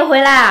哥哥也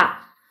回来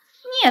啊？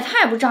你也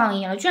太不仗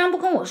义了，居然不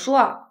跟我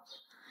说。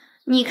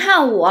你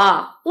看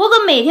我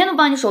可每天都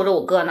帮你守着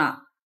我哥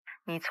呢。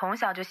你从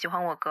小就喜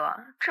欢我哥，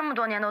这么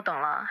多年都等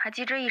了，还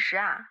急着一时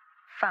啊？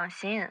放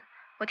心，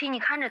我替你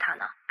看着他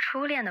呢，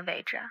初恋的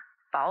位置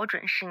保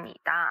准是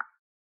你的。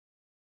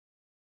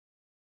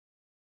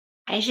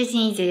还是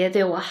欣怡姐姐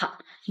对我好，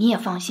你也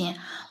放心，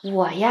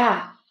我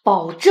呀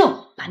保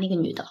证把那个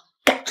女的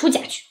赶出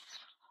家去。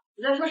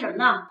你在说什么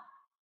呢？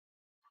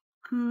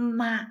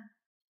妈，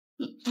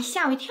你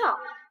吓我一跳。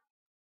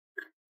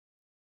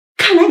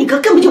看来你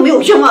哥根本就没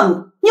有冤枉你，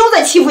你又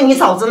在欺负你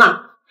嫂子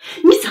呢。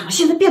你怎么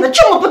现在变得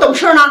这么不懂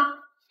事呢？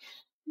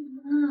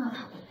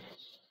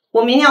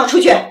我明天要出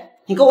去，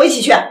你跟我一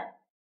起去。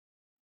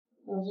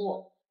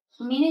我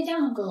明天嘉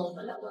恒哥哥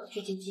回来，我要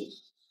去接机。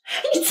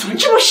你怎么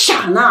这么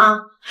傻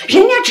呢？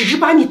人家只是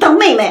把你当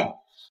妹妹。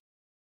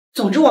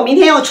总之我明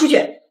天要出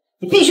去，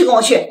你必须跟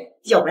我去，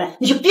要不然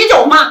你就别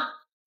找我妈。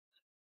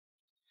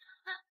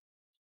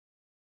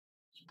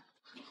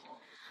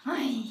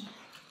哎呀，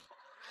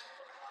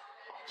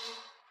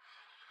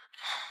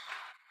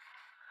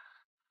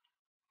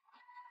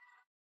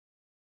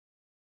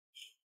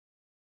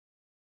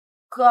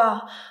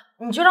哥，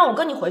你就让我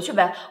跟你回去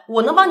呗，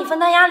我能帮你分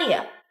担压力。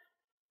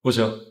不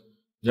行，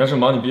你还是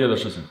忙你毕业的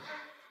事情。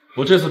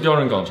我这次调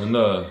任港城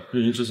的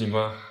运营执行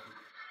官，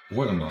不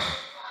会很麻烦，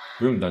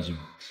不用你担心。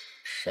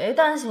谁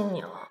担心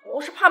你了？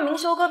我是怕明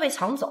修哥被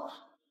抢走。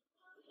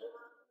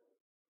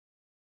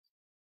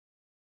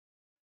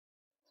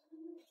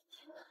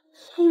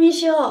明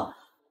修，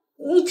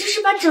你这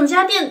是把整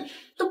家店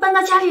都搬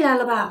到家里来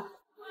了吧？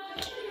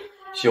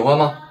喜欢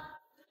吗？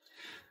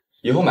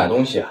以后买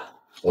东西啊，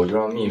我就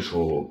让秘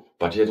书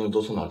把这些东西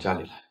都送到家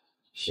里来，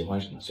喜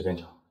欢什么随便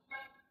挑。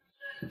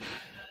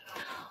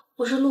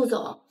我说陆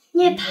总，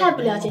你也太不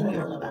了解女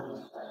人了吧？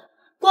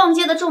逛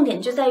街的重点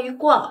就在于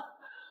逛，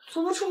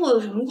足不出户有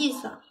什么意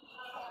思啊？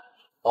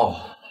哦，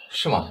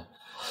是吗？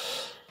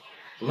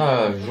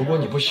那如果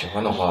你不喜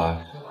欢的话，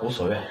无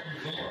所谓，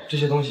这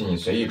些东西你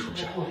随意处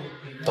置，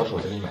到时候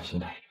我再给你买新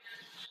的。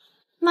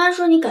妈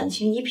说你感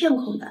情一片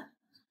空白，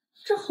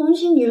这哄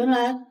起女人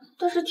来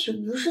倒是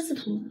挺无师自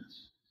通的。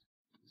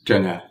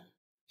甜甜，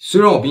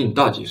虽然我比你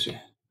大几岁，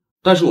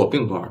但是我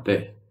并不耳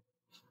背，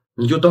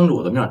你就当着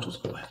我的面就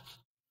走了呀。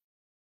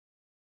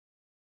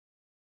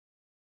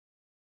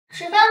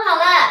吃饭好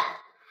了。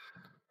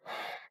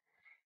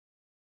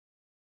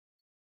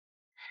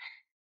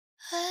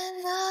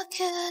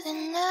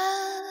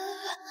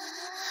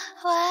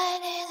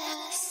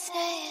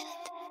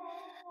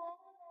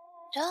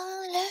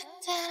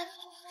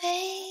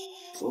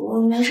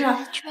我没事，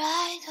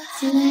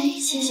今天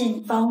谢谢你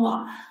帮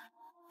我。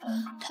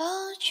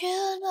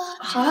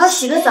好好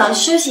洗个澡，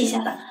休息一下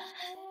吧。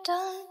这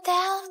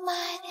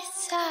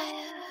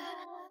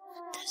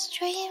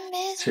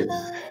个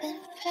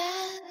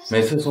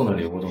每次送的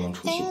礼物都能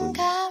出其不意，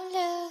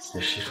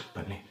也是一种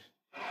本领。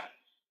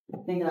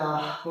那个，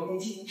我跟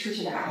青青出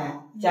去2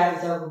天，家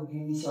里交给你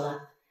跟你修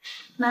了。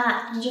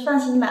妈，你就放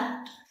心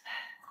吧。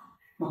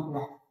忙不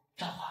忙？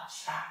照顾好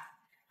媳妇儿。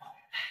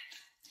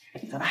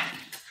走吧，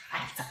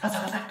哎，走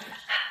吧，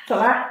走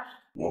吧。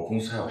我公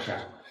司还有事儿，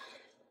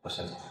我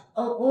先走。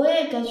我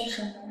也该去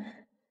上班。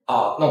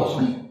啊，那我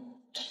送你。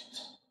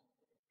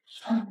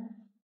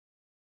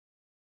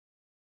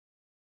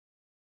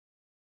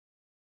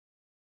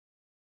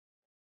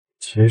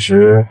其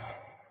实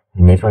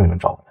你没说你们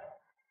找我呢。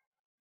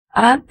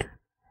啊？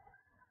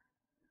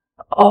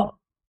哦。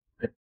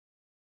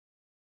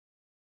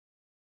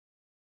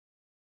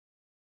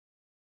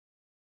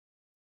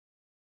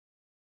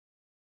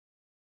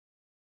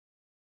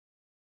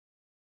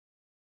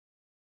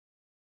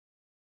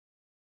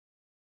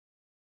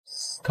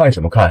看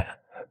什么看呀？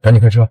赶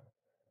紧开车！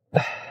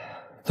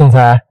总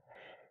裁，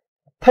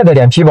太太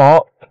脸皮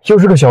薄，又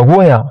是个小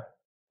姑娘，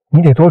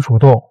你得多主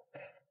动，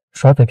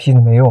耍嘴皮子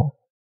没用。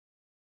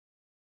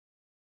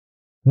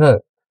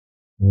那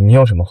你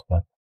要什么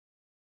活？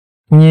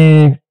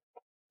你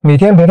每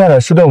天陪太太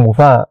吃顿午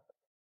饭，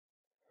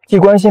既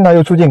关心她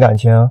又促进感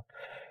情。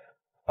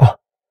啊，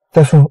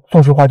再送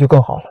束花就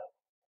更好了。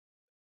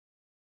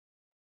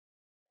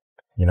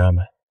你来安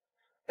排。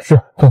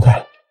是，总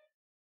裁。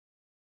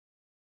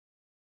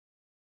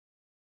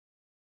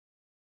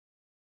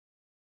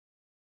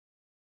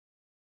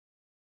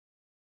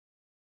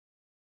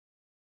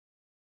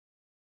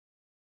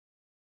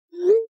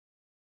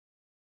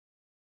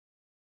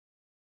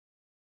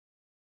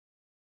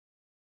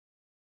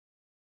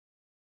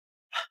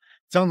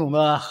江总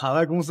的海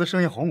外公司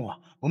生意红火，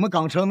我们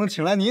港城能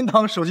请来您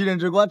当首席任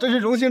职官，真是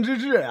荣幸之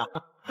至呀！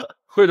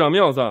会长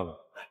妙赞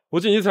了，我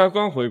近期才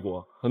刚回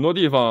国，很多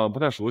地方不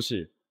太熟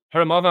悉，还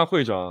是麻烦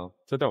会长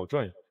再带我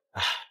转悠。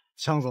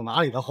江总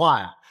哪里的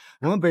话呀，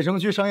我们北城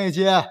区商业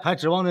街还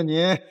指望着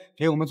您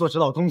给我们做指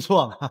导工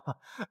作呢。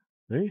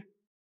哎，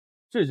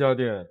这家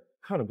店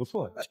看着不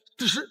错呀。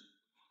这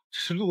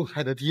是陆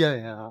太的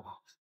店呀。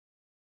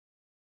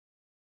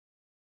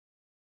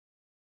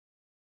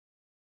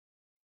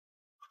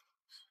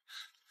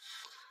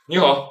你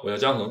好，我叫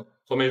嘉恒，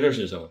方便认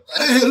识一下吗？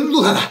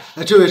陆太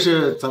太，这位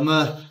是咱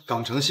们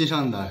港城新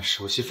上的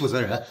首席负责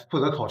人，负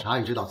责考察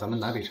与指导咱们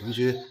南北城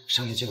区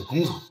商业街的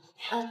工作。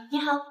你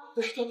好，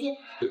我是甜甜。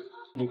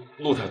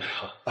陆太太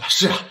啊，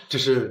是啊，这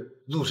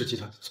是陆氏集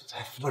团的总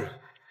裁夫人。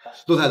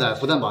陆太太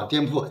不但把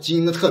店铺经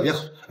营的特别好，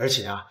而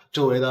且啊，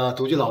周围的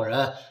独居老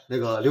人、那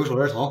个留守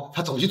儿童，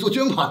她总去做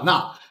捐款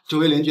呢，周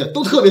围邻居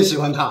都特别喜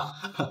欢她。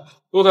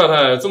陆太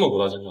太这么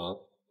博大精深。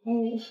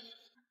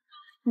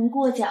您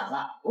过奖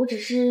了，我只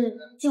是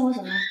尽我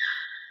所能。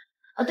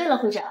对了，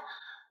会长，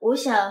我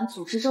想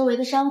组织周围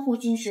的商户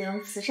进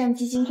行慈善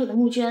基金做的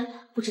募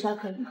捐，不知道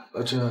可以吗？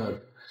这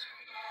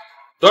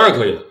当然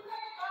可以了。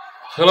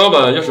田老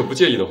板要是不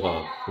介意的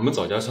话，我们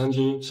找家餐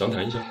厅详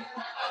谈一下。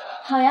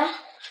好呀，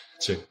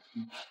请。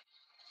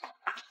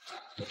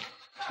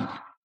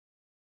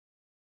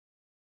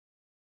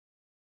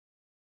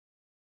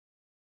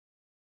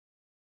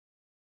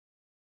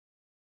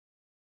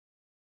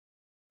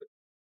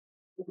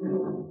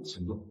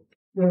请坐。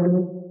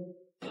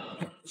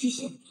谢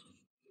谢。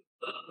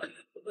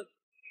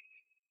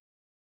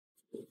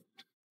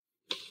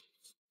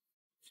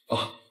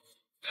啊，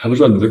还不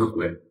知道你的口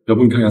味，要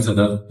不你看看菜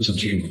单，你想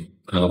吃什么？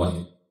田老板。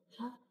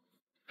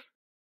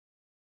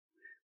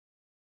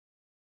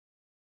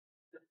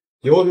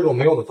以后这种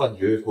没用的饭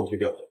局给我去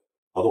掉，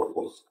把我给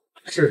我死。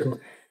是。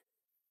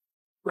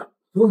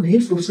如果没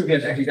说顺便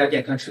来这家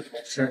店看吃好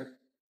吃，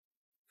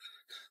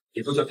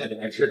也都叫太太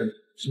来吃的呢。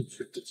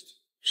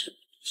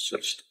是。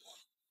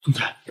总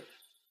裁，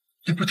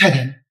这不是太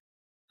太，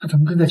她怎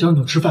么跟在江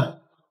总吃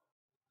饭？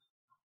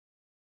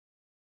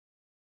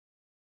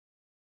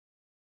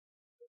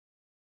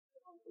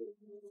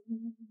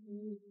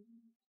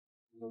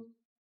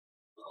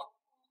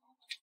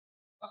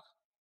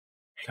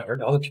俩人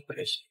聊得挺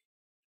开心。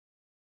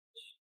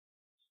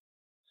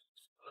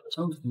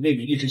江总的妹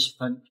妹一直喜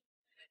欢你，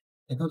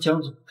难道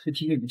江总是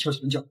替妹妹撬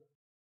墙角？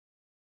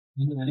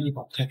您来了一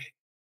把太平。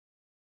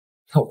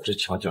那我这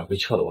墙角被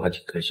撬的我还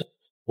挺开心。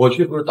我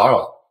去不是打扰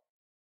他。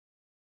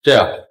这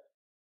样，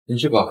你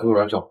去把服务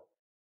员叫来。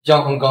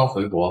江恒刚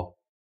回国，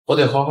我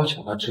得好好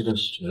请他吃顿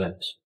喜酒宴。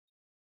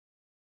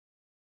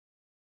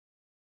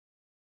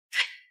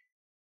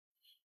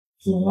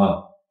行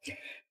了。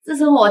自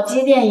从我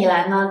接店以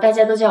来呢，大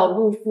家都叫我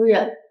陆夫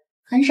人，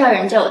很少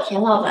人叫我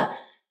田老板。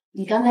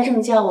你刚才这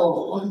么叫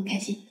我，我很开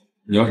心。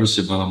你要是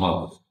喜欢的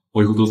话，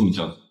我以后都这么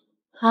叫你。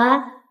好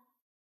啊。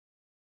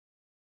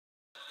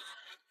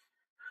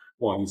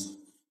不好意思，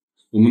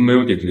我们没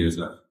有点这些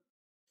菜，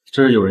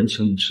这是有人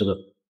请你吃的。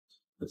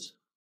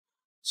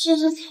这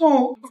些菜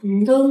你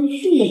们都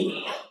去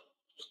了。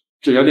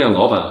这家店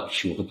老板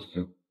是我的朋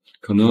友，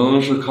可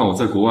能是看我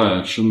在国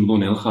外吃那么多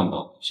年的汉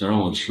堡，想让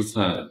我吃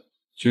菜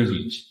均衡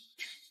一些。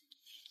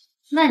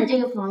那你这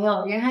个朋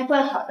友人还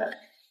怪好的。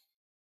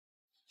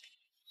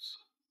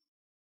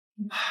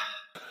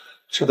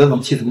舍得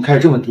冷气怎么开始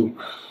这么低？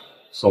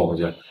送我回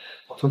家。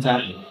总裁，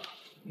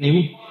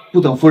您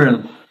不等夫人了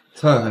吗？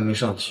菜还没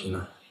上齐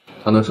呢，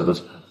他能舍得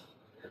怎么？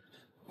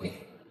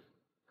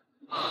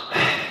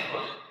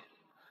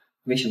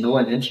没想到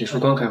万年铁树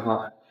刚开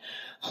花，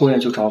后院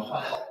就着火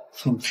了。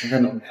这么沉着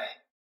脑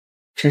袋，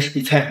真是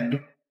比菜还热。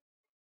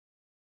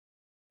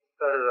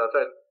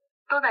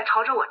都在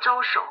朝着我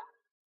招手。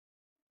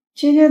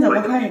今天怎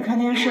么开始看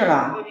电视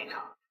了？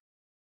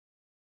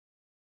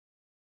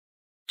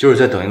就是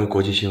在等一个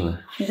国际新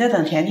闻。你在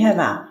等甜甜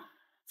吧？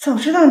早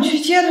知道你去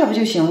接她不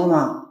就行了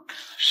吗？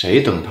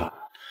谁等他？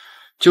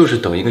就是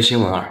等一个新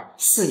闻儿。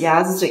死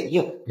鸭子嘴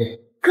硬。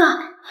哥，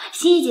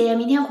欣怡姐姐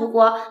明天回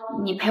国，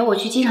你陪我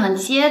去机场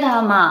接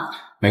她嘛？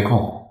没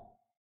空。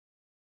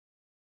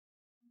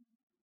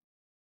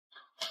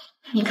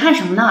你看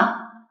什么呢？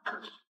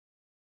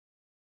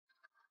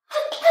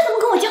他怎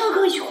么跟我江哥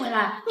哥一起回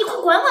来？你快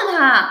管管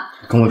他！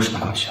跟我有什么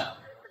关系啊？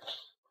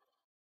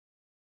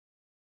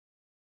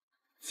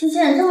欣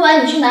欣，这么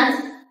晚你去哪里？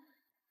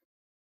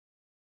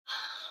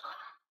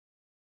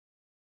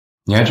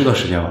你还知道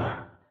时间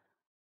晚？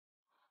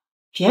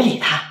别理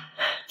他，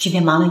今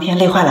天忙了一天，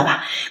累坏了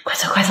吧？快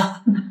走快走，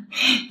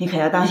你可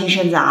要当心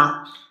身子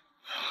啊！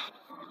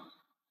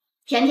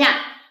甜甜，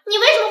你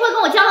为什么会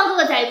跟我江航哥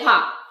哥在一块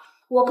儿？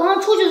我刚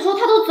刚出去的时候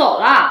他都走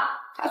了，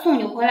他送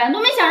你回来，你都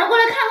没想着过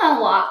来看看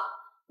我。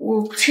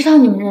我不知道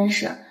你们认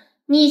识，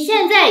你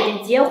现在已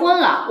经结婚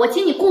了，我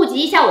请你顾及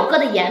一下我哥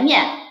的颜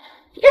面，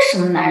别什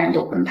么男人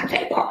都跟他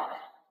在一块儿。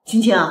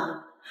青青，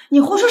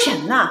你胡说什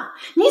么呢？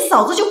你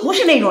嫂子就不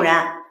是那种人。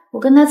我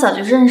跟他早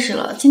就认识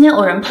了，今天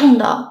偶然碰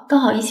到，刚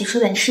好一起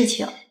说点事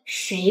情。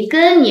谁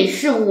跟你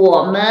是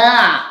我们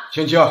啊？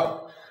青青，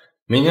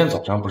明天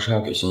早上不是还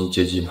要给欣怡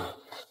接机吗？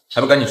还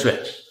不赶紧睡？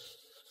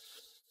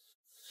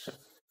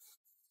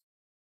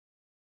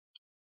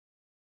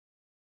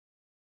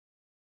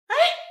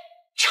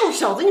臭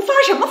小子，你发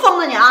什么疯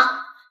呢你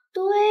啊？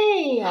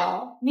对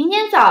呀，明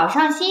天早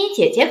上欣怡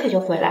姐姐可就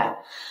回来了。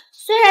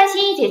虽然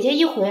欣怡姐姐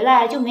一回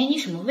来就没你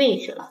什么位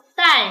置了，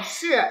但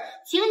是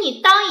请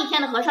你当一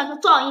天的和尚就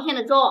撞一天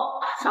的钟，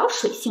少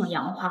水性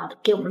杨花的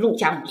给我们陆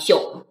家母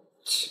秀。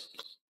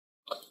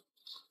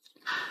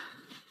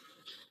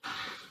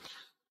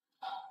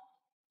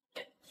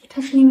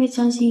他是因为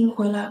江欣怡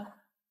回来了，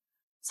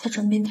才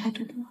转变态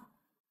度的吗？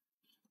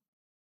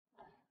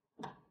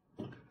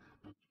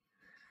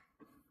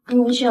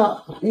陆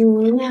秀，你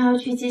明天还要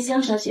去接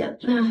江小姐，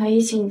那还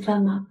一起午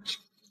饭吗？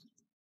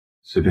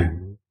随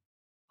便。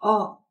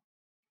哦，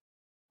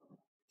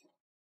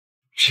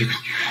这个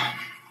女人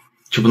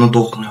就不能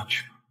多哼两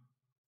句吗？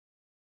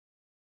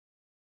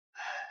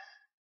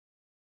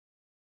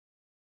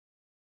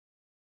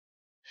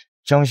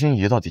江欣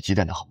怡到底几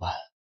点的航班？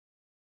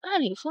按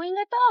理说应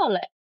该到了。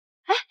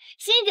哎，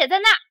欣怡姐在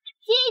那，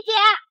欣怡姐。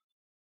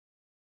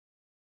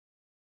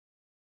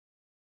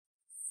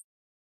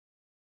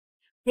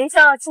林秀，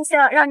庆幸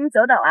让您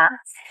久等啊！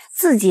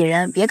自己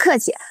人，别客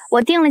气。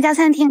我订了家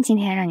餐厅，今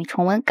天让你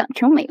重温港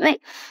城美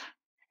味。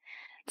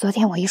昨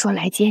天我一说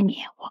来接你，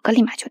我哥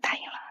立马就答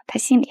应了，他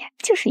心里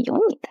就是有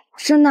你的。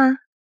真的？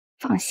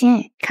放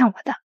心，看我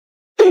的。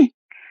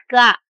哥，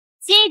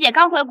欣怡姐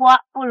刚回国，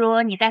不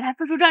如你带她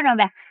四处转转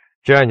呗。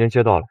既然已经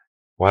接到了，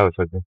我还有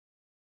条件。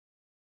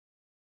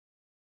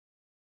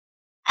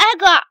哎，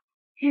哥，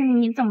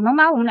你怎么能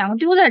把我们两个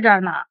丢在这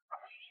儿呢？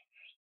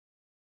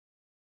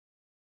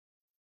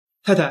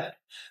太太，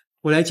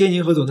我来接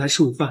您和总裁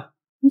吃午饭。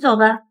你走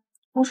吧，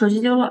我手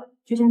机丢了，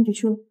就先别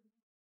去了。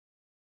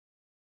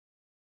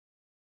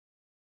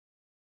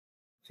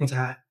总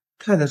裁，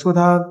太太说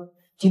她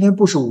今天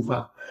不吃午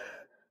饭。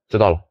知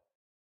道了。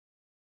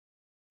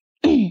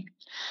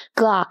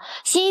哥，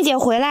欣怡姐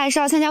回来是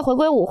要参加回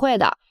归舞会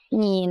的，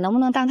你能不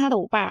能当她的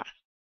舞伴啊？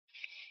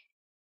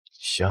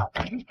行，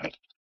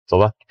走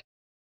吧。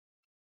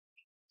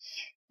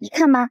你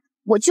看吧，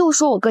我就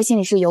说我哥心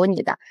里是有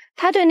你的，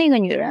他对那个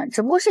女人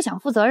只不过是想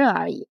负责任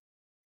而已。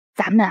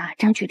咱们啊，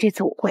争取这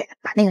次舞会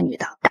把那个女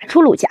的赶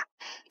出陆家。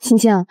星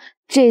星，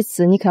这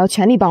次你可要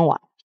全力帮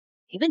我。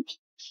没问题。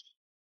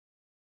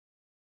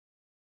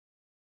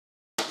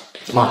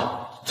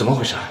妈，怎么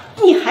回事？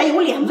你还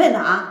有脸问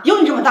啊？有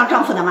你这么当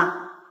丈夫的吗？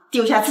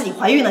丢下自己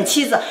怀孕的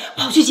妻子，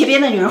跑去接别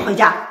的女人回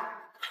家，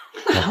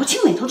那还要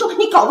青梅竹马，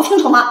你搞不清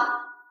楚吗？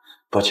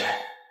抱歉。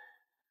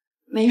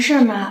没事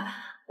妈，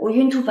我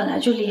孕吐本来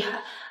就厉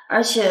害，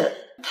而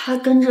且他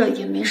跟着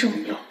也没什么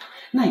用。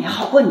那也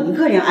好过你一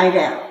个人挨着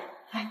呀。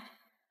哎，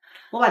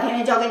我把甜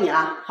甜交给你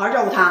了，好好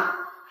照顾她。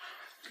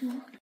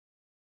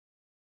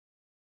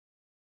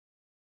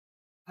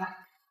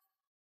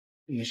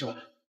没事吧？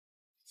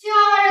希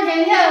望换成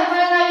甜甜回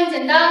来大运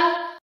简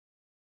单。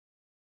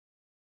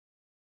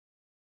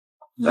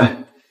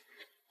来，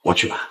我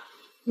去吧。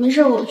没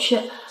事，我去。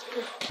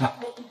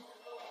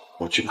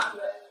我去吧。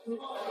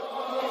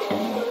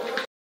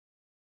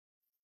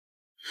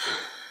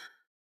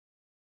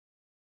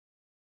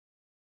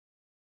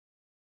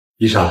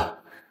医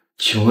生，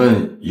请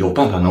问有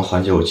办法能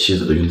缓解我妻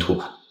子的孕吐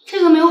吗？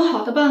这个没有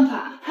好的办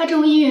法，她这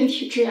种医院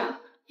体质呀，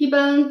一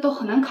般都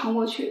很难扛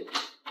过去。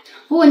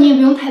不过你也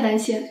不用太担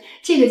心，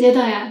这个阶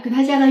段呀，给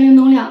她加大运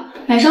动量，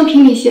买双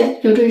平底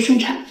鞋，有助于生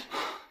产。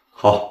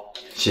好，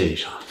谢谢医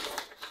生。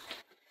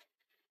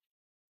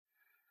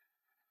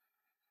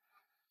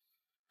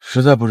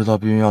实在不知道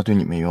避孕药对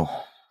你没用，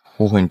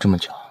误会你这么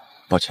久，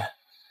抱歉。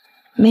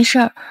没事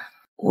儿，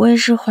我也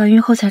是怀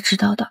孕后才知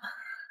道的。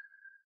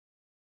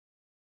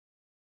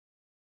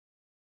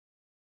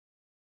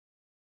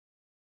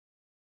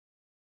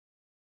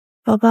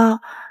宝宝，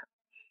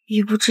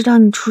也不知道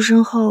你出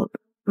生后，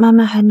妈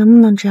妈还能不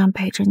能这样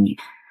陪着你。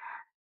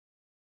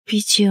毕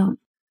竟，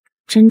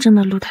真正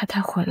的陆太太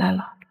回来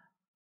了。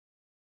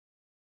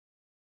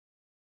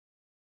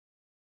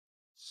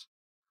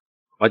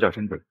把脚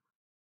伸出来。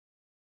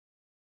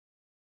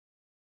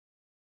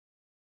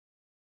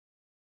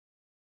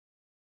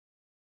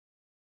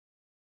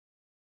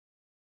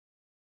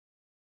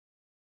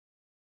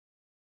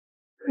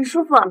很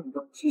舒服，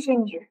谢谢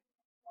你。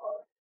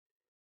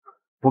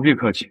不必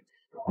客气，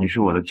你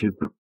是我的妻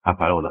子，还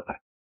怀了我的孩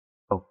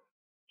子，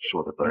是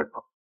我的责任。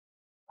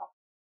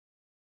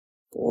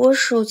我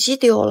手机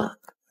丢了，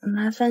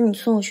麻烦你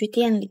送我去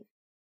店里。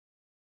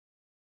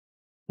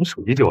你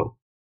手机丢了？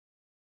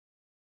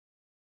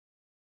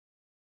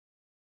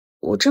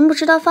我真不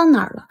知道放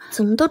哪儿了，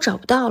怎么都找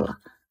不到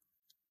了。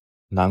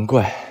难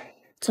怪。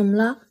怎么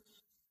了？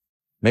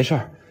没事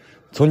儿，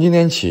从今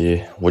天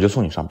起我就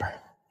送你上班。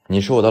你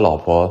是我的老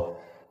婆，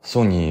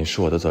送你是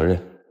我的责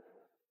任。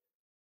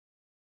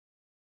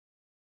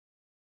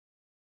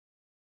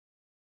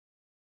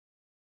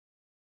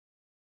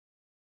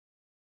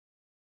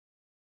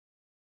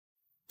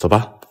走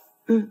吧。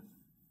嗯。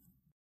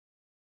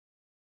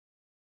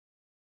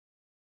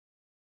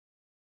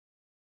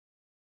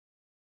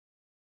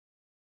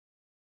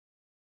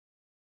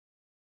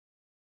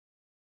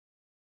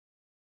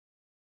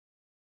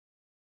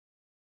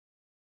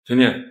甜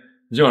甜，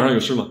你今晚上有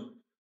事吗？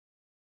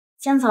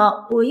江总，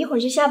我一会儿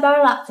就下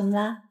班了，怎么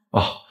了？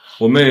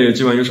我妹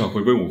今晚有场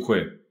回归舞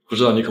会，不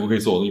知道你可不可以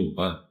做我的舞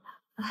伴？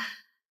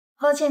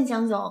抱歉，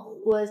江总，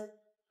我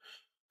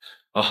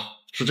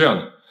是这样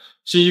的，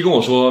新一跟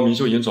我说明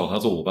秀已经找他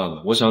做舞伴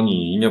了，我想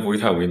你应该不会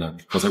太为难，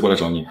我才过来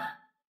找你。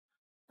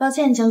抱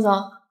歉，江总，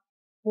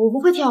我不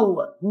会跳舞，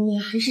你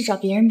还是找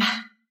别人吧。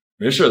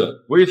没事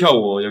的，不会跳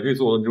舞也可以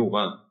做我的女舞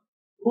伴。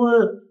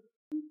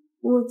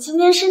我今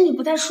天身体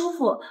不太舒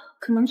服，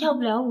可能跳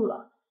不了舞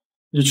了。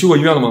你去过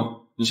医院了吗？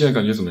你现在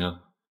感觉怎么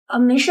样？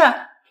没事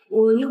儿，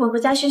我一会儿回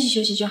家休息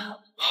休息就好。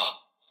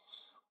好，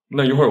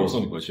那一会儿我送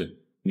你回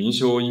去。明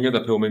修应该在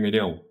陪我妹妹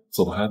练舞，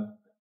走不开。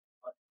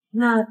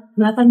那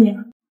麻烦你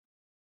了。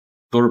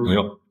都是朋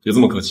友，别这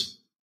么客气。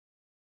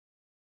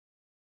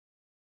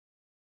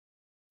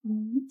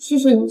谢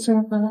谢你送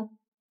我回来。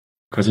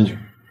快进去。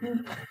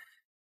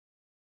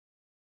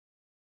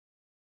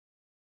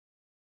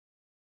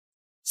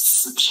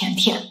死甜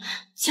甜，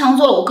抢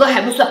走了我哥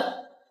还不算，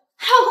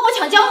还要跟我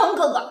抢江恒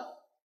哥哥。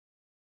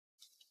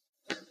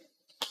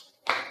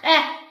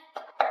哎，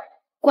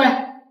过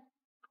来。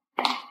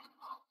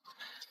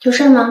有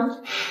事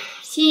吗？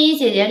心怡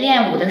姐姐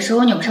练舞的时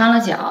候扭伤了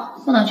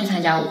脚，不能去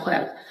参加舞会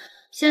了。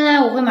现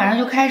在舞会马上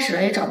就开始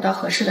了，也找不到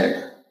合适的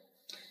人。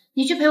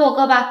你去陪我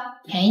哥吧，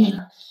便宜你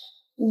了。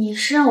你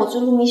是让我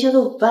做陆明修的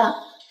舞伴？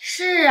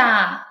是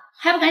啊，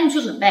还不赶紧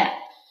去准备？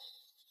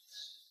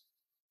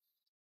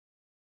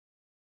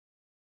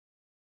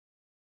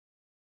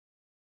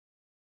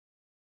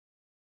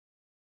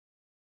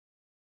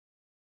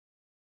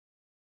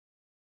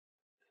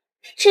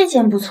这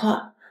件不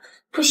错，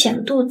不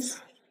显肚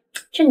子，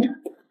真的。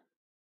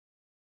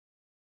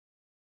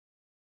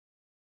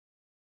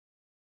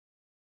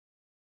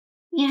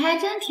你还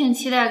真挺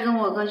期待跟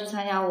我哥去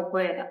参加舞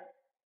会的。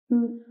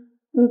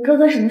你哥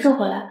哥什么时候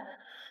回来？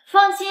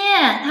放心，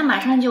他马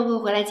上就会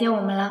回来接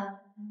我们了。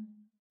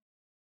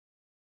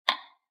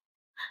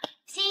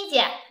心怡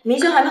姐，明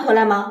修还没回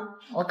来吗？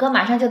我哥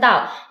马上就到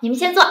了，你们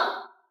先坐。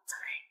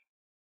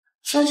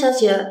江小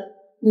姐，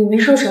你没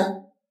受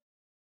伤？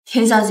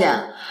田小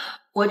姐，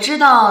我知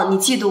道你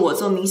嫉妒我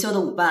做明修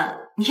的舞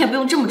伴，你也不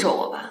用这么咒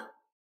我吧？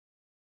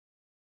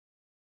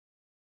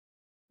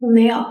我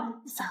没有。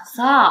嫂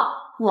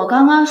嫂，我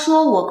刚刚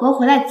说我哥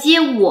回来接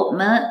我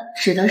们，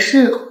指的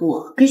是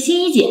我跟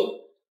欣怡姐，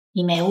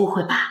你没误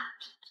会吧？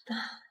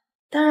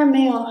当然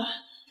没有了。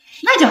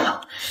那就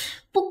好。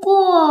不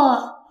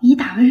过你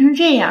打扮成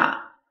这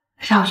样，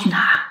是要去哪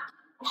儿？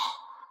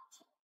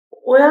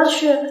我要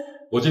去。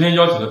我今天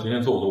邀请了甜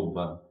甜做我的舞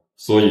伴，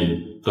所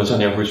以等下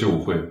年会去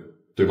舞会，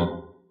对吗？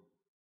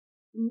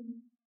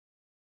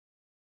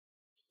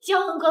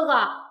江恒哥哥，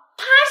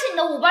他是你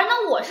的舞伴，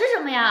那我是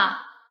什么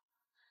呀？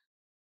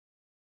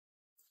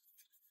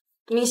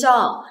明修，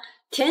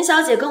田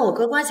小姐跟我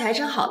哥关系还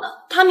真好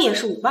呢，他们也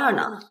是舞伴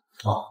呢。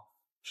哦，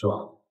是吧？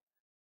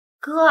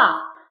哥，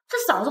这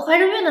嫂子怀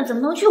着孕呢，怎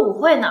么能去舞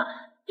会呢？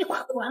你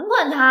快管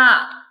管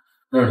她。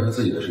那是他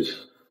自己的事情，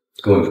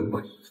跟我有什么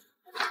关系？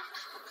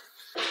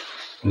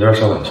你在这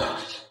稍等一下，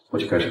我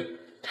去开车。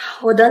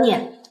我等你。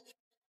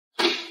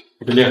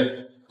甜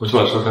甜，我去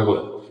把车开过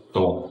来，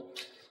等我。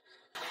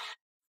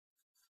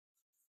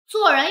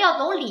做人要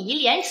懂礼仪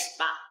廉耻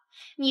吧？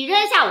你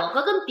扔下我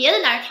哥跟别的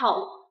男人跳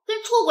舞，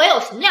跟出轨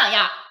有什么两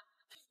样？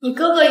你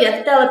哥哥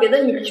也带了别的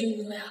女人去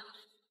舞会啊？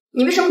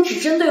你为什么只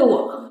针对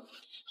我？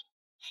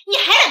你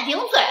还敢顶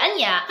嘴啊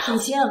你！品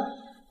清，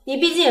你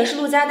毕竟也是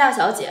陆家大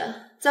小姐，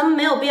咱们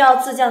没有必要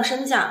自降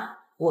身价。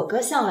我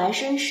哥向来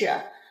绅士，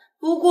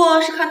不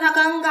过是看他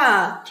尴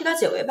尬，替他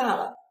解围罢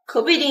了，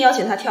可不一定邀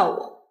请他跳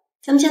舞。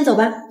咱们先走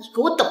吧。你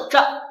给我等着！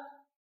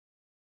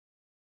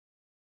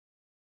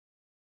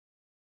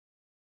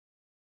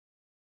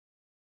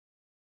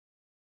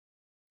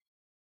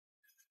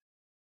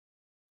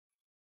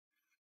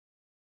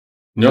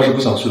你要是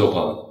不想去的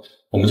话，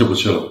我们就不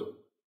去了。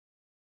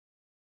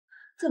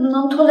怎么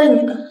能拖累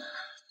你呢？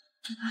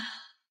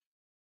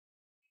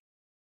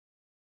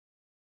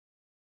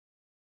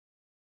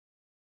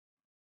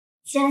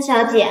江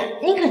小姐，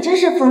你可真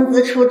是风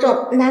姿出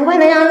众，难怪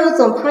能让陆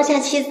总抛下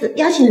妻子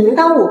邀请您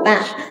当舞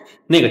伴。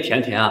那个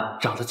甜甜啊，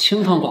长得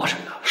清汤寡水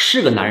的，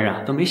是个男人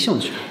啊都没兴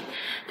趣。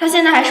她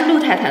现在还是陆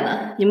太太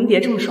呢，你们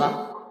别这么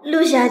说。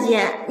陆小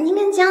姐，您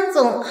跟江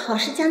总好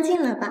事将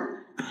近了吧？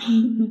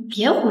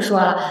别胡说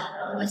了，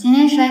我今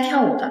天是来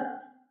跳舞的，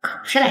可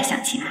不是来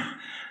相亲的。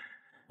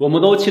我们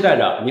都期待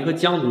着您和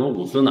江总的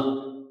舞姿呢。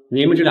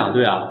你们这两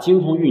对啊，金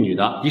童玉女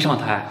的，一上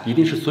台一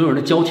定是所有人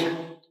的焦点。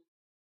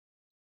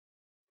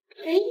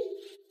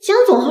江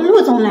总和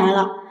陆总来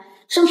了，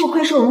真不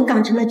愧是我们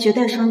港城的绝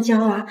代双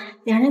骄啊！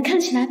两人看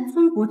起来不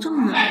分伯仲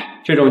啊。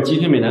这种极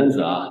品美男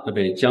子啊，都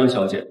被江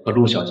小姐和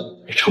陆小姐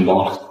给承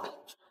包了。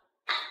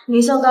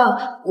明修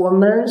哥，我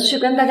们去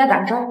跟大家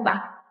打个招呼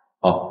吧。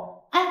好。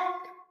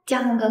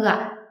江恒哥哥，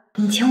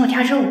你请我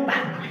跳支舞吧。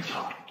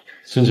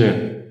欣欣，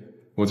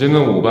我今天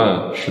的舞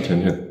伴是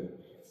甜甜。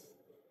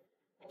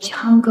江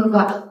恒哥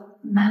哥，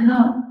难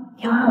道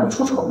你要让我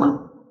出丑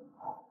吗？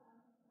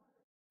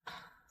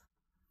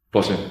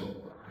抱歉，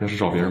要是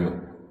找别人吧。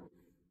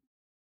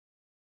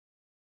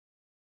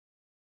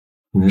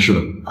你没事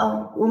的？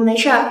我没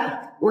事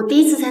儿，我第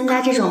一次参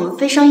加这种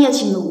非商业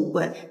性的舞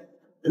会，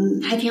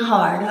还挺好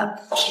玩的。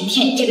甜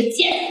甜，你这个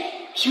贱人，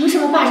凭什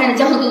么霸占着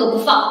江恒哥哥不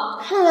放？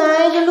看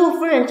来这陆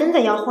夫人真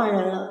的要换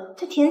人了，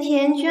这甜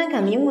甜居然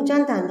敢明目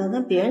张胆的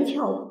跟别人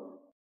跳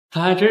舞。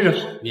他还真是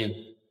好命，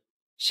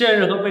现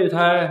任和备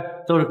胎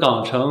都是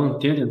港城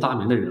鼎鼎大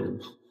名的人物，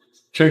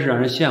真是让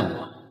人羡慕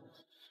啊。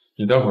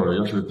你待会儿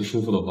要是不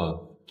舒服的话，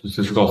就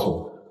随时告诉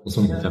我，我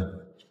送你回家。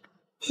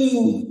谢谢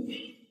你。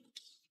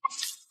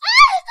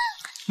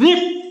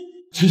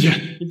欣欣，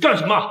你干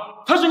什么？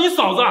她是你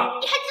嫂子。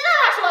你还知道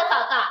她是我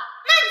嫂子？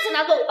那你请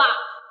她做舞伴？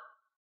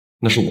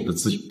那是我的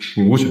自由，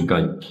你无权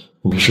干预。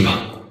你没事吧？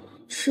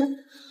是。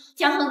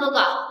江恒哥哥，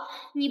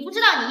你不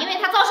知道你因为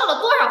她遭受了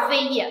多少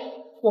非议，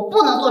我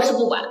不能坐视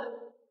不管。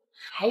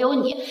还有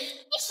你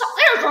少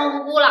在这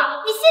装无辜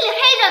了，你心里黑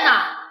着呢，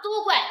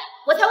都怪你，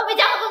我才会被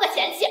江恒哥哥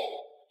嫌弃。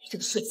你这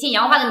个水性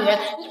杨花的女人，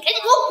你赶紧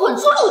给我滚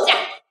出陆家！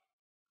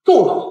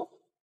够了，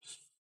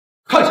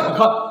看什么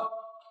看？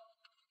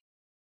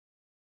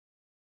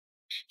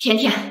甜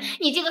甜，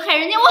你这个害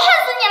人精，我恨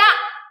死你了！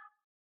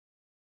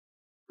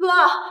哥，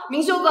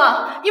明修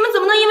哥，你们怎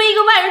么能因为一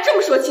个外人这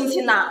么说亲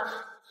亲呢？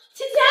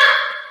亲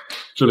亲，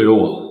这里有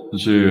我，你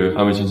去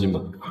安慰欣欣吧。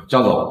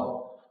江总，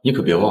你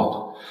可别忘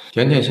了，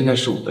甜甜现在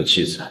是我的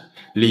妻子，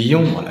理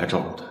应我来照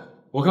顾她。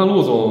我看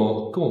陆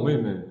总跟我妹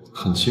妹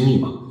很亲密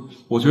嘛，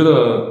我觉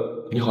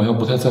得你好像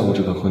不太在乎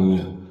这段婚姻。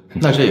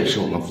那这也是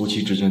我们夫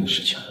妻之间的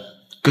事情，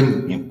跟你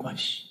没有关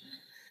系。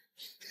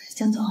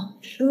江总，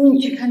你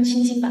去看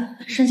亲亲吧，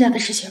剩下的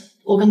事情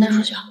我跟他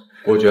说就好。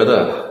我觉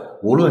得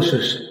无论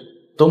是谁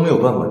都没有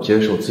办法接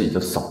受自己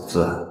的嫂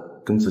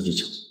子跟自己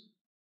抢。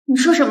你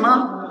说什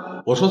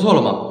么？我说错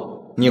了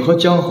吗？你和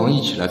江恒一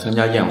起来参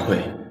加宴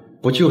会，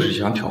不就是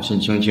想挑衅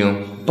晶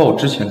晶，报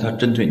之前他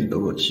针对你的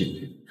恶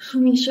气？陆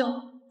明秀，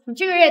你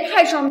这个人也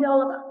太双标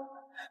了吧！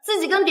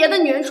自己跟别的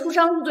女人出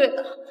双入对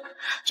的，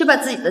就把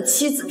自己的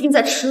妻子钉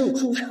在耻辱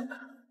柱上，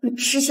你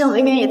吃相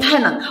未免也太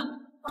难看了。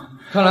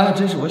看来还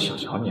真是我小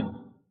瞧你了。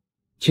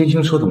青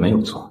青说的没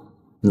有错，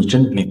你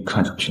真的没有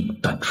看上去那么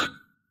单纯。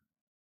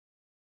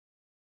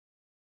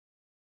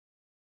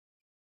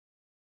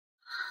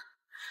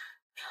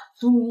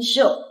陆明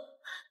秀，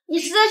你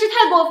实在是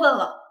太过分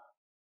了。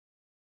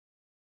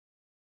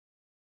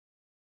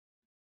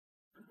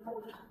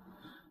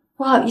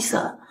不好意思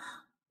啊，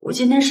我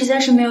今天实在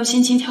是没有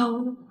心情跳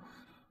舞。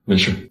没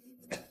事，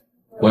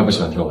我也不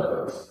喜欢跳舞。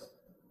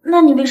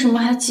那你为什么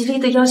还极力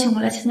的邀请我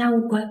来参加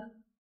舞会？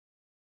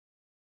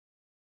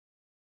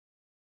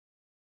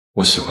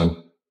我喜欢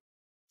你。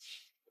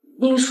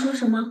你说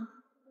什么？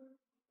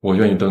我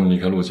愿意等你离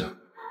开陆家，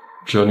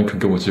只要你肯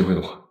给我机会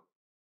的话。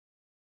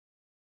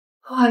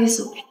不好意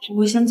思，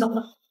我先走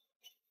了。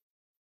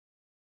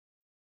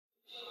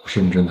我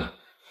是认真的。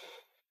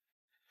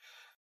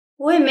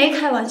我也没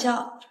开玩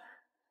笑。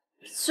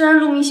虽然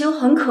陆明星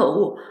很可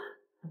恶，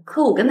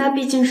可我跟他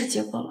毕竟是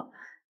结婚了，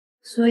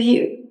所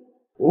以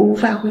我无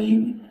法回应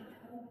你。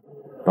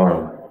当然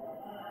了。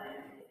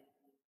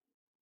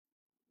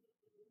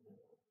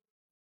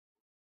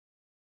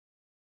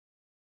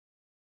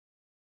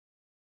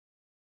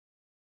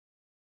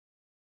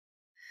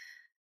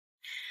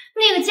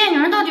那个贱女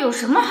人到底有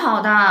什么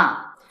好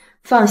的？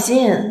放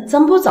心，咱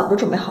们不是早就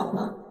准备好了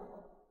吗？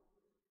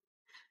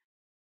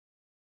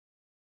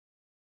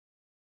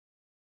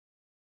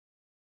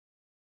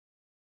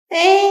哎，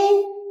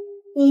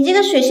你这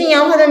个水性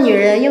杨花的女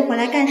人又回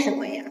来干什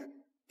么呀？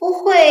不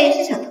会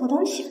是想偷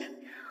东西吧？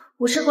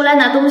我是回来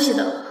拿东西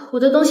的，我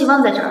的东西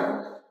忘在这儿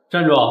了。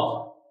站住！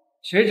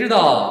谁知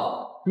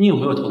道你有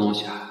没有偷东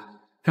西啊？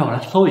让我来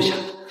搜一下。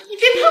你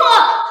别碰我！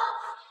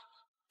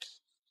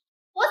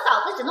我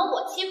嫂子只能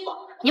我欺负，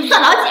你不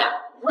算老几啊？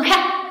滚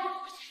开！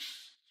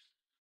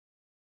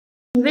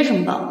你为什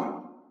么帮我？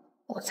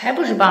我才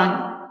不是帮你，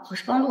我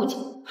是帮陆姐。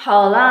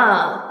好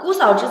啦，姑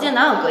嫂之间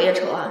哪有隔夜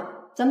仇啊？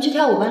咱们去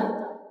跳舞吧。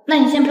那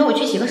你先陪我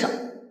去洗个手。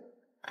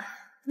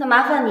那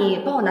麻烦你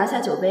帮我拿下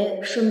酒杯，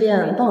顺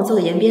便帮我做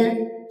个延边，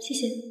谢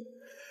谢。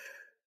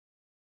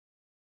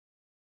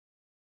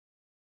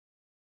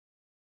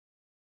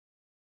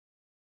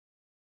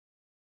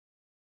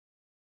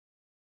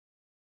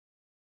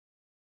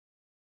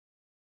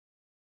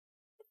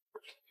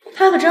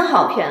他可真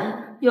好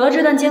骗，有了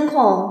这段监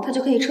控，他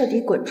就可以彻底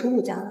滚出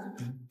陆家了。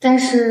但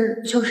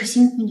是就是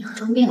辛苦你和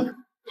装病了。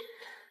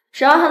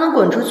只要他能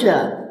滚出去，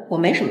我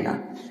没什么的。来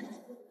人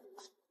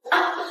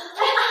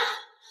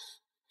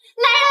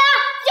啊！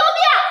救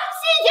命！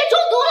欣姐中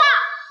毒了！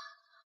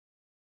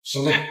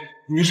小妹，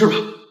你没事吧？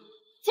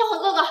建辉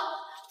哥哥，就是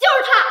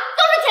他，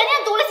都是甜甜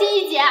毒了欣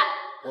姐。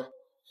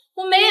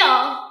我没有，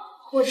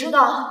我知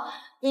道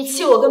你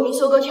气我跟明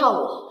修哥跳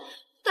舞，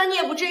但你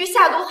也不至于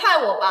下毒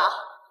害我吧？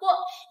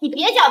你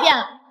别狡辩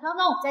了。刚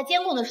刚我在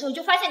监控的时候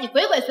就发现你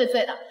鬼鬼祟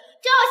祟的，正要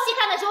细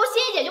看的时候，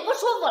欣姐就不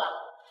舒服了。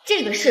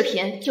这个视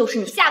频就是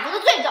你下毒的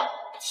罪证。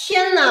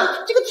天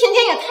哪，这个甜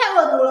甜也太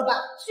恶毒了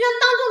吧！居然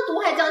当众毒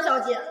害江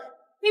小姐。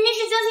明明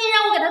是江欣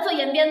让我给她做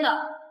延边的，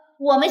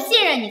我们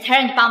信任你才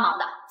让你帮忙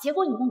的，结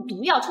果你用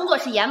毒药充作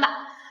是盐巴，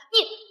你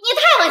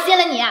太恶心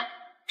了你！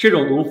这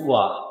种毒妇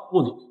啊，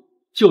不能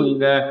就应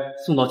该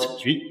送到警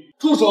局。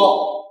住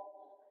手！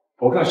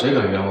我看谁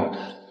敢冤枉他。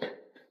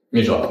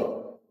秘书，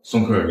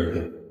送客人离开。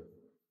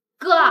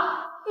哥，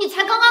你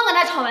才刚刚跟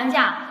他吵完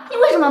架，你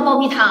为什么要包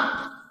庇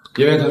他？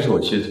因为她是我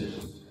妻子。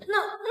那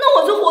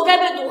我就活该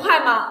被毒害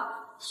吗？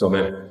小妹，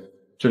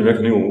这里面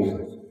肯定有误会。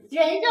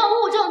人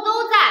证物证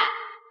都在，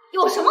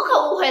有什么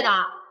可误会的？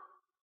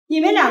你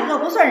们两个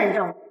不算人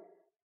证。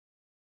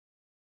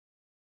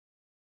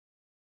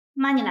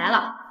妈，你来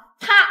了，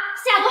他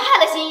下毒害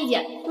了欣怡姐，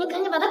你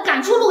赶紧把他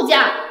赶出陆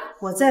家。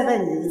我再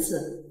问你一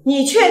次，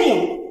你确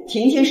定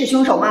甜甜是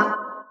凶手吗？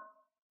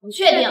我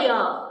确定。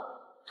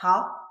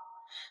好，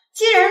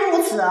既然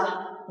如此，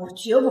我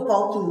绝不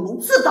包庇你们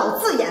自导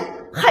自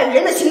演害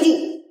人的行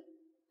径。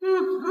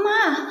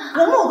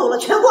妈，我目睹了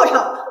全过程，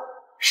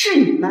是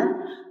你们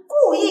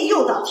故意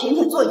诱导甜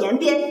甜做延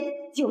边，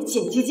又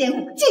剪辑监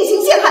控进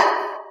行陷害。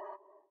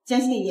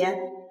江心妍，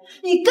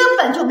你根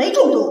本就没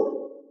中毒。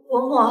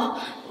嬷嬷，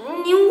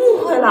您误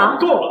会了。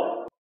够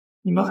了！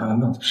你们还要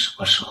闹到什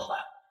么时候啊？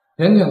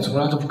甜甜从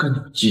来都不跟你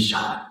们计较，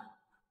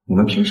你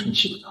们凭什么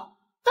欺负她？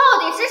到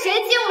底是谁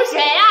欺负谁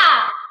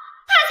啊？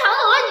他抢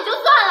走了你就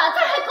算了，他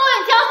还勾引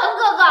江恒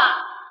哥哥，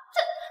这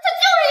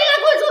就是应该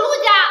滚出陆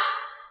家。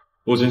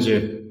陆青青，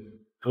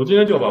我今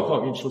天就要把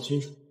话给你说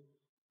清楚，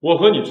我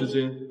和你之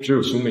间只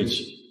有兄妹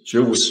情，绝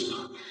无其他。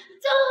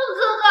江恒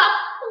哥哥，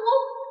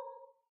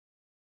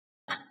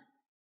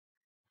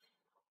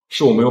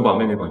是我没有把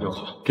妹妹管教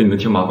好，给你们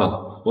添麻烦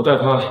了，我代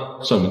她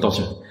向你们道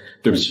歉，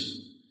对不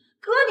起。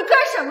哥，你干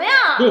什么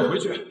呀？跟我回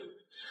去。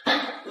放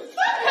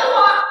开我！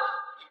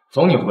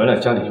从你回来，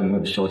家里就没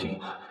有消停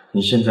过。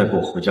你现在给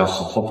我回家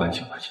好好反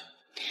省反省。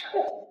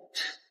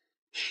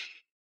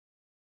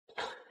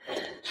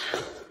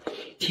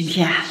甜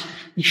甜，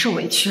你受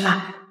委屈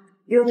了。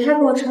有他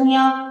给我撑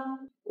腰，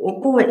我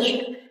不委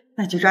屈。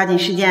那就抓紧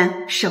时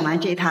间审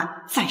完这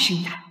趟再生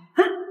一台。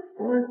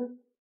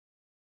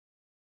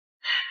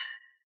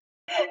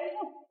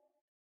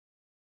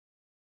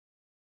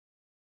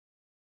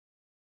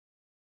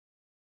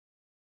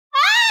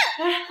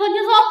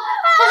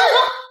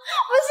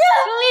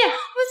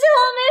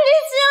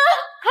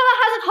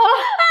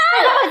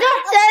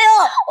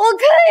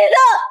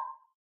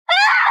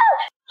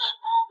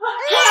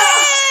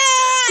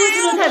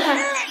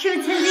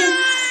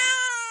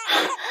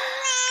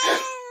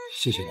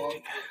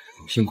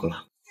辛苦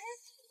了。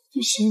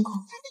不辛苦，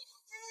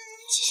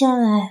接下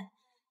来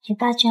你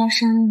爸就要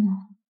生日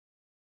了。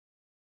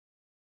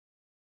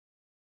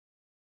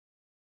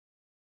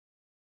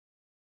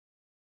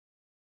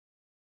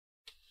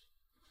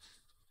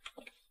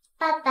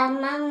爸爸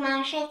妈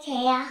妈睡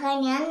前要喝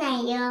牛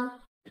奶哟。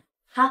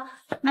好，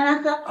慢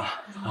慢喝。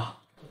好。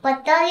我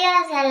都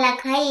6岁了，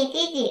可以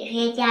自己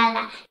睡觉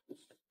了。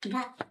你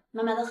看，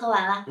妈妈都喝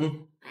完了。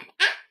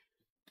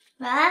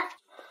晚安。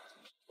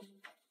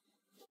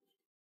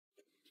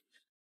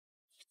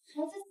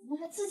孩子怎么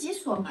还自己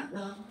锁门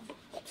了？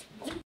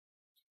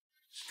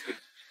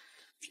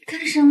你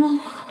干什么？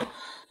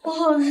我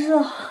好热。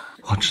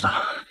我知道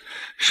了，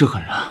是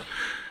很热。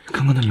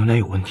刚刚的牛奶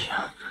有问题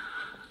啊。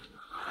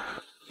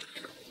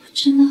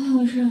真的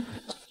好热。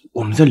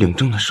我们在领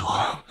证的时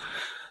候，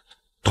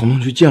彤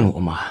彤去见了我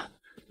妈。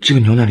这个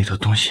牛奶里的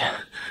东西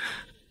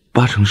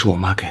，8成是我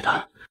妈给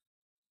的。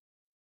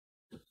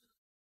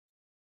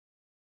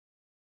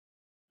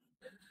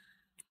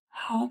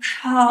好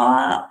吵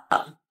啊！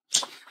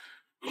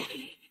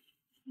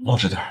老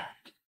实点儿。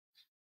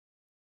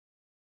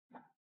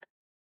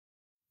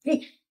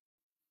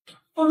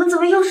我们怎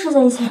么又睡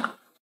在一起了？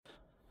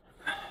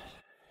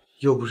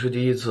又不是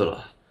第一次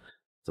了，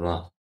怎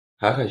么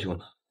还害羞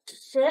呢？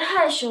谁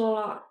害羞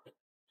了？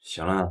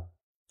行了，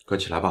快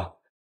起来吧。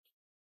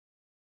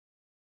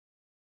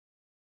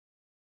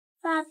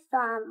爸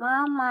爸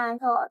妈妈，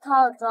彤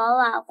彤昨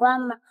晚关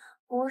门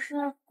不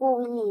是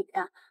故意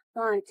的，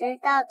我知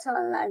道错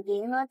了，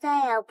以后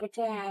再也不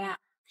这样了。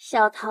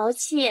小淘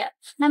气，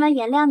妈妈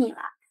原谅你了，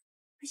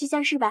快去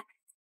教室吧，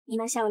妈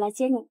妈下午来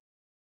接你。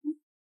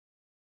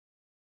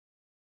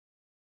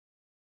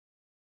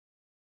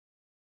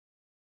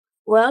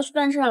我要去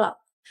办事了，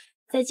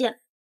再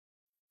见。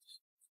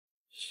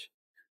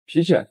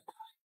脾气。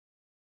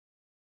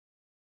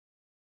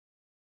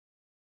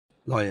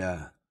老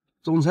爷，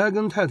总裁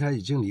跟太太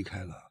已经离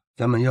开了，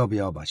咱们要不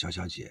要把小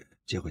小姐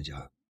接回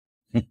家？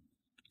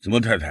什么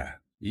太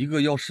太？一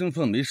个要身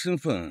份没身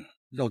份，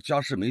要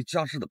家世没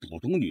家世的普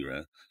通女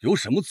人，有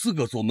什么资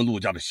格做我们陆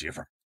家的媳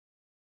妇儿？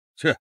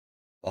去，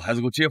把孩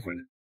子给我接回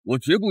来！我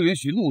绝不允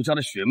许陆家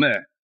的血脉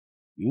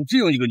由这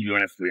样一个女人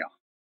来抚养。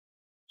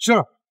是。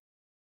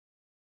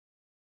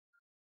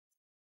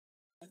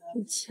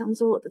你抢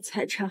走我的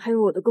财产，还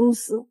有我的公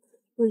司，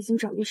我已经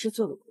找律师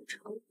做了补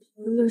偿。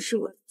无论是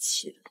我的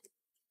钱，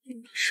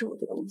还是我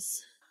的公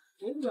司，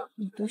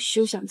你都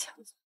休想抢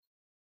走。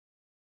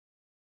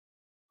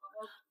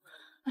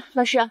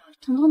老师，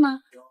彤彤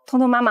呢？彤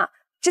彤妈妈，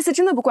这次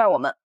真的不怪我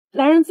们，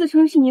来人自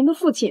称是您的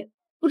父亲，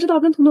不知道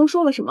跟彤彤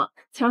说了什么，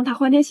才让他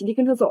欢天喜地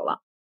跟着走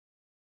了。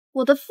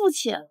我的父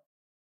亲？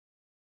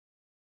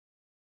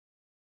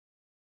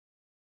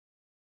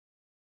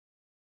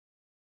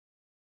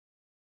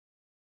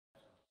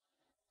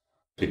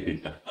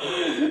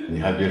你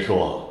还别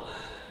说，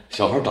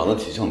小孩长得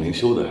挺像明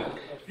修的。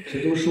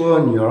这都说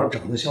女儿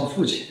长得像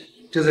父亲，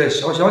这在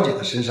小小姐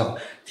的身上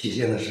体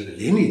现的是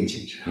淋漓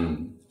尽致。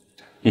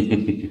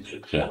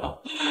是啊。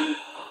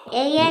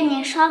爷爷，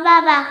你说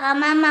爸爸和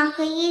妈妈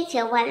会一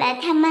起回来，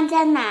他们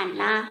在哪儿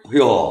呢？哎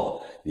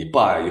呦，你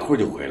爸一会儿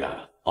就回来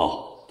了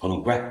哦。彤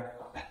彤乖，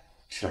来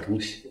吃点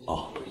东西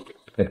哦。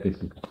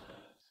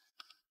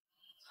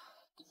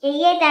爷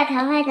爷的头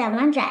发怎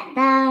么长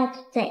到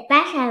嘴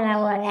巴上了？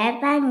我来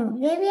帮你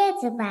编辫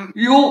子吧。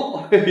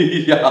哟，哎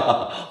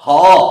呀，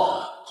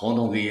好，彤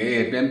彤给爷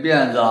爷编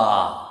辫子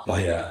了。老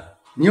爷，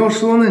你要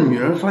说那女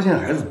人发现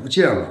孩子不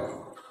见了，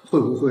会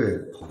不会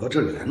跑到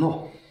这里来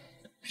闹？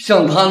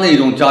像她那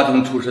种家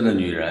庭出身的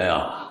女人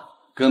呀，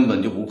根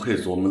本就不配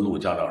做我们陆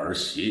家的儿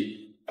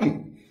媳。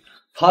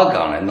她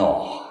敢来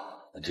闹，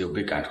那只有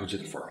被赶出去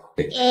的份儿了。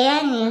爷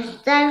爷，你是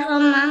在说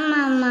妈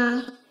妈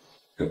吗？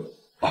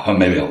啊，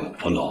没有，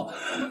彤彤，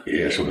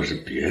爷爷说的是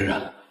别人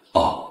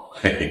哦。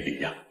嘿嘿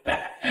呀，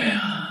来。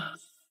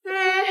我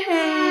要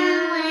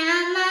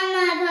妈妈，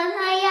彤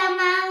彤要妈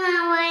妈，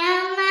我要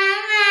妈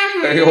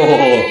妈。哎呦，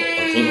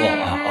彤彤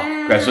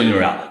啊，乖孙女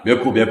啊，别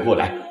哭别哭，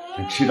来，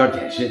吃点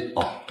点心哦。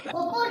我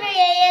不吃爷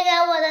爷给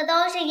我的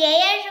东西，爷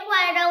爷是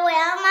坏人，我要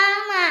妈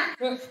妈。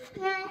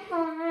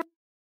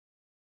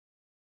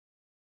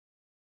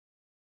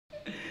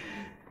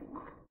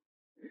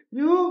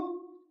哟。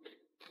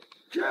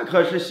这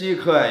可是稀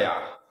客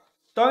呀！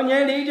当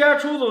年离家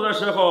出走的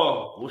时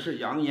候，不是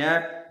扬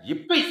言一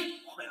辈子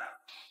不回来。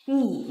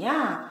你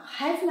呀，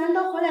孩子难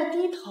道回来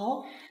低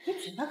头？你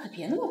嘴巴可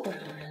别那么不留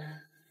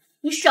人。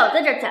你少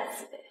在这儿假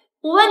慈悲！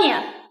我问你，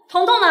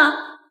彤彤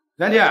呢？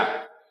甜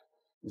甜，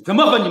你怎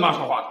么和你妈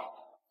说话的？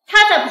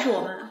她才不是我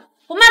妈，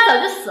我妈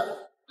早就死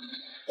了。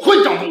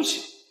混账东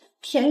西！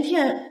甜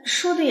甜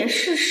说的也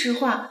是实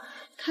话，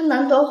她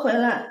难得回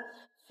来，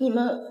你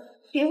们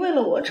别为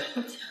了我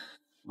吵架。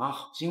妈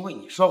好心为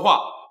你说话，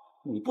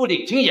你不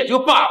领情也就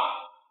罢了，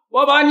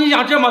我把你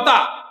养这么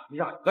大，你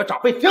让你个长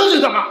辈听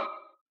去干嘛？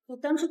我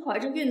当初怀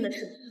着孕的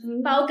时候，你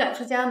们把我赶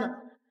出家门，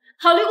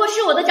考虑过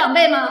是我的长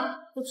辈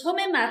吗？我从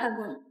没麻烦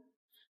过你。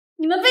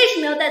你们为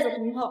什么要带走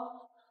彤彤？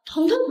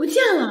彤彤不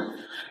见了！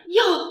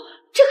哟，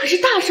这可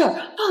是大事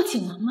儿，报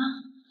警了吗？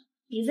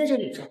别在这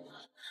里装了，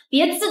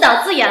别自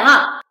导自演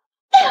了。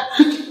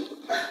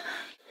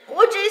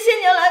我这些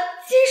年来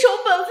谨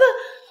守本分，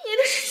你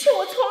的事情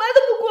我从来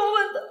都不过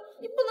问的，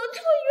你不能这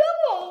么冤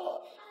枉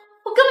我。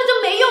我根本就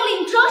没用力，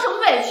你装什么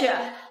委屈？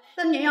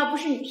当年要不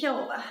是你骗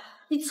我爸，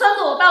你撺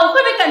掇我爸，我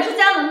会被赶出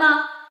家门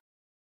吗？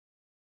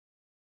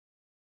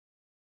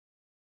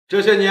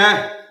这些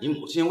年，你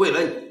母亲为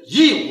了你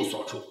一无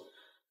所处，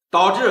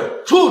导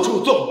致处处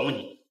纵容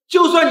你。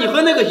就算你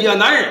和那个野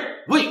男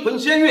人未婚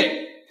先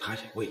孕，他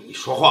也为你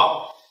说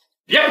话，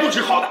别不知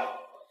好歹。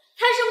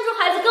他生不出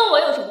孩子跟我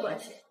有什么关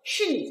系？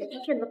是你将他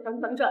骗得团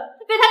团转，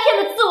被他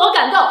骗得自我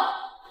感动。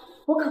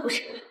我可不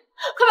是，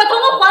快把童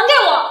童还给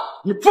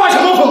我！你发什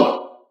么疯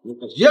了？你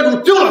把野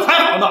种丢了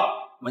才好呢！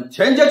我们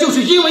田家就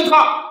是因为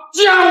他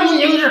家无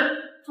宁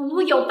日。童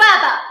童有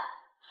爸爸。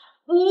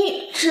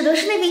你指的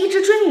是那个一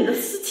直追你的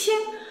私亲？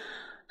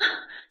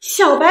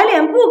小白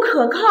脸不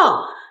可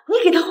靠，你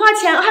给他花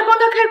钱还帮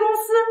他开公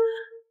司，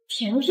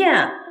甜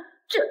甜，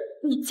这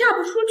你嫁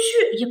不出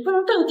去也不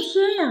能倒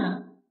贴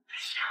呀。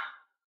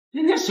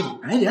人家小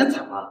白脸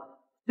怎么了？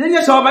人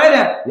家小白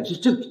脸也是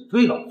正经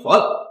追老婆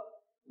了，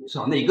你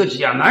像那个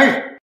野男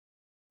人，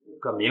有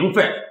个名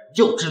分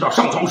就知道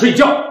上床睡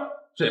觉，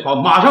最好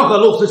马上和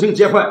陆思清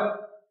结婚，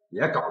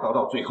别搞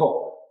到最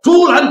后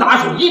竹篮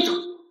打水一场。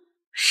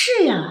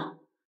是呀，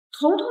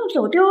彤彤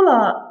走丢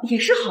了也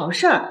是好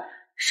事儿，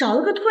少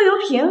了个拖油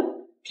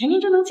瓶，甜甜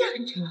就能嫁给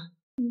他了。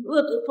你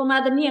恶毒疯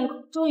妈的面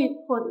孔终于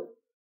破了，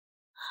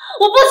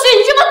我不许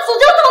你这么诅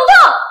咒彤彤！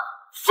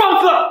放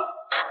肆！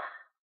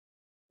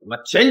我们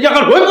田家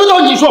还轮不到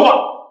你说话，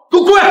给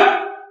我滚！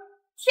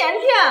甜甜，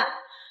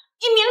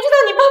你明知道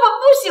你爸爸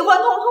不喜欢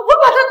彤彤，我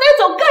把他带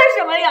走干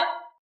什么呀？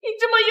你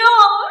这么冤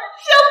枉我，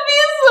是要逼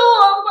死我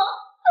吗？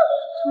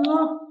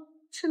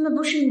真的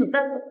不是你的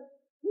办法。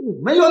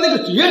你们要那个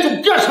野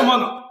种干什么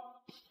呢？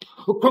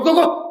快，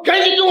赶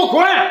紧给我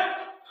滚！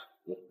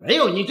我没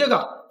有你这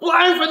个不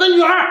安分的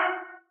女儿。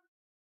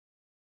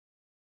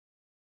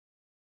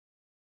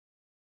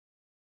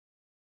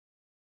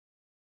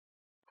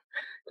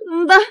怎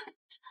么办？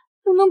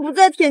彤彤不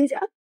在田家，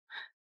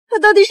他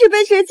到底是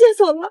被谁接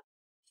走了？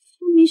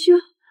陆明修，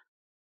会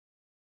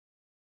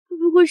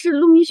不会是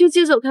陆明修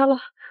接走他了？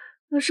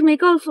老师没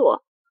告诉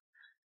我。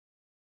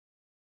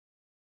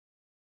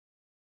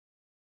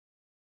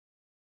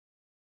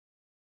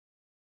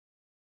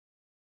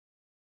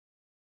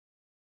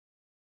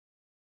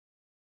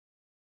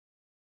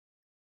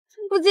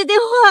不接电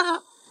话。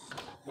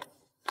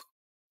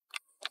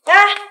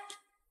哎，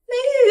没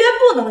预约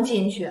不能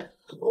进去。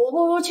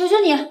我求求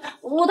你，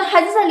我的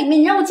孩子在里面，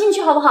你让我进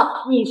去好不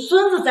好？你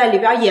孙子在里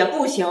边也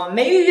不行，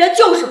没预约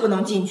就是不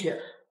能进去。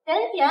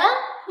甜甜，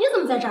你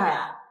怎么在这儿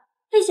呀？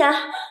丽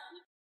霞，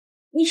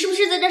你是不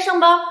是在这上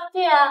班？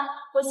对呀，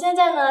我现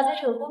在呢在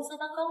这个公司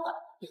当高管。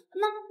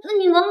那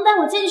你能不能带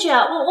我进去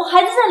啊？我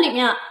孩子在里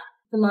面。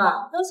怎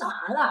么都有小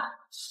孩了？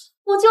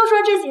我就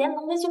说这几年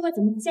同学聚会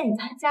怎么不见你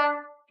参加？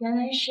原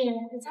来是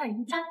在家里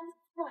跟家庭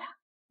做呀。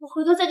我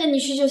回头再跟你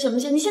叙旧行不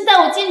行？你先带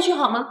我进去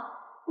好吗？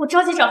我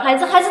着急找孩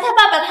子，孩子他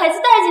爸把孩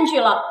子带进去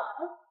了。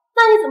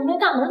那你怎么连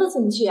大门都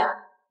进不去啊？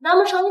难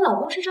不成你老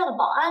公是这儿的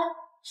保安？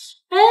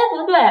哎，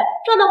不对，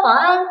这儿的保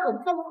安可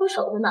不在门口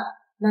守着呢。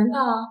难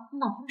道你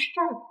老公是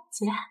这儿的保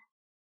洁？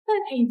怪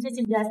不得你最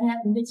近不来参加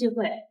同学聚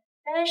会，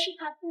原来是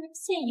怕被人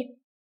现眼。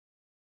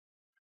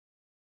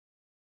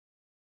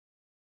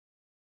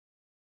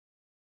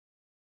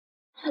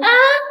啊！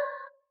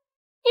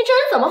你这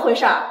人怎么回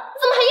事？你怎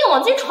么还硬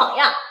往进闯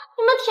呀？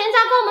你们田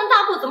家高门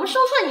大户怎么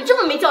生出来你这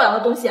么没教养的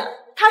东西啊？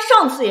他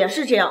上次也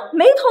是这样，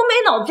没头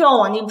没脑就要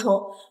往进冲，没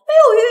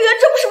有预约，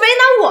这不是为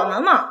难我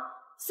们吗？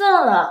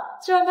算了，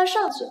就让他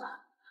上去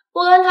吧，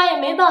不然他也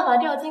没办法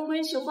调进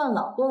闺秀换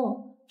老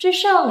公。这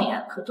上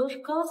面可都是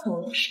高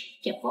层人士，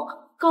眼光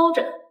可高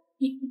着。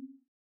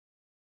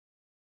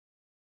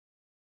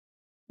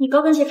你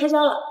高跟鞋开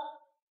销了？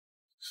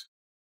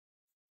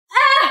哎，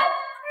没有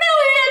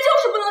预约就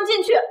是不能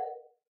进去。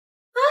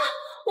啊！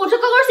我这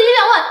高跟鞋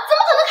1-2万，怎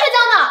么可能开销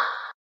呢？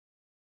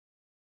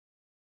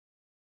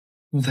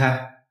总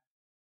裁，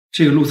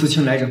这个陆思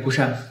清来者不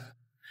善，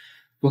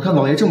我看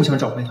老爷这么想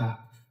找回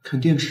他，肯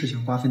定是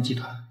想瓜分集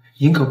团，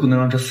宁可不能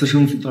让这私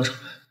生子得逞。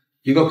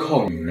一个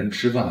靠女人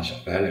吃饭的小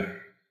白脸，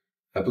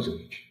还不走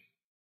进去？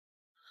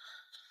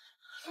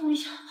陆明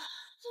修，你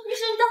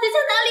到底在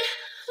哪里？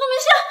陆明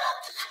修，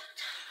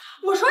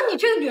我说你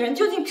这个女人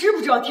究竟知不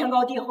知道天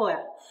高地厚呀？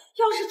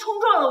要是冲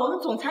撞了我们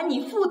总裁，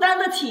你负担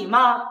得起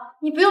吗？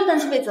你不用担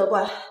心被责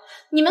怪，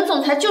你们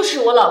总裁就是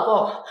我老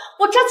公，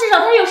我着急找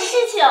他有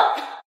事情。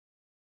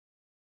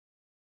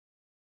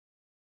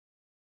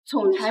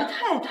总裁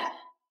太太，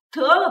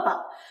得了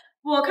吧！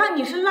我看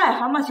你是癞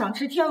蛤蟆想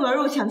吃天鹅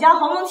肉，想加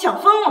豪猛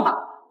想疯了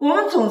吧？我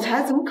们总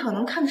裁怎么可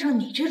能看得上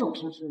你这种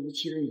平平无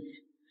奇的女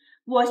人？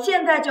我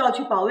现在就要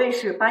去保卫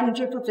室把你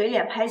这副嘴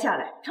脸拍下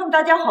来，让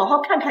大家好好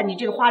看看你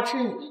这个花痴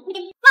女。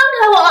你放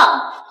开我！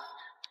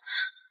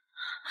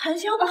还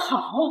想得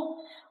好，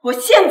我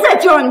现在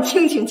就让你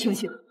清醒清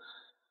醒。你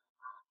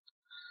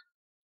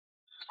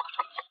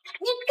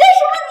干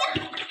什么你？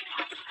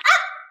啊！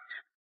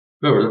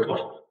外边在吵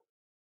什么？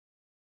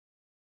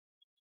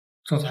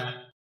总裁，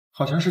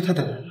好像是太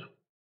太来了。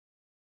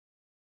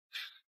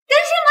干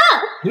什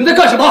么？你们在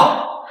干什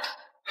么？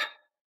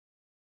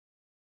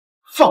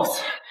放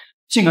肆！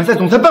竟敢在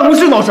总裁办公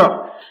室闹事！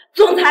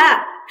总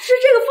裁，是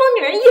这个疯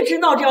女人一直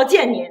闹着要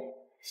见您。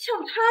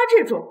像她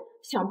这种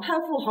想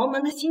攀附豪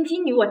门的心机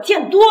女，我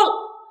见多了，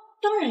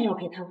当然要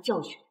给她个教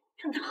训，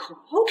让她好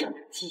好长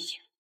长记性。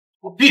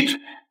我闭嘴！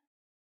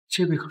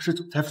这位可是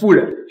总裁夫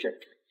人。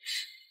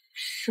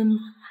什么？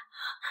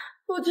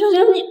我求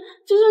求你，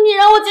求求你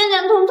让我见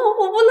见彤彤，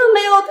我不能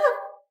没有她。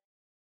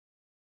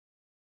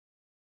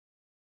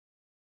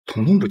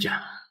彤彤不见了。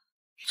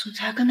总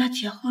裁跟她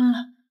结婚了，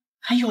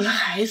还有了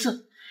孩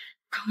子，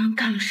刚刚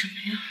干了什么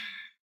呀？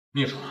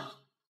秘书，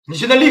你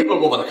现在立刻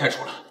给我把他开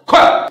除了，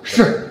快！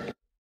是。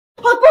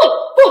啊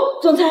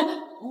不，总裁，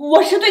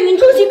我是对您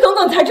忠心耿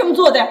耿才这么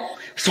做的。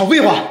少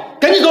废话，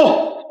赶紧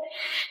走！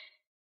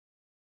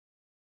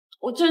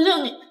我求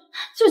求你，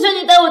求求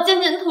你带我见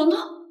见彤彤，彤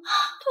彤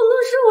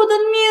是我的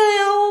命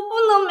呀，我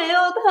不能没有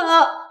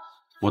她。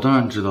我当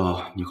然知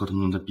道你和彤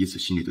彤在彼此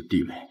心里的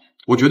地位，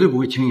我绝对不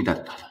会轻易带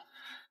走她的。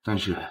但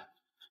是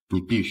你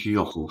必须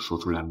要和我说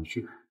出来路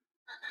去。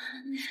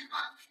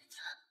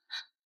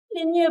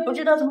连你也不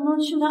知道彤彤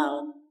去哪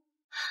了，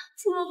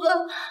怎么办？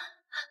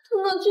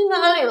彤彤去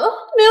哪里了？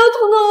没有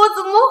彤彤我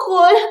怎么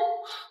活呀？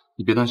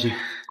你别担心，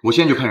我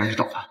现在就派人去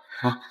找她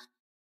啊。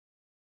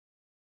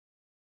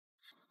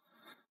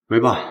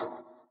喂，爸，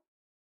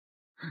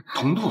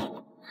彤彤，彤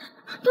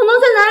彤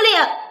在哪里？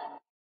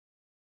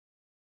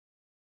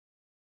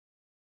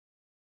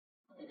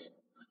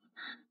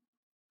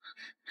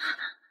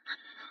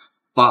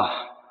爸，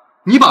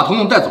你把彤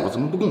彤带走了，怎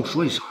么不跟我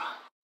说一声啊？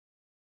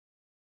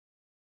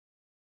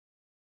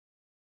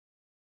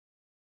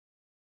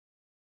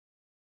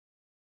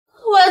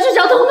我要去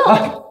找彤彤。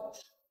哎，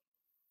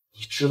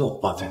你知道我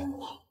爸在哪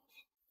吗？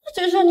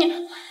求求你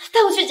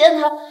带我去见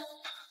他。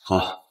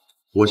好，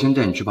我先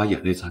带你去把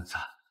眼泪擦一擦，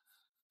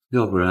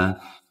要不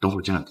然等会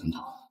儿见了彤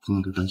彤，彤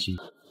彤就担心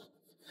了。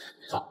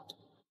走。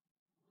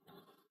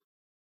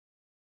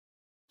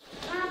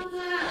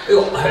哎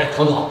呦，哎，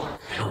彤彤，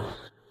哎呦，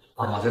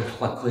爸妈在这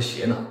换拖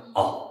鞋呢。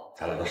哦，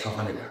咱来到沙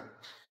发那边。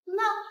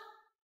那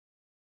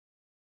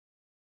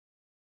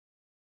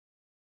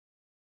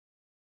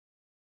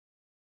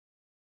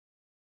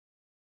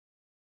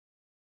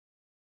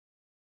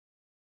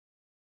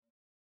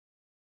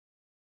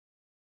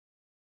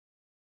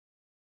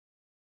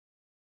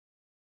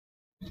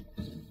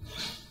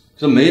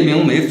这没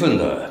名没分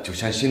的就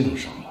先心疼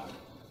上了。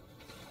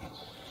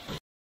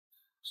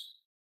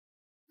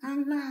妈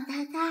妈，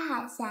太太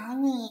好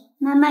想你。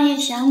妈妈也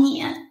想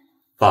你。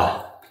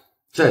爸，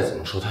再怎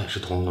么说她也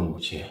是彤彤的母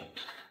亲，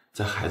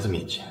在孩子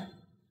面前，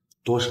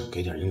多少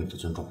给点应有的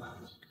尊重吧。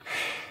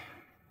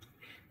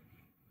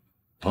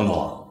彤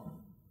彤，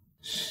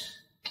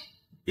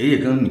爷爷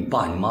跟你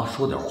爸你妈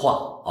说点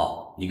话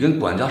啊，你跟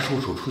管家叔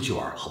叔出去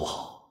玩好不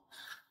好？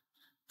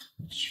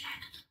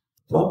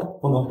走，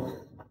帮忙。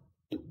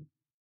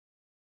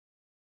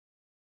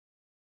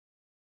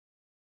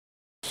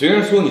虽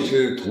然说你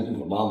是彤彤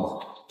的妈妈，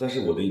但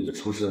是我对你的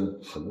出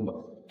身很不满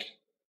意，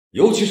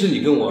尤其是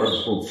你跟我儿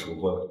子父子成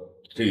婚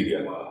这一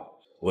点吧，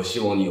我希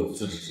望你有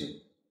自知之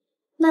明。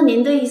那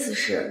您的意思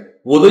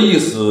是？我的意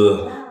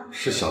思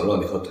是想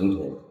让你和彤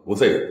彤不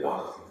再有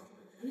瓜葛，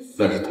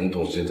但是彤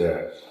彤现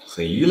在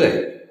很依赖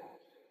你，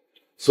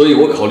所以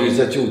我考虑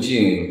在就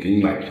近给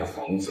你买一套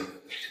房子，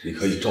你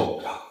可以照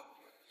顾她。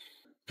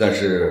但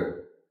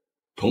是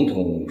彤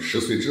彤10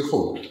岁之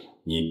后，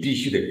你必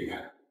须得离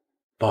开。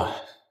爸，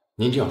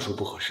您这样说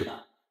不合适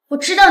吧？我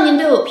知道您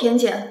对我有偏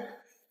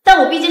见，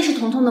但我毕竟是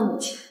彤彤的母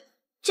亲，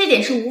这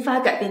点是无法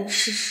改变的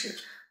事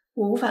实，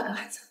我无法跟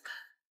孩子分开，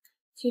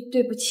所以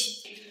对不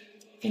起，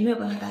我没有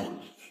办法答应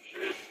你。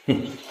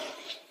哼，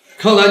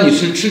看来你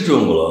是吃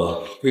准我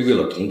了，会为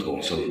了彤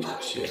彤向你妥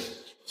协，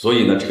所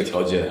以呢，这个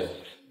条件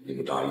你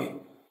不答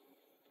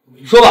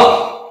应。说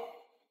吧，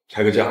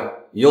开个价，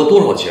你要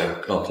多少钱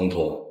让彤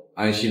彤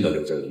安心的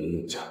留在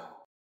陆家？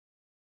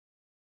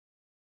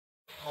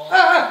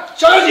哎，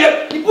小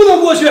姐，你不能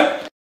过去。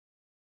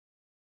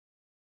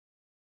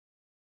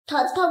彤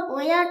彤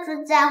不要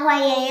住在花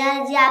爷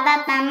爷家，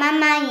爸爸妈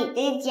妈已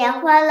经结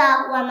婚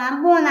了，我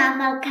们不能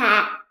分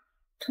开。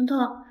彤彤，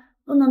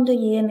不能对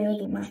爷爷没有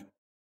礼貌。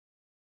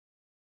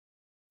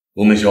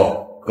陆明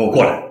修，跟我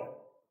过来。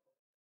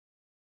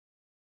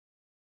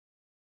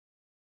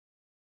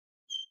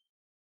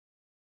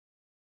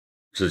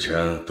之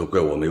前都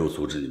怪我没有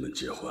阻止你们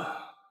结婚，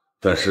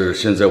但是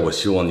现在我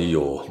希望你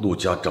有陆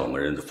家掌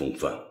门人的风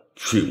范，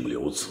去母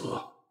留子，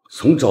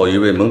从找一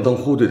位门当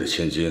户对的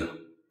千金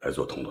来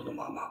做彤彤的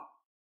妈妈。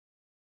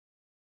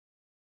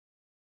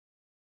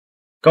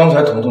刚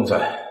才彤彤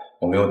在，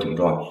我没有顶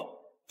撞你，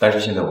但是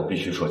现在我必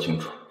须说清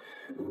楚，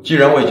既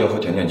然我已经和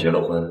甜甜结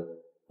了婚，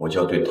我就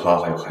要对她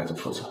还有孩子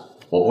负责，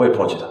我不会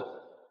抛弃她。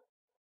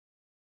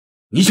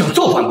你想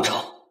造反不成？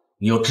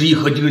你要执意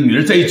和这个女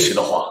人在一起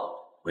的话，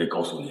我也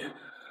告诉你，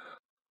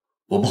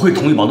我不会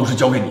同意把陆氏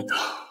交给你的，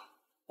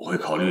我会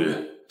考虑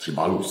提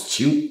拔陆子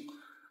清，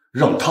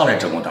让他来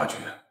掌握大局。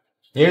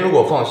您如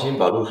果放心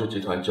把陆氏集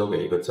团交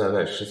给一个在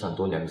外失散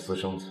多年的私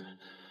生子，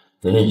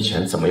您以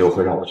前怎么又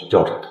会让我去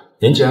调查他？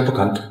您既然不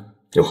敢赌，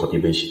又何必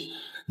威胁？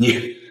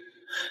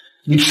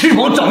你翅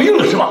膀长硬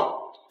了是吧？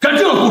敢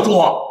这样跟我说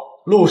话？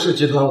陆氏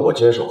集团我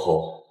接手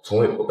后，从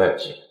未有过败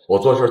绩，我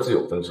做事自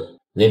有分寸。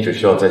您只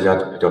需要在家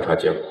等着调查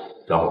结果，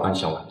然后安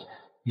享晚年。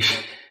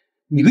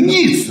你个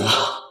逆子啊！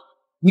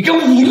你敢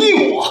忤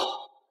逆我！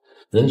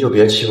您就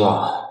别期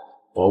望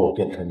把我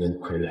变成您的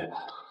傀儡了。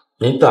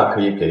您大可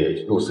以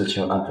给陆思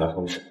清安排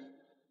婚事，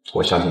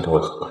我相信他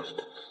会很乐意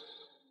的。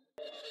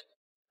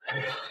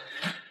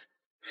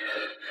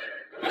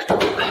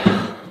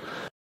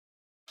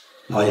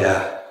老爷，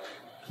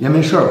您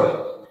没事吧？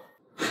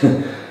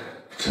哼，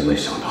真没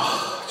想到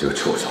这个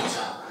臭小子，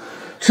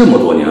这么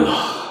多年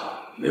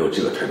了，没有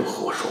这个态度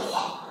和我说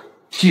话，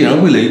竟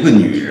然为了一个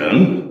女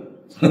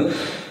人，哼，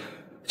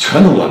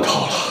全都乱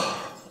套了。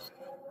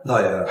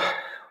老爷，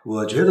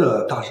我觉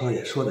得大少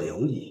爷说的有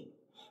理。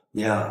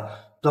您啊，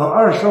等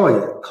二少爷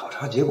考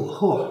察结果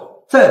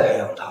后，再培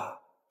养他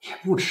也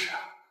不迟啊。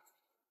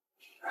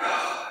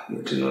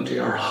你只能这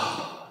样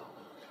了，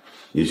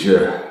你去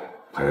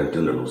派人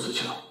盯着陆思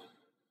清，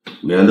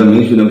免得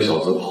明旭那个小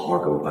子不好好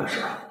给我办事。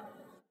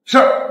是。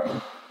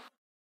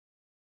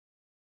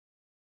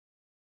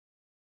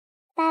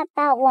爸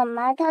爸，我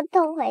们偷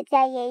偷回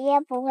家，爷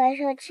爷不会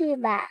生气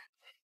吧？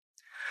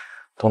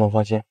彤彤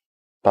放心，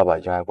爸爸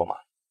已经挨过骂。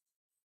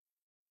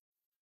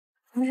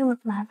没什么，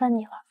麻烦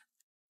你了。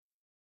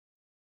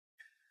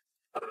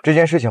这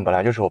件事情本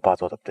来就是我爸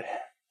做的不对，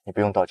你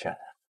不用道歉。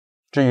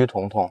至于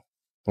彤彤，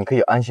你可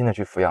以安心的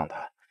去抚养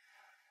她，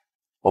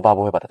我爸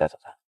不会把她带走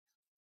的。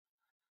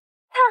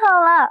太好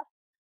了，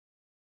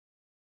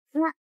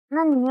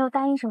那你没有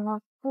答应什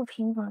么不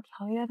平等的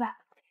条约吧？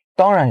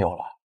当然有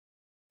了，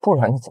不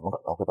然你怎么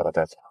可能会把她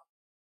带走？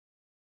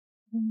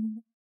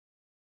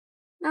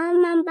妈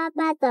妈、爸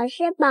爸总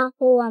是保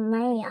护我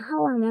们，以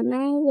后我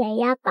们也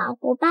要保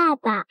护爸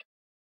爸。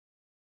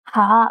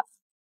好。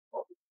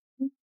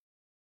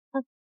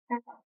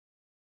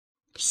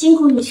辛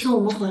苦你请我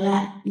们回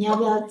来，你要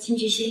不要进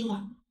去歇一会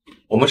儿？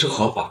我们是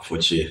合法夫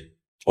妻，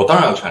我当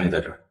然有权利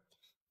在这儿，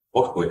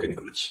我可不会跟你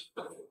客气。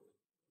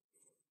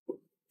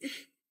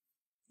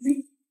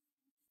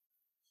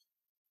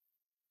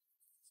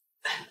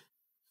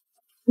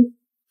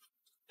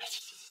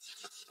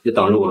别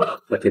挡着我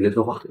和甜甜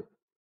说话。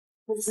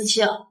思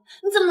清，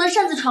你怎么能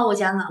擅自闯我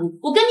家呢？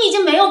我跟你已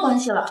经没有关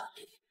系了。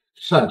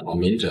擅闯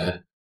民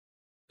宅，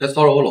还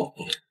骚扰我老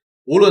婆，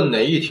无论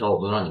哪一条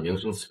我都让你名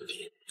声扫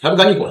地，还不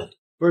赶紧滚！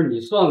不是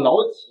你算老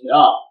几啊？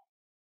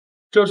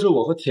这是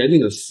我和甜甜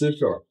的私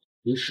事，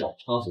你少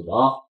插嘴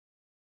啊！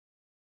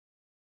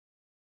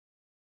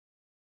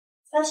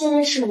她现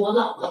在是我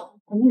老婆，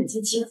我们已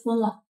经结婚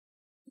了，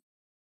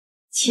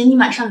钱你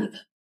马上给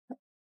她。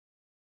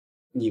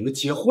你们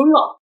结婚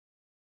了？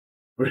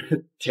不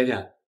是甜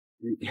甜，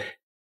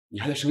你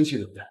还在生气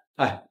对不对？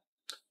哎，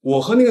我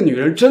和那个女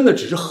人真的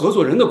只是合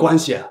作人的关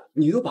系，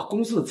你都把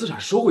公司的资产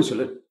收回去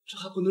了，这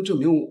还不能证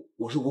明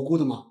我是无辜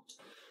的吗？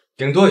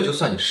顶多也就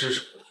算你失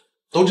手了，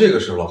都这个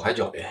时候了还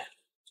狡辩，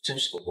真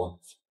是个窝囊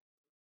废。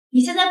你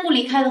现在不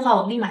离开的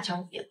话，我立马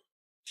交给你。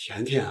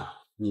甜甜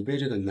啊，你被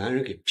这个男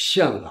人给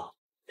骗了，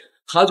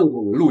他就是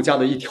我们陆家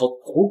的一条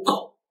土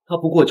狗，他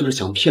不过就是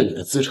想骗你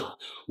的资产，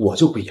我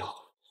就不一样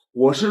了，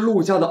我是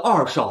陆家的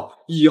二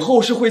少，以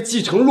后是会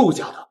继承陆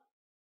家的。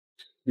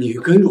你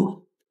跟着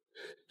我，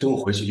等我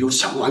回去有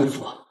想不完的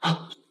说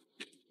啊。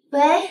喂，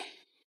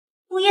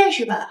物业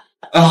是吧？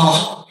啊，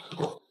好。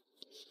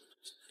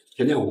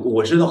甜甜，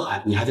我知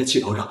道你还在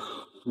气头上，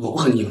我不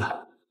和你硬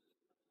来，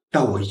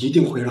但我一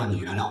定会让你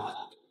原谅我的。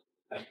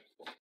哎，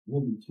那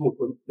你听我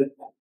说，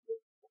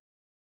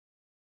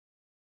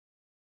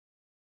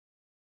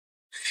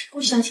谁不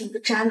相信一个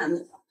渣男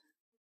的？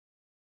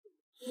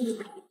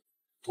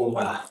东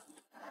回来，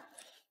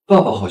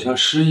爸爸好像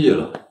失忆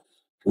了，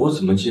我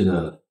怎么记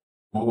得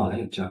妈妈还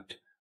有家庭？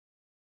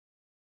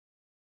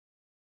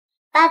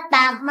爸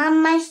爸妈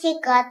妈性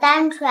格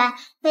单纯，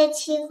被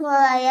欺负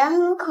了也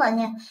很可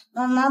怜，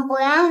我们不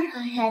要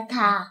伤害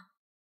他。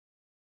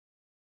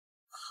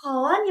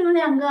好啊，你们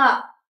两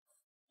个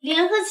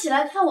联合起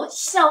来看我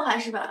笑话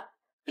是吧？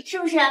是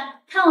不是？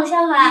看我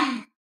笑话。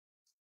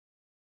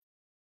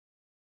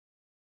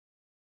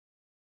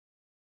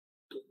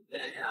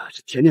哎呀，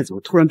这甜甜怎么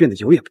突然变得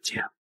有眼不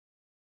见了？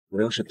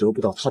我要是得不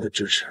到她的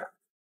支持，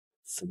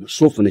怎么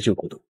说服那些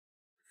股东？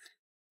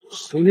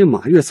猴年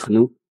马月才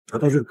能得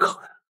到认可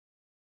呀？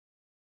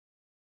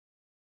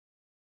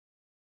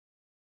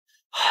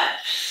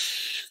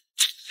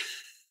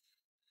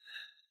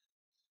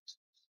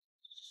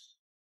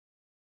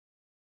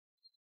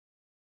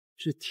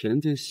这甜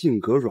甜性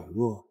格软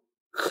弱，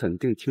肯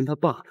定听他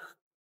爸的。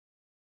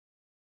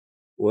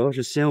我要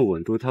是先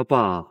稳住他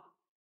爸，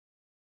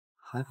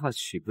还怕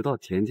娶不到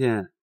甜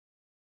甜，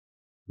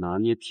拿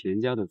捏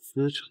田家的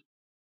资产。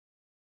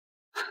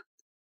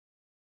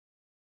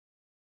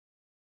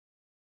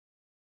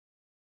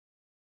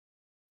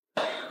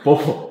伯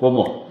父、伯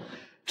母，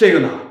这个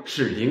呢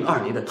是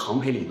02年的唐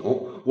培里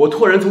农，我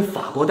托人从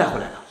法国带回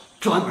来的，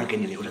专门给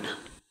你留着呢。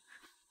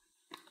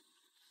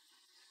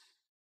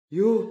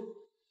哟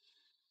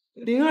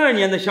，02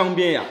年的香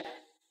槟呀，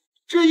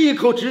这一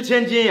口值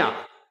千金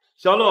呀！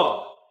小陆，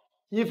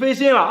你费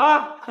心了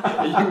啊！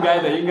应该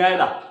的，应该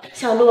的。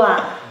小陆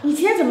啊，你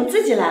今天怎么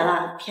自己来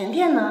了？甜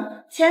甜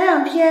呢？前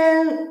2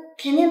天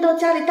甜甜到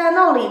家里大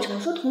闹了一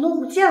场，说彤彤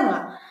不见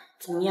了，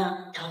怎么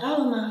样？找到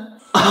了吗？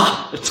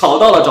啊，找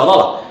到了，找到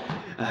了。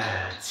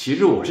其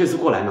实我这次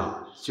过来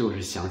呢，就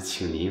是想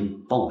请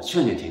您帮我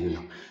劝劝甜甜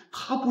的，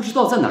她不知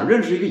道在哪儿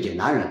认识一个野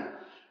男人，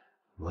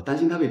我担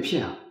心她被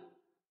骗啊。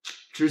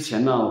之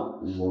前呢，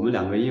我们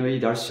2个因为一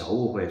点小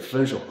误会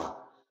分手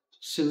了，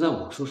现在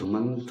我说什么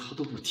她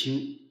都不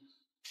听。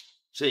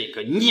这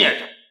个孽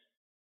人，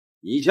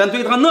以前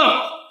对她那么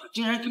好，她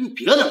竟然跟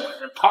别的男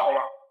人跑了。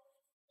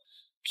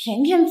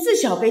甜甜自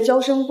小被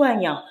娇生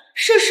惯养，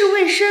涉世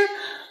未深，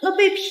那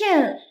被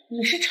骗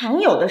也是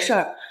常有的事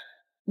儿，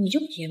你就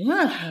别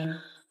骂她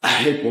了。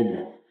哎，伯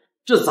母，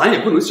这咱也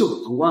不能袖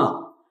手旁观啊！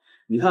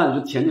你看，这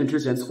甜甜之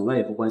前从来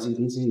也不关心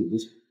跟经理的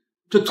钱，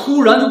这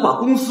突然就把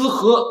公司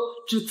和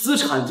这资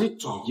产这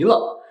转移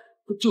了，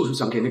就是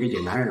想给那个野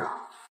男人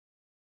啊！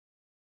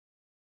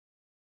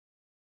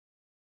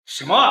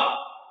什么？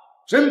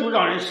真不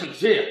让人省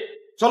心！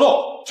小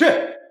陆，去，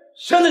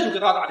现在就给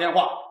他打电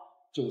话，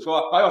就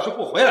说他要是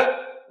不回来，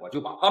我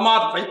就把他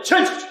妈的坟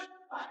迁出去。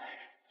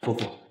伯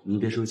父，您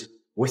别生气，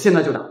我现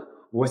在就打，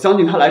我相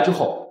信他来之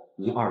后，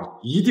您2老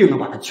一定能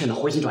把他劝得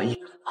回心转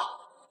意。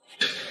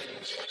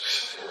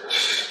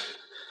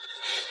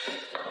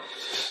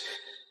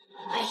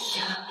哎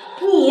呀，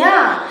你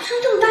呀，生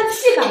这么大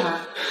气干嘛？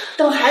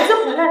等孩子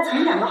回来，咱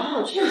们2个好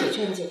好劝解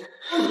劝解，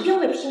他一定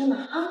会听的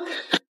啊！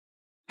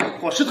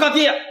我是他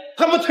爹，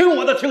他不听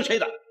我的，听谁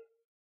的？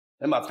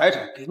先把财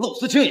产给陆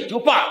思清也就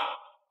罢了，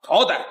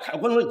好歹谈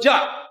婚论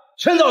嫁，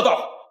签到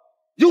到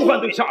又换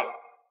对象了，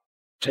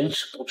真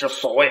是不知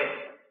所谓。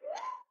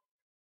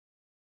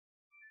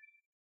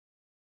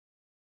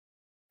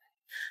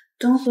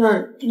等会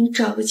儿你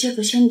找个借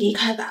口先离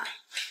开吧，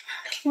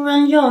不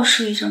然又要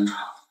睡一张床。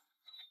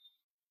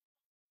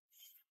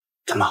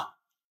怎么，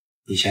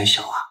你嫌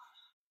小啊？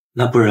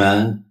那不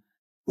然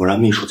我让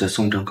秘书再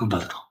送一张更大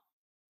的床。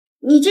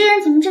你这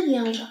人怎么这个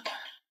样子？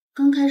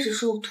刚开始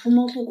说我图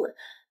谋不轨，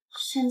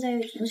现在又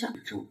总想着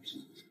占我便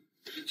宜。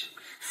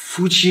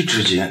夫妻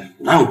之间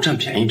哪有占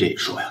便宜这一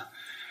说呀？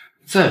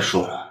再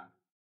说了，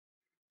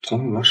彤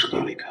彤要是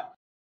刚离开，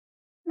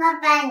爸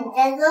爸，你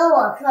在跟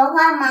我说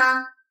话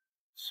吗？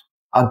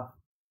啊，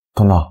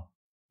彤彤，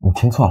你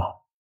听错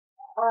了。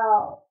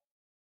哦。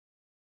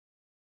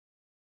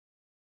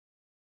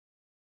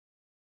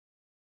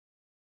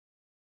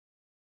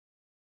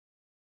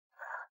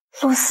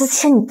陆思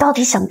清，你到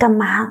底想干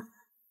嘛？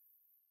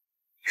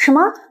什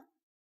么？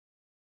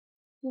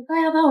我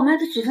爸要把我妈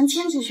的举分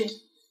迁出去，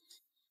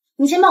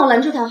你先帮我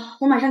拦住他，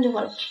我马上就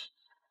回来。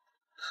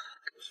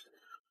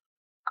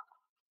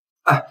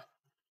哎，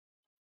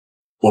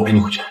我陪你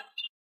回去。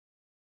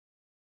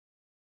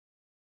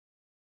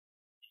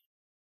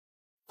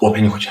我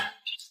陪你回去。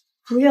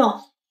不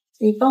用，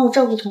你帮我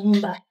照顾彤彤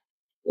吧，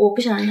我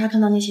不想让他看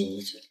到那些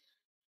日子。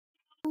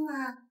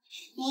妈，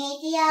你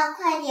一定要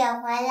快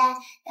点回来，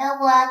如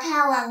果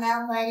太晚没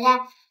回来，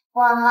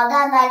我和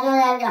爸爸就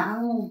来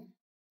找你。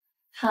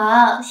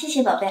好，谢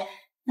谢宝贝，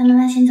那妈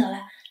妈先走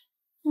了。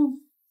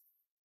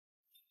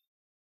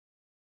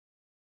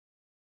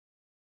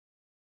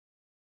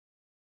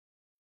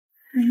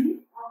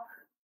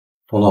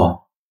彤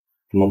彤，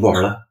怎么不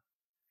玩了？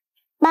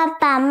爸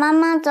爸妈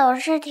妈总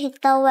是提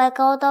到喂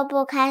狗都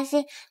不开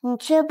心，你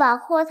去保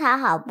护它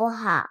好不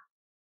好？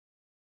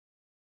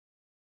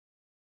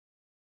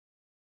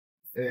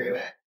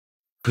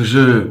可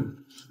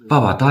是爸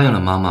爸答应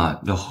了妈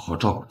妈要好好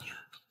照顾你，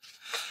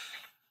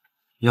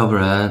要不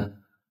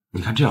然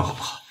你看这样好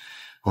不好？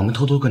我们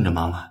偷偷跟着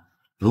妈妈，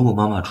如果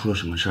妈妈出了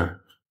什么事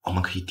儿，我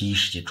们可以第一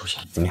时间出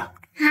现，怎么样？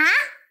啊？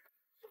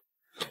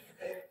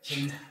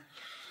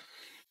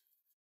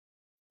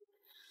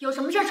有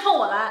什么事冲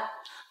我来，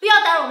不要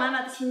打扰我妈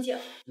妈的清静。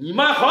你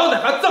妈好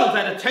歹还葬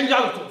在了田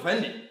家的祖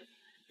坟里，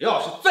要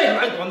是再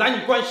拦阻男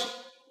女关系，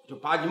我就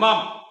把你妈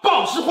妈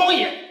暴尸荒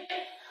野。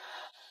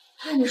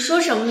你说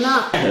什么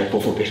呢？伯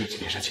父别生气，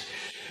别生气。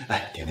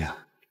哎，甜甜，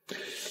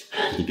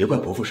你别怪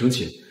伯父生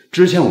气。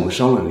之前我们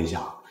商量了一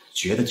下，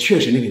觉得确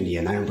实那个野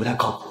男人不太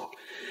靠谱。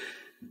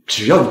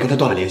只要你跟他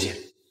断了联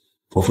系，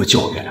伯父就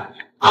会原谅你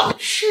啊。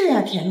是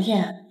呀，甜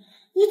甜，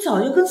你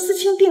早就跟思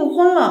清订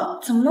婚了，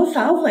怎么能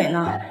反悔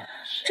呢？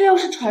这要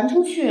是传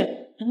出去，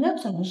人家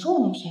怎么说我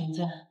们田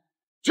家？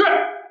去，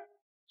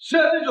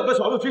现在就和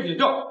小六去领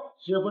证，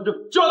结婚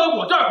证交到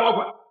我这儿保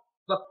管，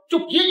那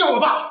就别叫我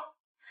爸。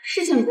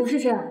事情不是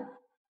这样的，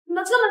你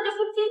们根本就不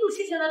清楚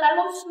事情的来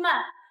龙去脉，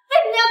为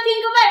什么要听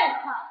一个外人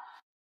话？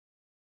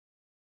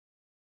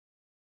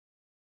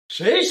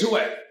谁是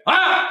外人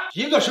啊？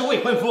一个是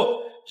未婚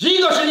夫，一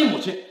个是你母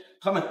亲，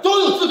他们都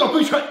有资格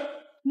规劝。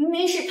明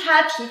明是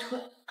他劈腿，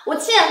我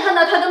亲眼看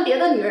到他跟别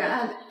的女人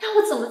暧昧，让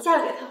我怎么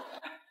嫁给他？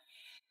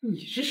你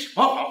是什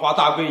么花花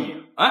大闺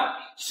女啊？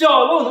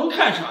小楼能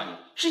看上你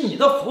是你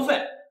的福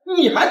分，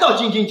你还倒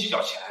斤斤计较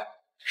起来了。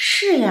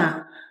是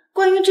呀，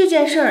关于这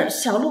件事儿，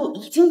小陆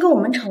已经跟我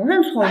们承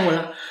认错误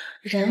了。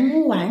人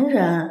无完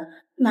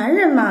人，男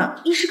人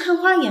嘛，一时看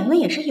花眼那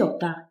也是有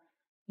的，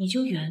你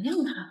就原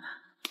谅他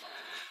吧。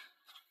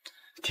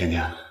甜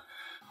甜，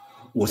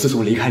我自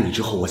从离开你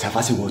之后，我才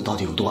发现我到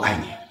底有多爱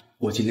你。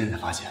我今天才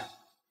发现，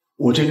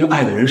我真正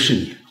爱的人是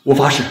你。我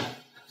发誓，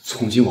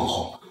从今往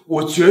后，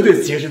我绝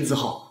对洁身自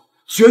好，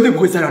绝对不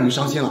会再让你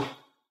伤心了。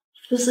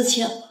陆思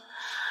清，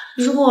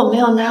如果我没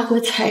有拿回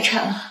财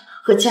产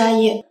和家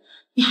业，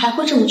你还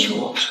会这么求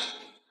我吗？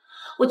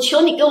我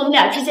求你给我们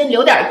俩之间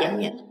留点颜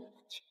面。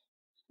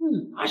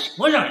拿什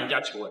么让人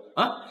家求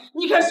啊？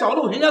你看小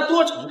陆人家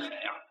多诚恳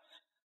呀，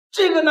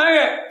这个男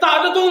人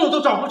打着洞都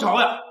找不着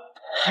呀。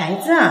孩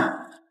子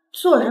啊，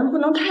做人不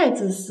能太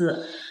自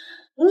私，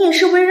你也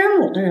是为人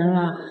母的人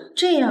了，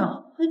这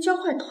样会教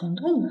坏彤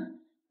彤的。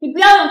你不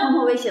要用彤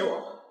彤威胁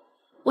我，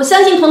我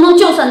相信彤彤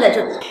就算在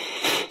这里，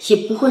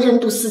也不会认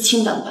杜思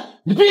清当本。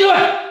你闭嘴！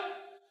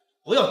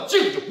不要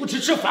敬酒不吃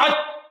吃罚酒。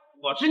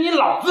我是你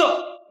老子，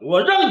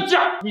我让你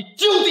嫁，你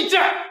就得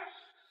嫁。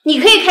你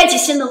可以开启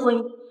新的婚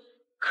姻，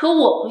可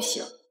我不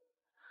行。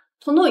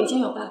彤彤已经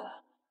有爸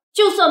爸，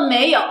就算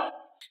没有，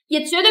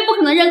也绝对不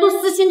可能认陆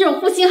思清这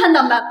种负心汉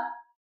当爸爸。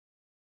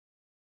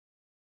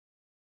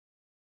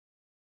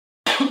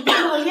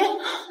老爷，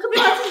可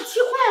别把自己气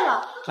坏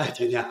了。哎，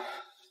甜甜，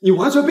你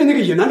完全被那个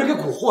野男人给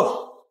蛊惑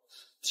了。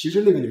其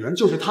实那个女人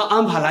就是他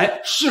安排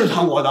来试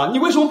探我的，你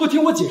为什么不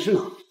听我解释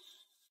呢？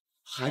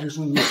还是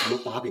说你有什么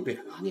把柄被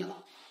他拿捏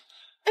了？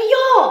哎呦，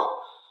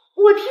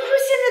我听说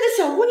现在的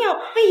小姑娘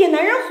被野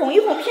男人哄一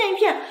哄骗一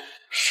骗，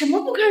什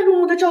么不堪入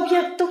目的照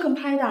片都肯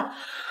拍的。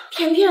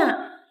甜甜，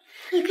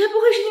你该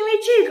不会是因为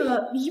这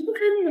个离不开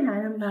那个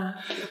男人吧？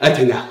哎，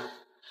甜甜，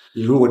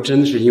你如果真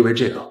的是因为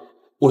这个，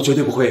我绝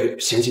对不会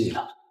嫌弃你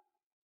的。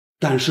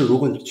但是如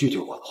果你拒绝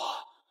我的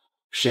话，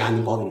谁还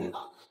能包容你呢？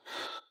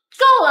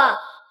够了，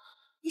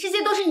这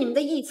些都是你们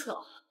的臆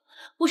测，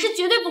我是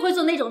绝对不会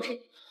做那种事。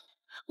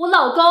我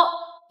老公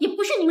也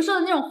不是你们说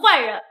的那种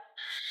坏人。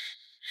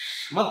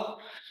什么？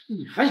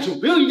你还有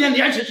没有一点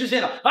廉耻之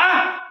心了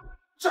啊？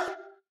这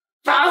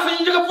打死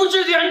你这个不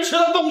知廉耻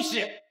的东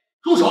西！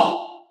住手！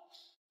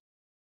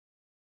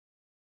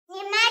你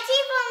们欺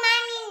负妈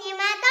咪，你们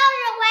都是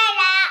坏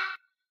人。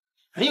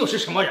人又是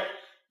什么人？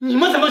你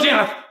们怎么这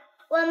样？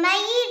我们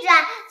一直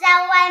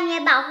在外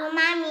面保护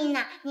妈咪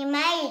呢，你们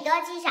以多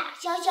欺少，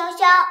羞羞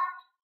羞！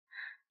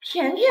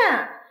甜甜，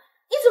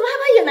你怎么还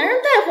把野男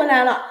人带回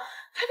来了？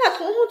还把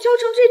彤彤教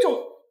成这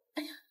种，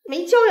哎呀，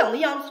没教养的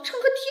样子，成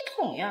何体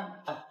统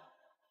呀！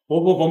伯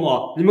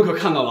母，你们可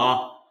看到了啊？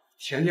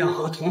甜甜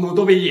和彤彤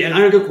都被野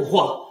男人给蛊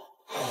惑了，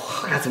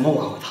我该怎么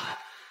挽回他？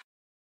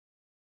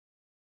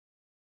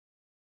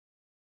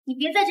你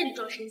别在这里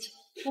装深情，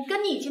我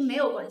跟你已经没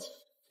有关系了。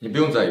你不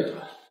用在意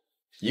他，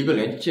一个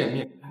连见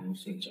面都不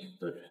送见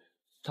的人，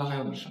他还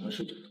有你什么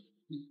事情？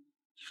你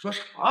说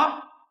什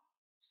么？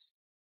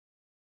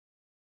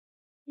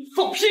你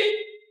放屁！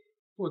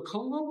我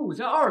堂堂陆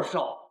家二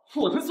少，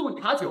我能送你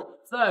茶酒。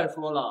再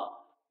说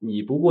了，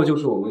你不过就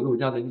是我们陆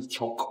家的一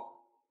条狗。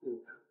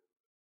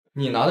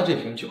你拿的这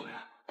瓶酒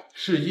呀，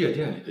是夜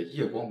店里的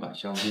夜光版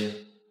香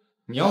槟。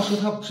你要说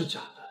它不是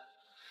假的，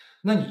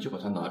那你就把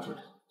它拿出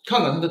来，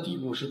看看它的底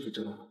部是不是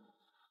真的。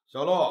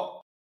小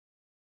陆，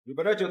你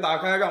把这酒打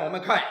开，让我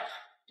们看一看。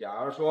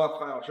假如说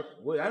他要是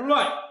胡言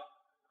乱语，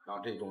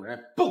让这种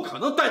人不可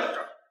能待在这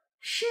儿。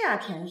是啊，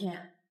甜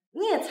甜，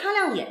你也擦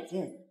亮眼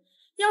睛。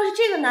要是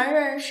这个男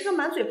人是个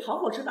满嘴跑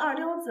火车的二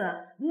流子，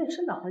你也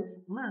趁早回城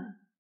嘛。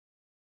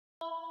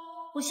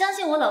我相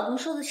信我老公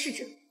说的是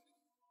真的。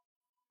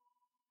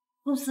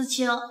陆思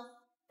清，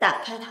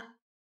打开它。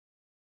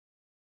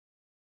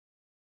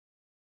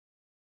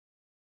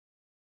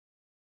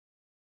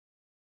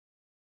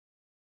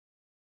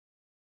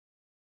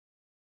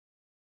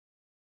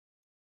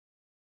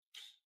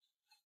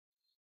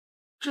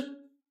这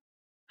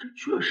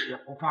确实也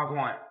不发光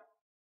呀，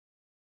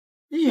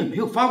也没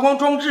有发光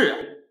装置呀。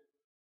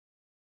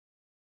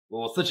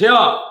陆思清，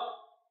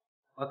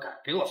我敢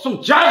给我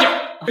送家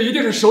教！这一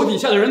定是手底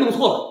下的人弄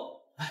错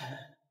了。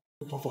哎，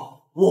伯父，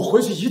我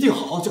回去一定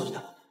好好教训他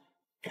们，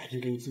改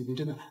天给你送瓶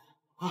真的来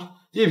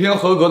啊！一瓶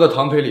合格的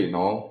糖培里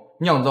浓，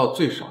酿造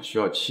最少需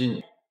要7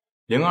年。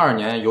02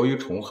年由于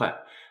虫害，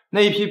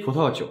那一批葡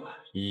萄酒啊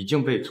已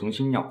经被重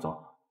新酿造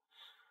了。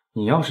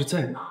你要是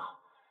再拿，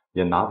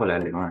也拿不来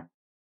02年。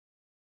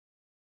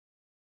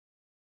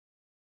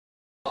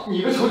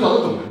你个丑小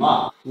子懂什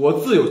么？我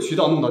自有渠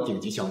道弄到顶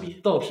级香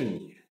槟，倒是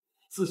你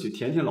自诩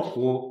甜甜老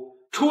公，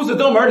初次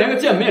登门连个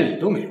见面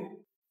礼都没有，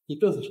你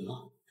嘚瑟什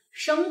么？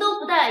什么都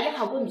不带也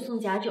好过你送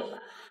假酒吧，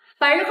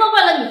把人喝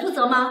坏了你负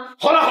责吗？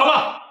好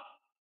了，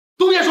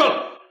都别说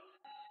了。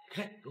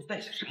看你都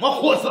带些什么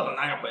货色的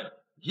男人回来，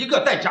一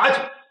个带假酒，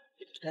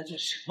干脆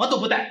什么都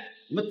不带，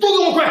你们都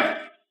给我滚！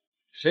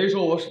谁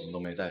说我什么都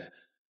没带？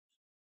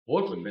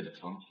我准备的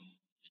藏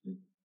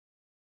品，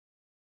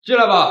进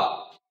来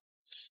吧。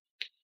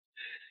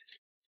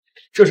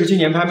这是今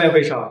年拍卖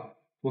会上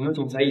我们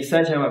总裁以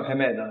3000万拍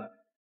卖的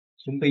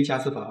银杯加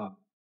斯法。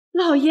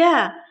老爷，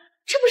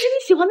这不是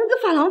你喜欢那个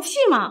珐琅器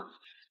吗？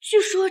据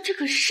说这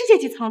可是世界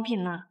级藏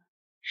品呢。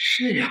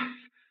是呀，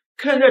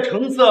看这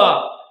成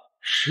色，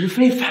实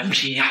非凡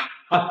品呀！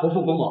哎，伯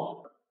父伯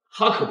母，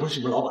他可不是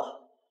什么老板，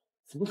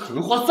怎么可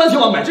能花3000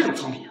万买这种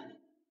藏品啊？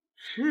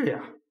是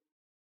呀，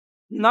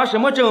你拿什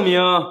么证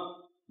明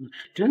那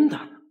是真的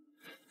呢？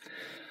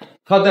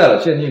他带了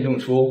鉴定证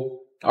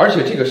书，而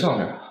且这个上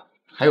面啊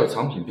还有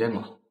藏品编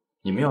码。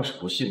你们要是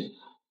不信，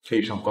可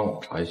以上官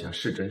网查一下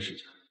是真是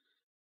假。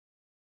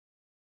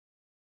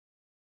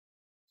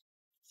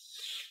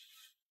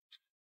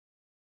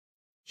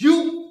哟，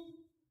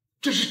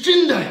这是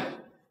真的呀！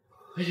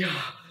哎呀，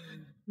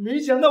没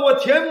想到我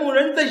田某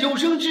人在有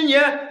生之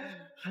年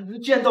还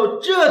能见到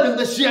这等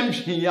的仙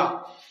品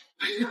呀！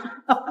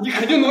你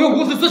肯定挪用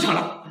公司资产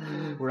了，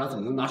不然怎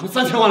么能拿出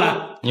3000万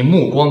来？你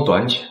目光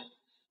短浅，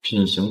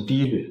品行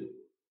低劣，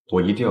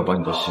我一定要把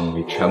你的行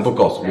为全部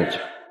告诉岳家，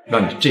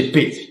让你这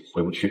辈子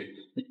回不去。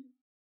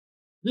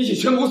一起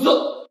全公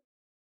司！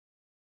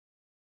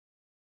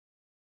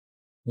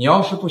你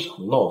要是不想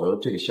落得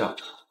这个下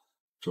场，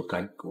就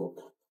赶紧给我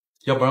滚，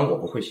要不然我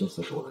不会心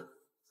慈手软。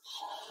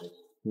好，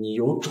你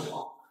有种！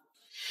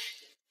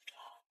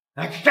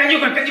哎，赶紧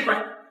滚，赶紧滚！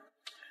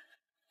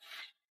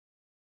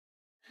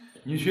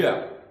女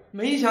婿，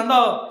没想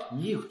到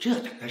你有这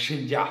等的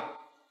身家，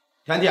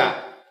甜甜，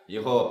以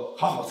后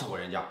好好伺候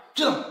人家，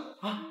知道吗？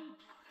啊！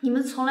你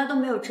们从来都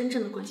没有真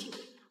正的关心过，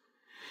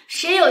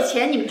谁有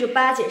钱你们就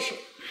巴结谁。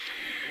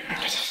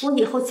我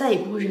以后再也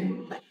不会认你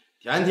们白。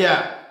甜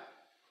甜，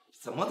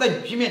怎么在女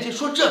婿面前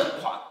说这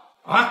种话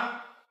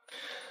啊？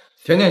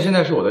甜甜现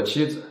在是我的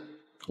妻子，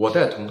我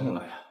带彤彤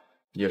来啊，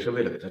也是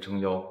为了给她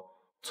撑腰。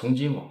从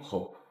今往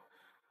后，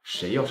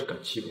谁要是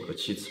敢欺负我的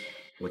妻子，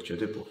我绝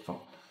对不会放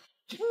过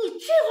他。你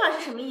这话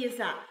是什么意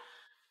思啊？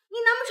你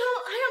难不成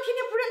还让甜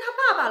甜不认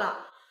他爸爸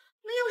了？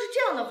那要是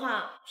这样的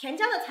话，田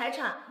家的财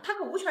产他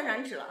可无权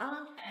染指了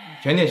啊！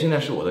甜甜现在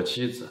是我的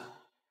妻子，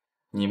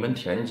你们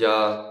田家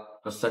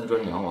那3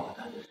砖2瓦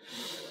的，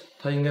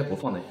他应该不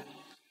放在眼里。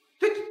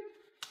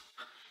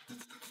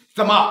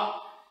怎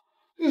么？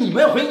你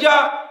们回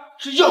家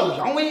是耀武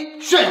扬威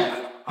炫耀来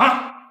了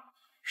啊？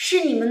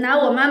是你们拿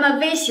我妈妈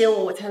威胁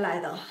我，我才来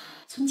的。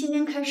从今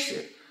天开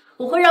始，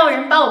我会让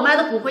人把我妈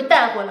的骨灰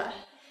带回来。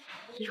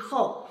以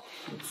后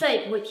我再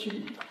也不会听你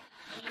的。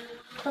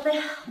宝贝，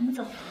我们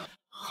走。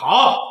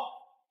好，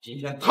今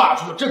天踏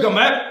出这个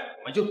门，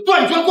我们就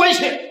断绝关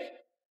系。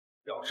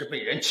要是被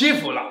人欺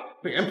负了，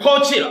被人抛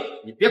弃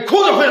了，你别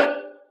哭着回来。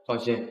放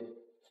心，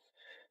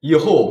以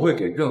后我不会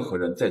给任何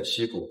人再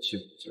欺负我妻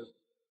子的机会。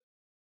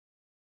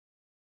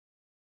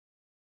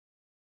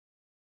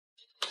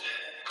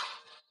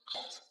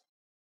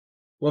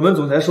我们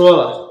总裁说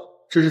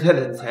了，这是太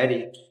太的彩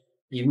礼，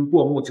你们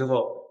过目之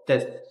后带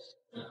走。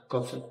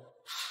告诉你。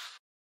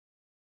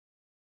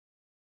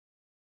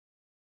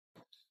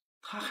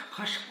他害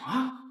怕什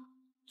么？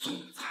总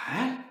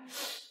裁？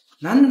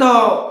难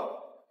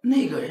道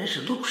那个人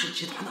是陆氏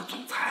集团的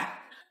总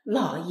裁？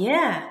老爷，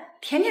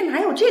甜甜哪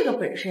有这个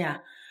本事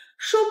呀？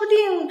说不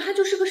定他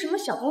就是个什么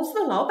小公司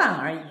的老板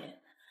而已。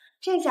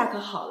这下可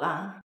好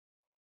了，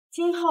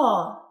今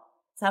后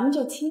咱们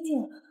就亲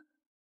近了。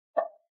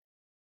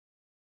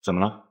怎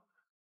么了？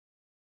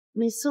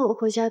每次我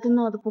回家都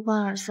闹得不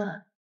欢而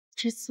散，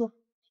这次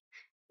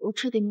我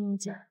彻底命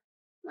家。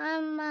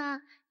妈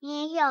妈，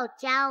你有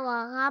家，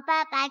我和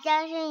爸爸就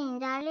是你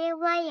的另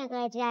外一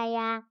个家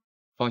呀。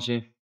放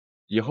心，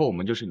以后我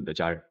们就是你的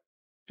家人，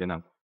别难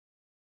过。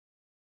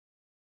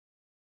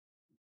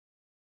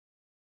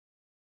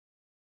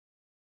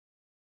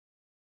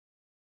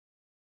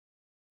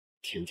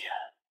甜甜，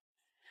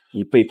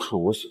你背叛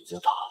我，选择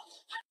他。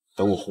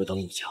等我回到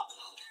陆家，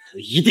我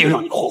一定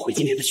让你后悔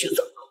今天的选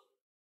择。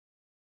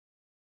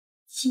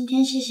今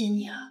天谢谢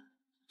你啊，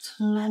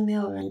从来没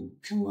有人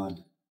这么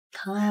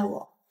疼爱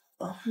我，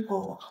保护过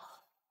我。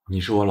你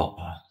是我老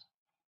婆，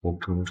我不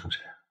承认宠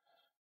谁。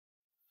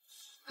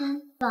爸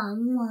爸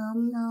妈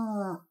妈，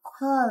我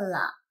困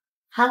了。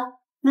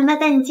好，妈妈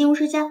带你进屋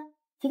睡觉，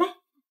拜拜。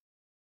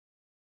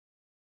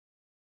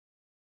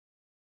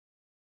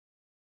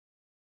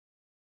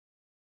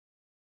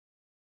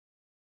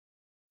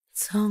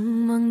从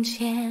梦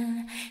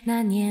见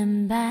那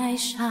年白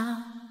芍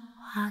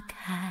花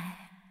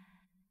开，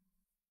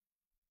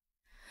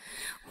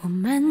我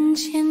们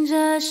牵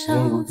着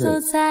手走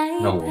在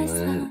白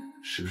色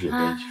是不是也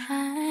在一起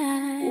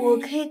睡？我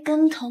可以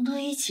跟彤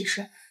彤一起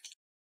睡。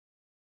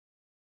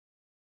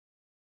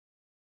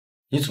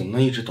你总不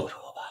能一直躲着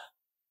我吧？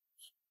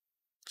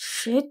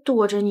谁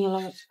躲着你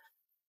了？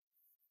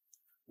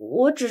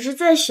我只是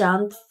在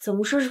想怎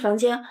么收拾房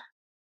间。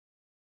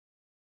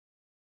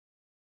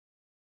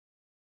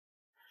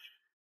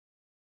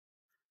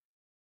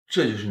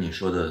这就是你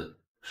说的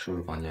收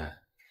拾房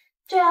间？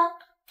对啊，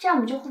这样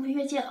我们就互不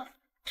越界了。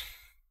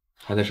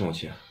还在生我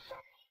气？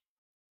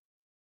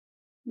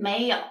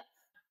没有。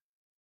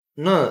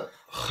那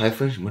还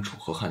分什么楚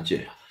河汉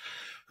界呀？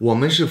我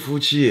们是夫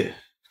妻，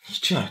你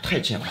这样也太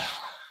见外了。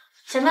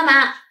想干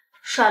嘛？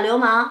耍流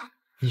氓？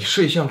你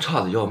睡相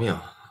差的要命，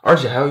而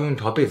且还要用一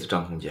条被子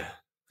占空间，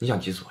你想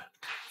急死我呀？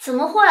怎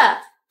么会？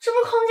这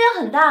不空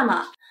间很大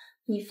吗？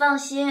你放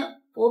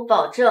心，我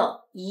保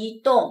证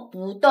一动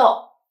不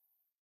动。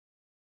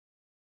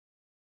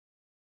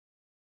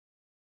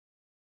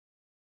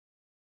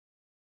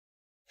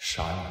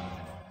傻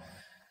呀，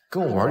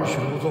跟我玩就学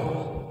不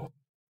动。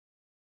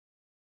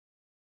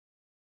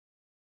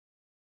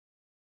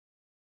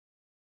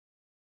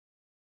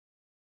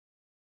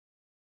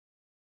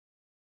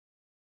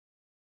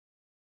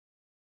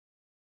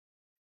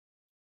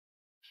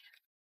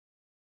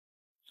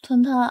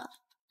彤彤，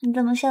你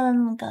怎么笑得那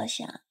么高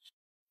兴？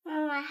妈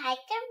妈还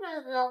这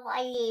么个我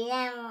礼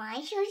让我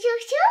咻咻咻。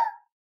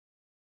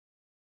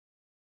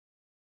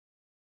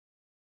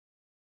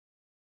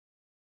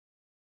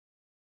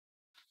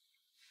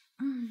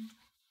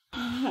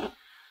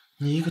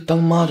你一个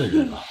当妈的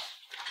人啊，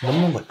能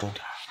不能稳重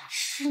点？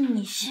是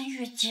你先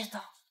越界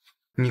的。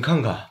你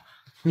看看，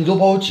你都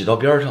把我挤到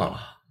边上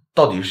了，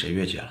到底是谁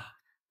越界了？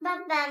爸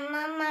爸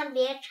妈妈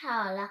别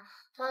吵了，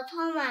彤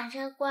彤马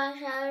上过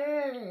生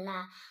日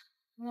了，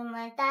你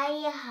们答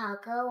应好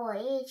跟我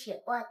一起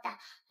过的。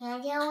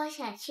明天我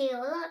想去游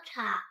乐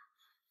场。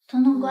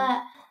彤彤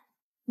乖，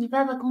你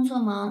爸爸工作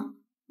忙，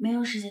没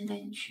有时间带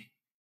你去。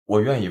我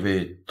愿意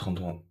为彤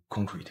彤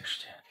空出一点时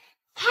间。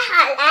太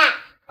好了！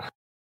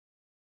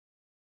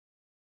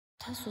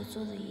他所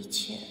做的一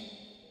切，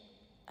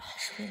还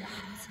是为了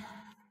孩子。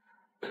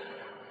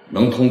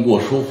能通过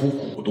说服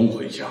股东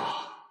回家，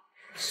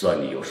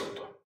算你有手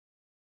段。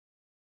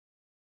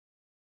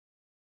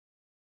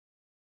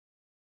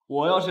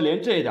我要是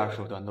连这点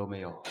手段都没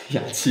有，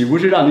呀，岂不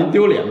是让您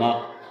丢脸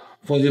吗？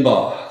放心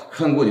吧，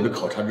看过你的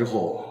考察之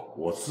后，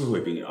我自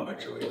会给你安排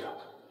职位的。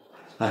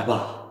哎，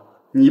爸，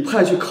你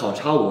派去考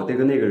察我那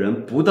个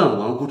人，不但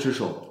玩忽职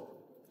守，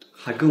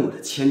还跟我的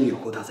前女友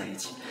勾搭在一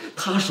起，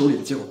他手里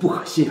的结果不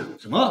可信啊！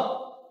什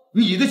么？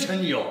你的前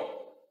女友？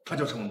她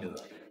叫什么名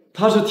字？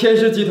她是天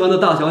狮集团的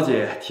大小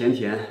姐田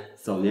甜，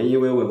早年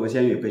因为未婚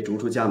先孕被逐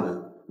出家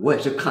门，我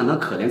也是看她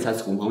可怜才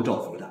从旁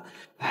照拂的。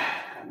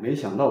哎，没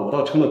想到我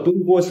倒成了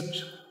东郭先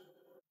生。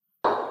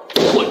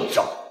混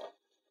账！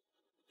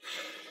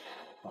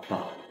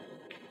爸，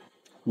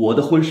我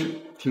的婚事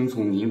听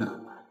从您的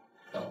安排。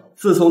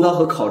自从他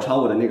和考察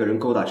我的那个人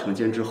勾搭成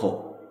奸之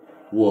后，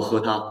我和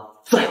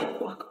他再无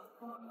瓜葛。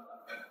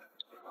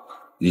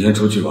你先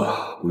出去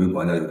吧，我跟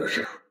管家有点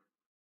事。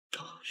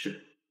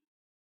是。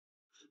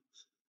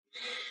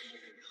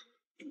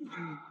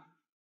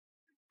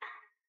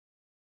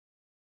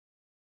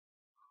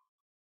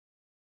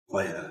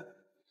花爷，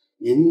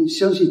您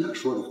相信他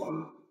说的话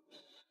吗？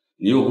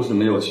你又不是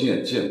没有亲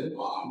眼见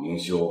过明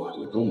修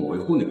有多么维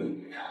护那个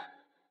女人，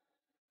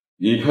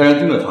你派人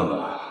盯着他们，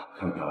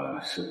看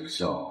看是不是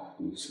像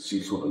你仔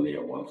细说的那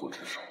样玩忽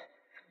职守。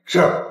是。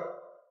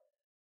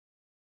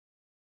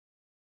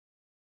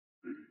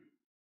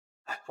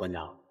哎，官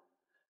娘，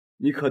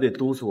你可得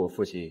督促我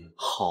父亲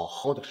好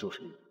好的收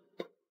拾你。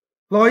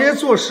老爷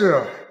做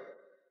事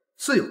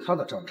自有他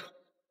的章程，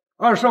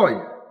二少爷，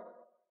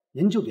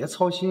您就别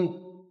操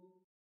心。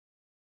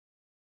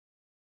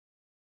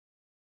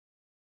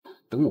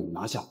等我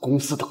拿下公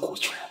司的股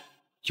权，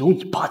有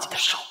你爸姐的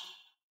手。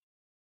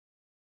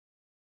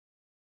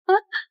爸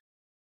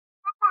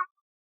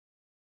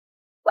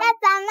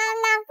爸妈妈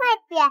快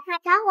点，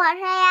小火车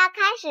要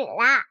开始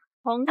啦！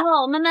彤彤，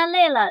我慢慢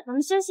累了，咱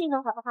们休息一会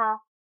儿好不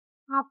好？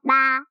好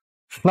吧。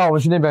那我们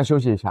去那边休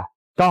息一下，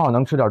刚好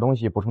能吃点东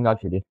西，补充点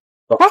体力。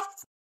走。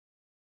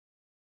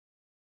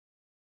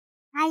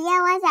阿爷，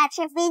我想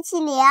吃冰淇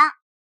淋。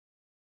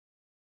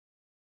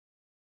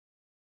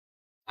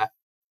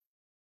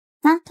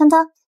啊，彤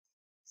彤，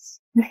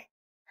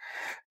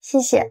谢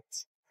谢。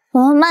我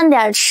们慢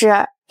点吃，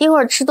一会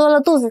儿吃多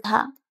了肚子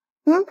疼。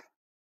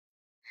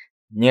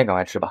你也赶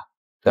快吃吧，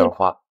待会儿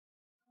化了。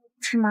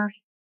吃吗？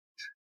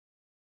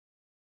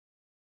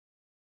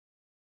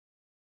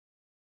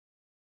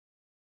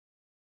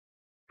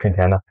挺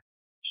甜的。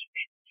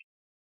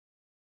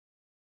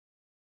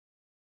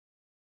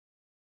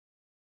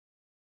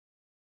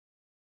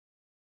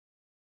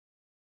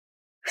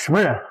什么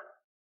人？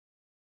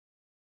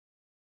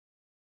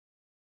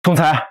总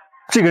裁，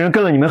这个人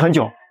跟了你们很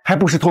久，还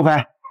不时偷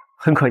拍，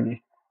很可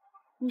疑。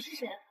你是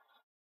谁？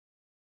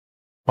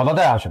把他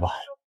带下去吧，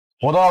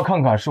我倒要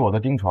看看是我的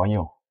盯床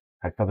硬，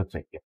还是他的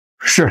嘴硬。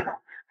是，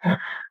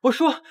我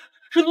说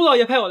是陆老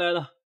爷派我来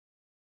的。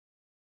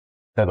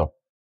带走。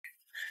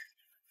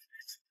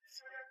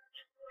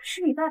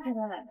是你爸派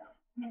他来的，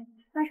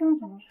发生了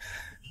什么？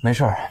没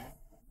事儿，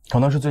可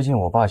能是最近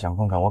我爸想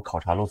看看我考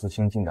察陆思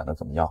清进展的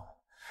怎么样。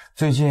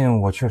最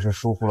近我确实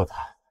疏忽了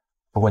他，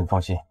不过你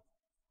放心，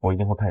我一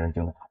定会派人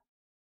盯着他。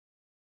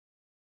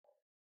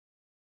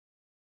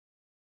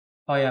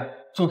老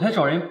爷，总裁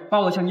找人把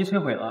我的相机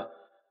摧毁了，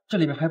这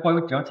里面还包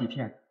有几张底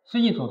片。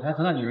最近总裁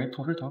和那女人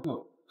同时投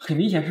诉，很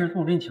明显是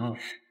动真情了。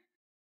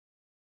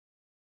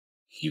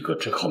一个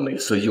只靠美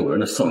色诱人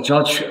的丧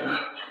家犬，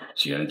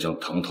竟然将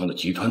堂堂的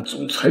集团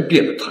总裁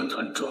变得团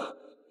团转，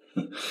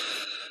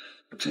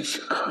真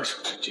是可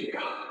笑之极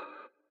呀！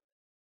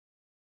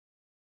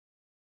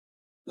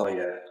老爷，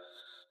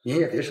您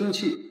也别生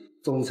气，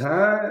总裁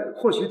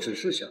或许只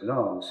是想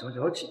让小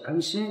小姐安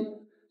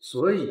心，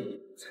所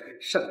以才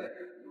善良。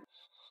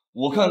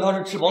我看他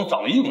是翅膀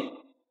长硬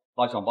了，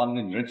他想把那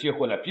个女人接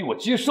回来，逼我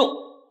接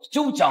受，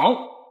就讲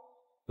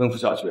吩咐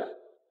下去，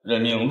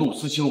任命陆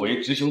思清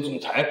为执行总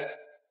裁。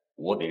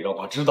我得让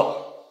他知道，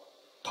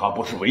他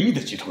不是唯一的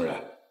继承人，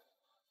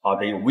他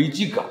得有危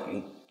机感。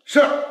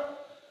是。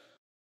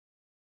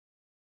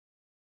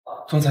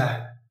总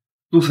裁，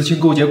陆思清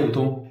勾结股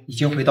东已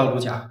经回到陆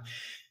家，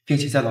并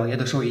且在老爷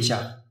的授意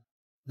下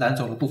揽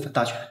走了部分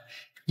大权。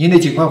您得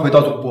尽快回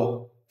到总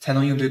部，才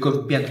能应对各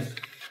种变动。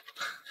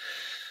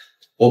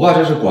我爸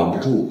这是管不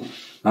住，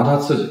拿他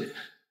刺激你。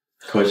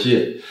可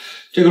惜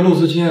这个陆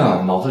思清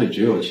啊，脑子里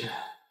只有钱，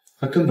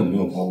他根本没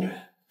有谋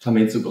略，他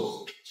没资格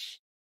后者。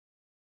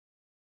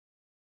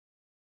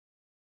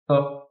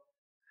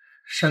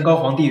山高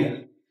皇帝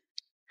远，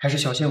还是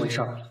小心为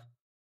上。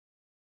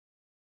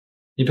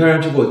你派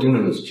人去给我盯着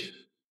陆思清，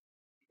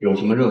有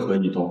什么任何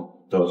异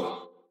动都要做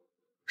好。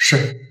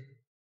是。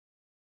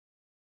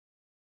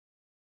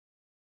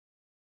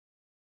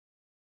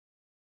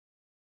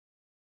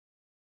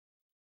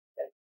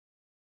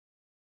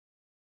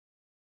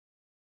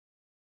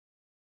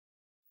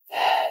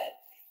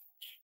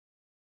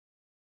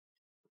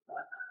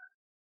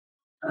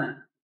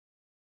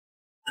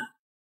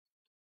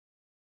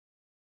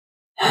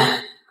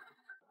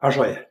二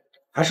少爷，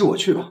还是我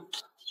去吧。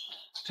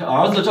这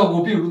儿子照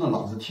顾病中的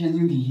老子天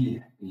经地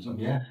义，你就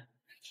别。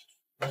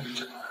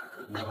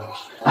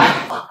哎，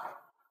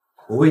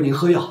我为您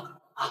喝药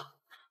啊。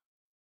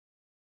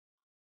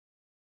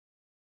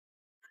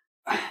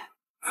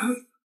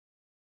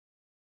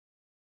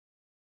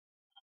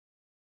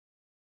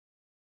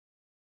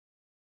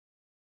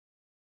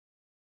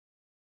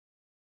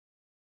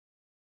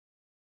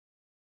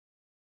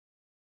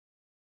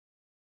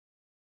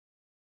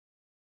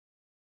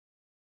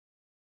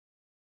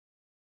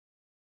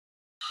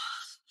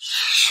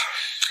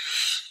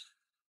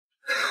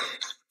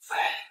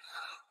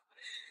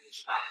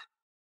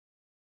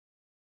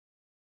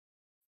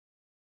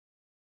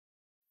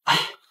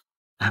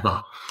来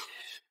吧，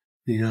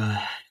那个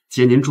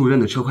接您住院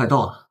的车快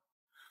到了。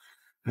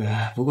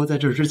不过在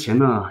这之前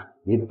呢，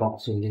您得帮我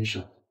做一件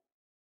事，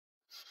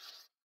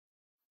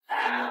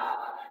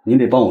您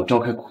得帮我召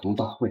开股东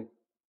大会，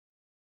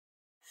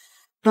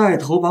带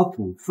头把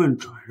股份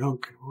转让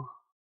给我。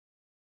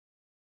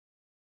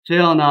这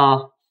样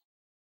呢，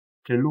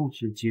这陆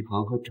氏集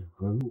团和整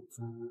个陆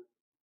家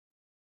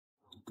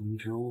都跟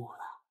着我了。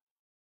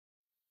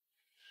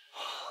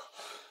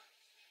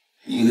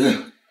你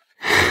呢？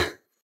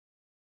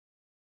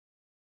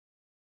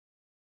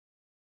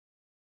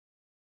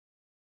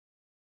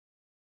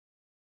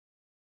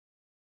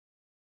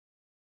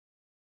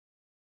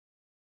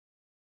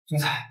总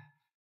裁，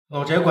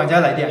老宅管家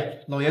来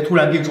电，老爷突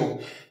然病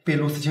重，被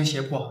陆思清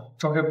胁迫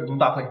召开股东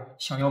大会，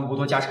想要谋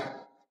夺家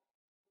产。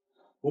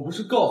我不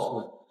是告诉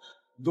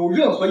你，有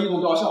任何异动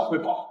都要向我汇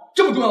报。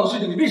这么重要的事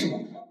情，你为什么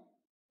不做？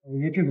老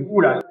爷病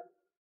突然，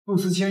陆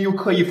思清又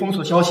刻意封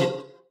锁消息，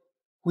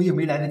我也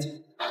没来得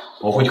及。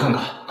我回去看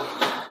看。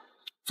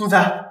总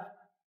裁，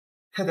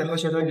太太和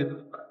小小姐，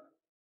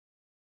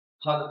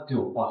他对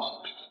我话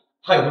说，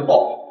他也会报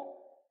复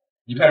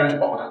你，派人去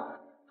保护他，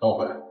等我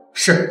回来。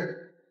是。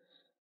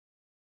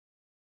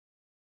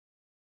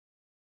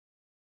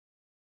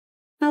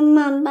妈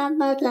妈，爸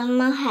爸怎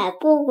么还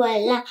不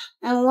回来？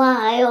难怪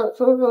还有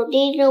叔叔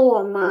盯着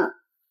我吗？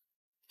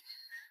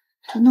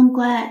彤彤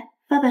乖，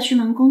爸爸去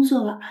忙工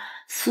作了，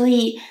所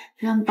以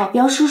让保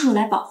镖叔叔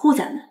来保护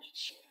咱们。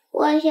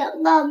我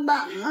想爸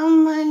爸，妈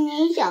妈，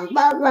你想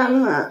爸爸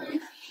吗？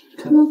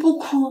彤彤不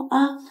哭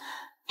啊，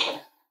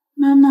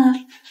妈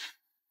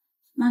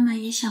妈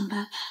也想爸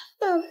爸。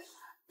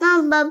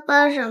那爸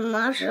爸什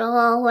么时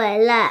候回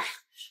来？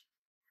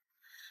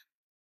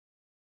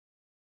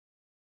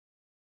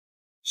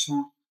是。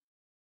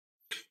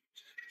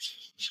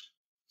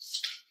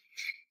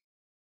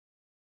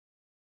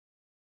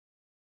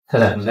太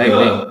太，你来有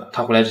令，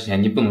他回来之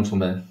前你不能出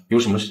门，有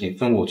什么事情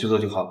吩咐我去做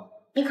就好了。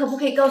你可不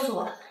可以告诉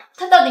我，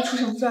他到底出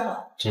什么事儿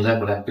了？总裁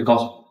回来别告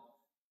诉我。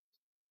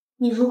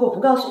你如果不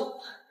告诉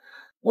我，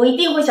我一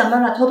定会想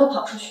办法偷偷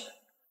跑出去。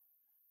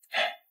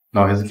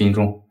老爷子病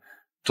重，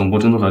总部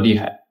争斗的厉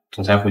害，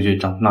总裁回去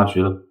掌控大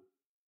局了。不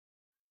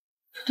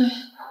对，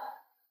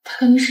他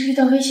肯定是遇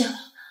到危险了，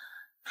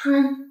不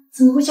然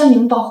怎么会叫你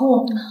们保护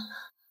我们呢？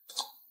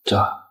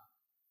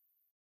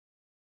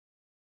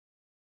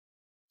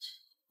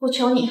我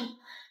求你，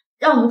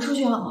让我们出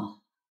去好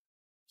吗？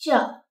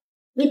这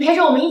你陪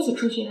着我们一起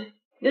出去，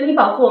有你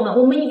保护我们，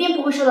我们一定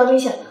不会受到危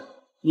险的。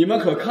你们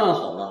可看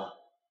好了，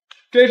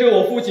这是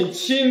我父亲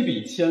亲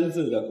笔签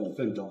字的股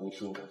份转移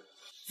书，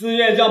自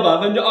愿将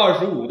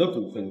25%的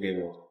股份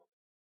给我。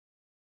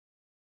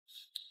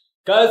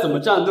该怎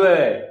么站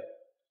队，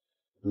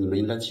你们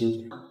应该清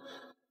楚。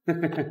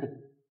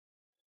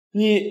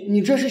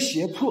你这是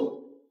胁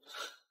迫！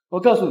我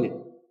告诉你，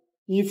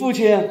你父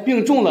亲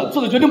病重了，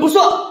做的决定不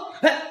算。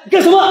哎，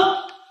干什么？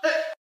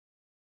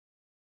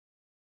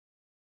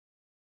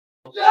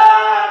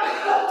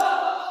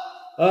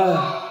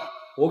哎，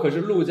我可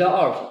是陆家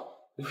二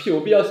少，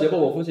有必要胁迫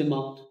我父亲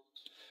吗？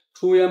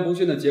出言不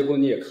逊的结果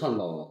你也看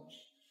到了，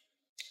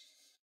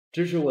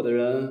支持我的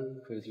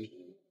人可以记住。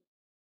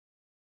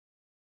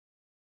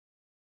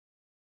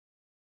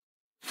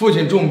父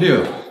亲重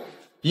病，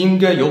应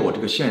该由我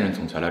这个现任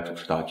总裁来主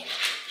持大局。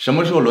什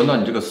么时候轮到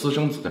你这个私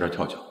生子在这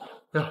跳脚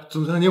了？呀，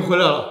总裁您回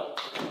来了。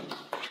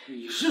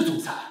你是总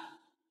裁？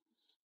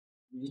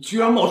你居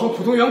然冒充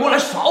普通员工来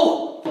耍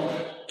我！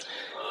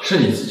是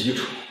你自己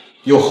蠢，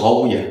又毫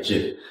无眼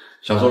界，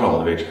想坐上我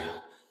的位置，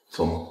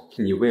做梦！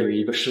你为了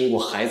一个生过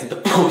孩子的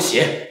破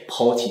鞋，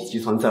抛弃集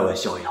团在外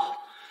逍遥，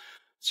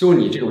就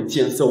你这种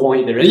见色忘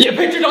义的人也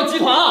配执掌集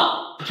团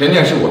啊！甜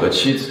甜是我的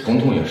妻子，彤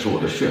彤也是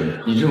我的血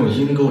脉，你这种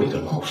阴沟里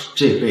的老鼠，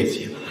这辈子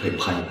也不配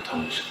攀有他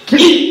们身。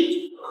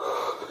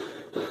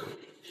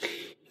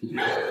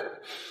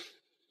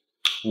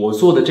我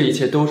做的这一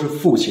切都是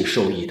父亲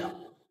授意的，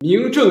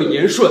名正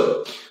言顺。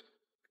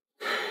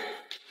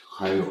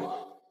还有，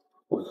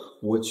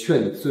我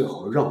劝你最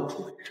好让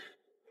出位置，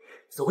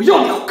怎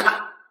样也好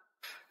看。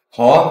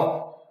好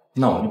啊，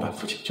那我就把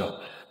父亲叫来，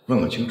问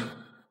个清楚。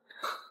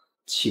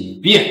请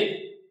便。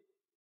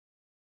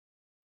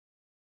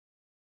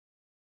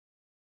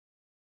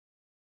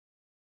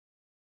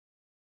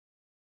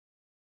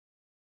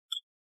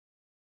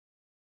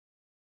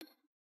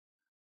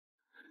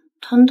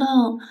彤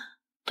彤，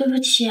对不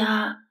起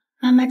啊，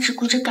妈妈只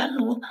顾着赶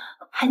路，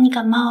害你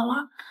感冒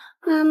了。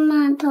妈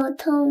妈，彤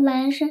彤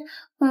完事，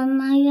妈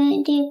妈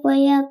约定我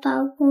要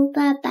保护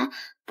爸爸，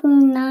不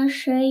能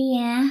食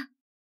言。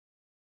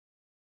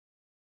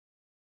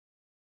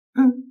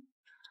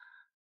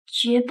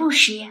绝不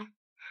食言。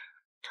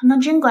彤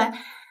彤真乖，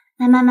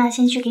那妈妈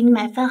先去给你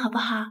买饭好不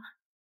好？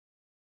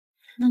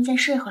彤彤再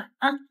睡会儿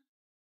啊。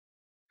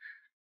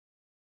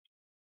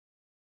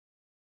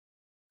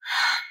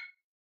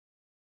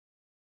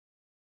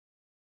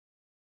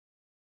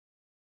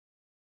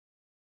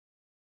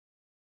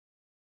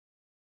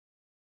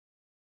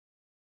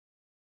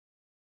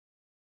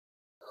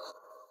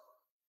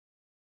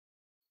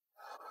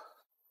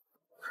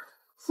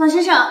宋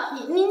先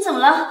生，您怎么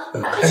了？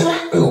快起来！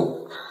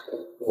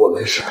我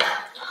没事。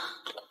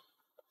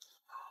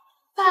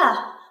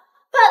爸，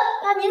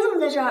您怎么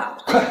在这儿？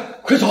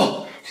快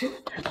走！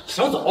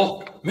想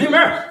走没门！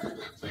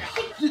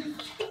你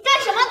干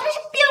什么？他是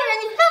病人，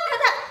你放开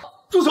他！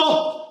住手！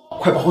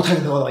快保护太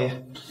太和老爷。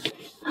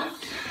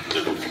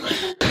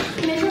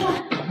没事吧？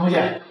老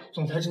爷，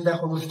总裁正待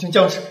会录视听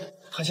将士，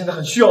他现在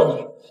很需要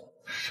你。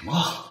什么？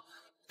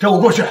让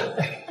我过去。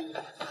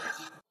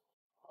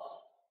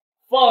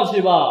放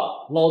弃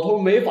吧，老头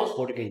没法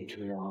活着给你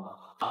撑腰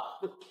啊！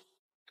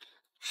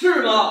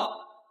是吗？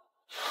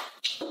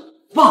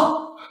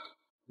爸，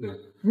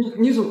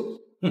你怎么？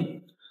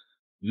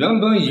原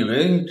本以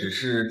为你只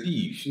是利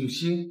益熏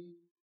心，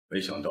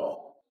没想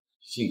到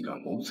竟敢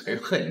谋财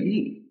害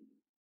命。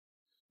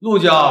陆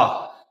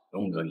家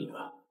容不得你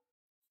了，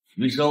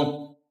余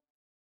生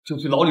就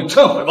去牢里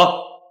忏悔吧。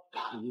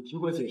爸，你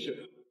听我解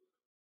释。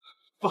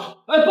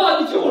爸，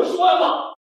你听我说呀，爸。